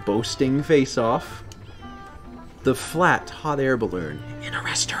Yoshi's Boasting Face-Off. The Flat Hot Air Balloon in a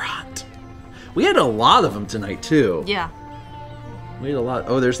Restaurant. We had a lot of them tonight, too. Yeah. We had a lot.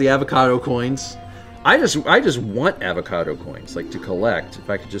 Oh, there's the avocado coins. I just want avocado coins, like, to collect. If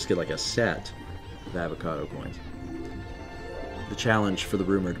I could just get, like, a set of avocado coins. The challenge for the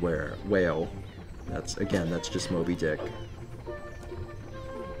rumored whale. That's just Moby Dick.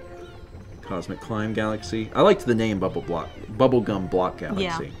 Cosmic Climb Galaxy. I liked the name Bubblegum Block Galaxy.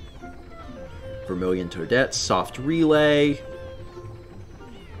 Yeah. Vermilion Toadette, Soft Relay.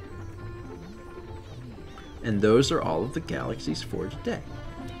 And those are all of the galaxies for today.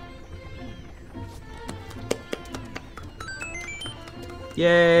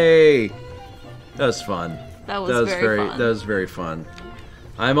 Yay! That was fun. That was very fun. That was very fun.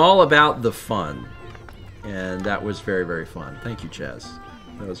 I'm all about the fun. And that was very, very fun. Thank you, Chaz.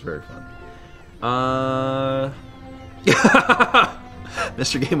 That was very fun.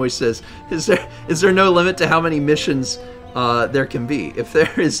 Mr. Gameboy says, is there no limit to how many missions there can be? If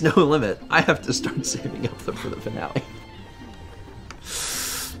there is no limit, I have to start saving up for the finale.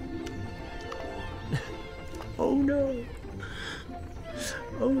 Oh no.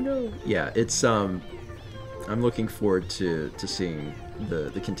 Oh no. Yeah, it's I'm looking forward to seeing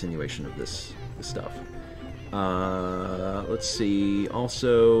the continuation of this stuff. Let's see.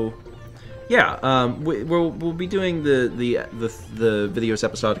 Also, yeah, we'll be doing the videos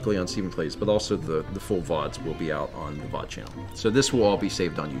episodically on Steven Plays, but also the full VODs will be out on the VOD channel. So this will all be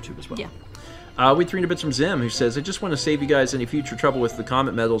saved on YouTube as well. Yeah. We had 300 bits from Zim, who says, I just want to save you guys any future trouble with the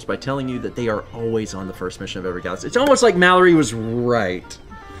Comet medals by telling you that they are always on the first mission of every galaxy. It's almost like Mallory was right.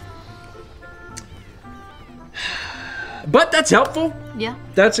 But that's helpful. Yeah.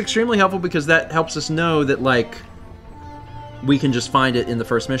 That's extremely helpful because that helps us know that, like, we can just find it in the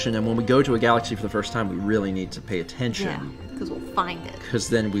first mission, and when we go to a galaxy for the first time, we really need to pay attention. Yeah, because we'll find it. Because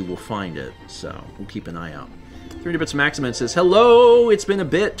then we will find it, so we'll keep an eye out. 300 Bits Maximin says, hello, it's been a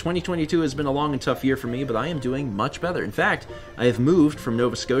bit. 2022 has been a long and tough year for me, but I am doing much better. In fact, I have moved from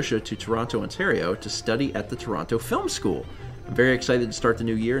Nova Scotia to Toronto, Ontario to study at the Toronto Film School. I'm very excited to start the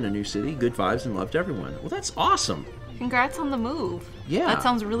new year in a new city. Good vibes and love to everyone. Well, that's awesome. Congrats on the move. Yeah. That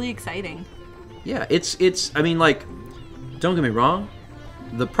sounds really exciting. Yeah, I mean, like, don't get me wrong,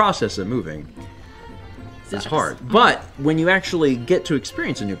 the process of moving is hard. But when you actually get to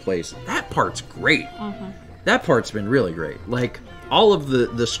experience a new place, that part's great. That part's been really great. Like, all of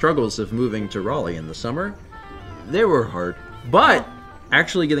the struggles of moving to Raleigh in the summer, they were hard. But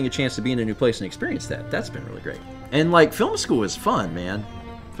actually getting a chance to be in a new place and experience that's been really great. And, like, film school is fun, man.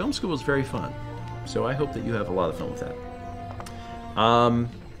 Film school is very fun. So I hope that you have a lot of fun with that.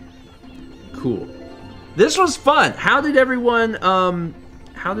 Cool. This was fun. How did everyone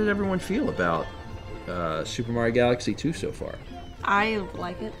feel about Super Mario Galaxy 2 so far? I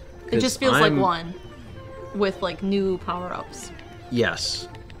like it. It just feels like one with like new power-ups. Yes.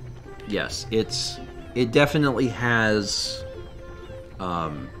 Yes, it definitely has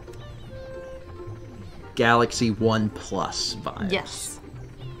Galaxy 1 Plus vibes. Yes.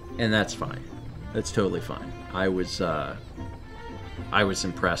 And that's fine. That's totally fine. I was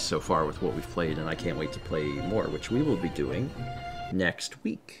impressed so far with what we've played, and I can't wait to play more, which we will be doing next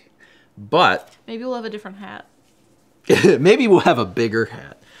week. But maybe we'll have a different hat. maybe we'll have a bigger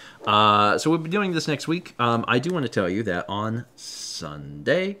hat. So we'll be doing this next week. I do want to tell you that on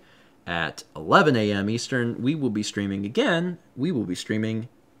Sunday at 11 a.m. Eastern, we will be streaming again. We will be streaming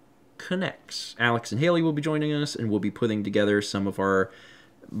Connects. Alex and Haley will be joining us, and we'll be putting together some of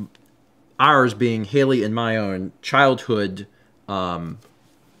ours being Haley and my own childhood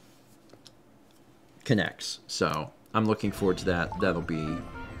Connects. So I'm looking forward to that. That'll be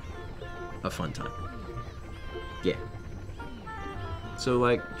a fun time. Yeah. So,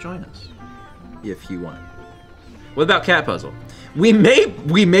 like, join us if you want. What about Cat Puzzle? We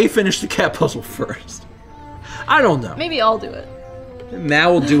may finish the Cat Puzzle first. I don't know. Maybe I'll do it.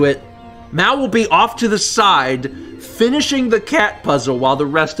 Mal will do it. Mal will be off to the side finishing the Cat Puzzle while the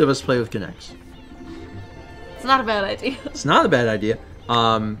rest of us play with Connects. It's not a bad idea. It's not a bad idea.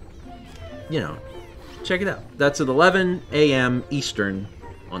 You know, check it out. That's at 11 a.m. Eastern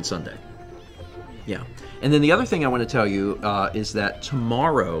on Sunday. Yeah. And then the other thing I want to tell you is that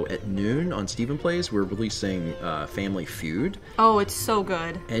tomorrow at noon on Stephen Plays, we're releasing Family Feud. Oh, it's so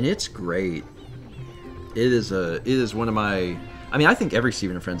good. And it's great. It is one of my... I mean, I think every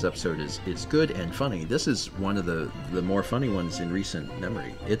Stephen and Friends episode is good and funny. This is one of the more funny ones in recent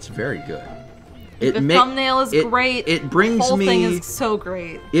memory. It's very good. The thumbnail is great. It brings the whole me... thing is so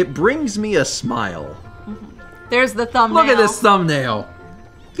great. It brings me a smile. There's the thumbnail. Look at this thumbnail.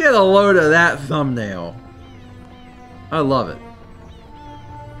 Get a load of that thumbnail. I love it.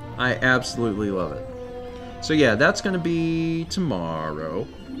 I absolutely love it. So yeah, that's going to be tomorrow.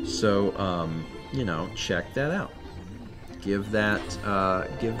 So, you know, check that out. Give that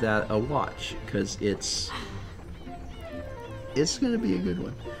a watch, because it's going to be a good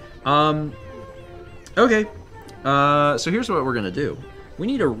one. Okay. So here's what we're going to do. We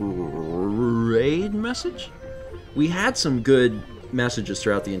need a raid message. We had some good messages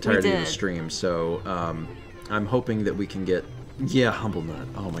throughout the entirety of the stream, so I'm hoping that we can get... Yeah, Humble Nut.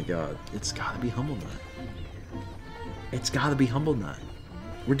 Oh my god. It's gotta be Humble Nut. It's gotta be Humble Nut.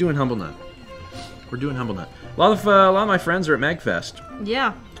 We're doing Humble Nut. We're doing Humble Nut. A lot of my friends are at MagFest.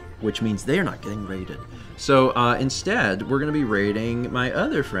 Yeah. Which means they're not getting raided. So instead, we're going to be raiding my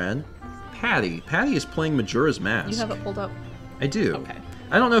other friend, Patty. Patty is playing Majora's Mask. You have it pulled up? I do. Okay.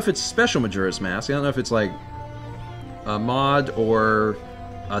 I don't know if it's special Majora's Mask. I don't know if it's like a mod or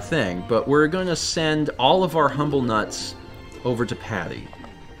a thing, but we're going to send all of our Humble Nuts over to Patty,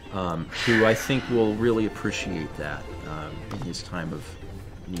 who I think will really appreciate that in his time of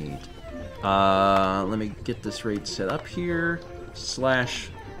need. Let me get this raid set up here.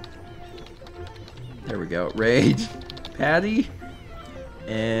 There we go. Raid Patty.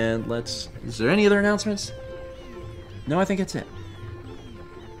 And let's... Is there any other announcements? No, I think that's it.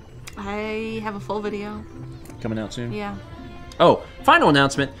 I have a full video. Coming out soon? Yeah. Oh, final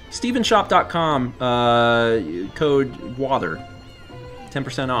announcement. StephenShop.com, code WATER.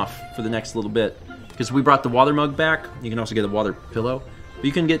 10% off for the next little bit. Because we brought the water mug back. You can also get a water pillow. But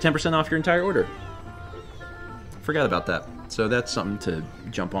you can get 10% off your entire order. Forgot about that. So that's something to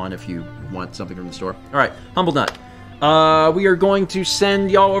jump on if you want something from the store. Alright, Humble Nut. We are going to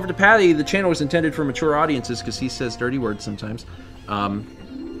send y'all over to Patty. The channel is intended for mature audiences because he says dirty words sometimes.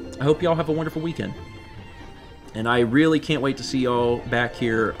 I hope y'all have a wonderful weekend. And I really can't wait to see y'all back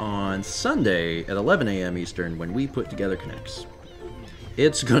here on Sunday at 11 a.m. Eastern when we put together Connects.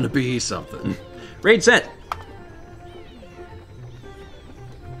 It's gonna be something. Raid sent!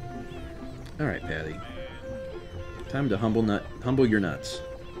 Alright, Patty. Time to humble your nuts.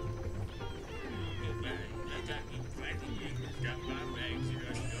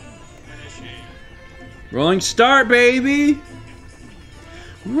 Rolling start, baby!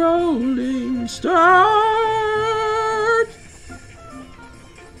 Rolling start!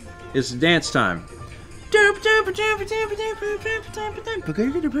 It's dance time. I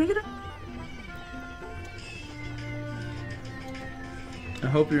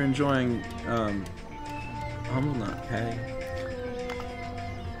hope you're enjoying Humble Nut, Patty.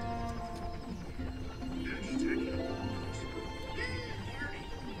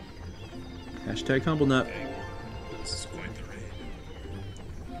 Hashtag Humble Nut. This is quite the raid.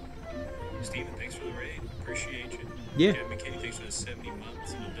 Steven, thanks for the raid. Appreciate you. Yeah. Kevin McKinney, thanks for the 70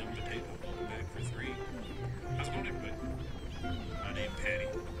 months. Little Dumb Potato, welcome back for 3. How's it going, everybody? My name's Patty.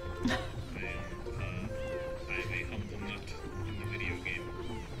 I am a humble nut in the video game.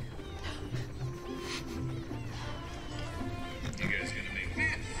 You guys gonna make me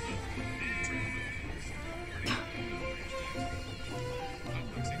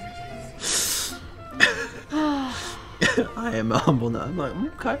I am a humble nut. I'm like,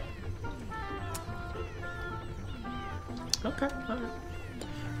 okay. Okay,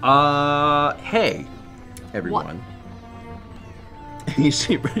 alright. Hey, everyone. You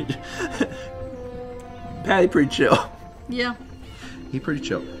see, Patty pretty chill. Yeah. He pretty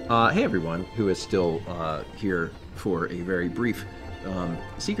chill. Hey, everyone who is still here for a very brief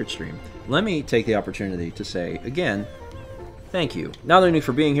secret stream. Let me take the opportunity to say, again, thank you. Not only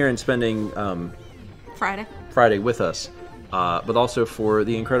for being here and spending Friday with us, but also for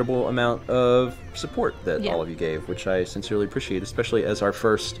the incredible amount of support that all of you gave, which I sincerely appreciate, especially as our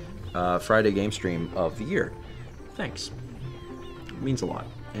first Friday game stream of the year. Thanks. It means a lot.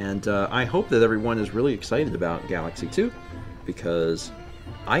 And I hope that everyone is really excited about Galaxy 2, because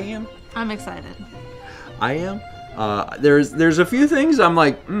I am. I'm excited. I am. There's a few things I'm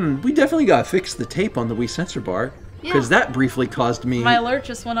like, we definitely gotta fix the tape on the Wii sensor bar, because that briefly caused me my alert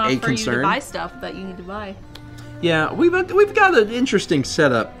just went off for concern. you to buy stuff that you need to buy. Yeah, we've got an interesting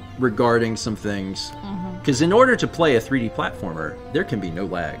setup regarding some things, because in order to play a 3D platformer, there can be no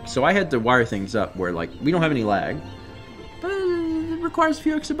lag. So I had to wire things up where, like, we don't have any lag, but it requires a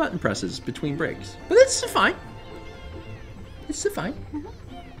few extra button presses between breaks. But it's fine. It's fine.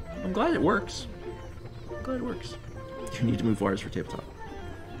 I'm glad it works. I'm glad it works. You need to move wires for tabletop.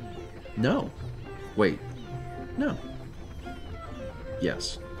 No. Wait. No.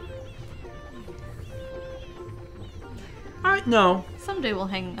 Yes. No. Someday we'll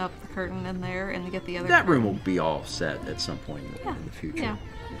hang up the curtain in there and get the other. That room will be all set at some point in the future. Yeah.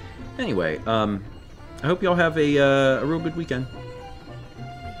 Anyway, I hope y'all have a real good weekend.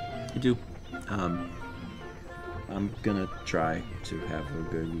 You do. I'm gonna try to have a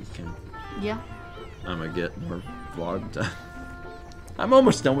good weekend. Yeah. I'm gonna get more vlog done. I'm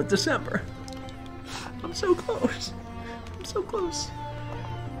almost done with December. I'm so close. I'm so close.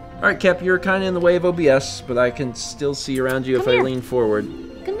 Alright, Cap, you're kind of in the way of OBS, but I can still see around you if I lean forward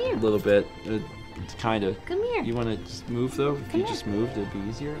a little bit. Kind of. Come here. You want to just move, though? If you just moved, it'd be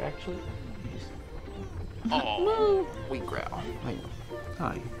easier, actually. Oh, we growl. I know.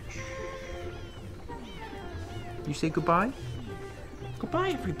 Hi. You say goodbye? Goodbye,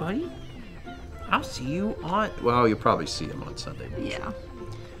 everybody. I'll see you on... Well, you'll probably see him on Sunday. Yeah.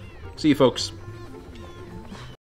 See you, folks.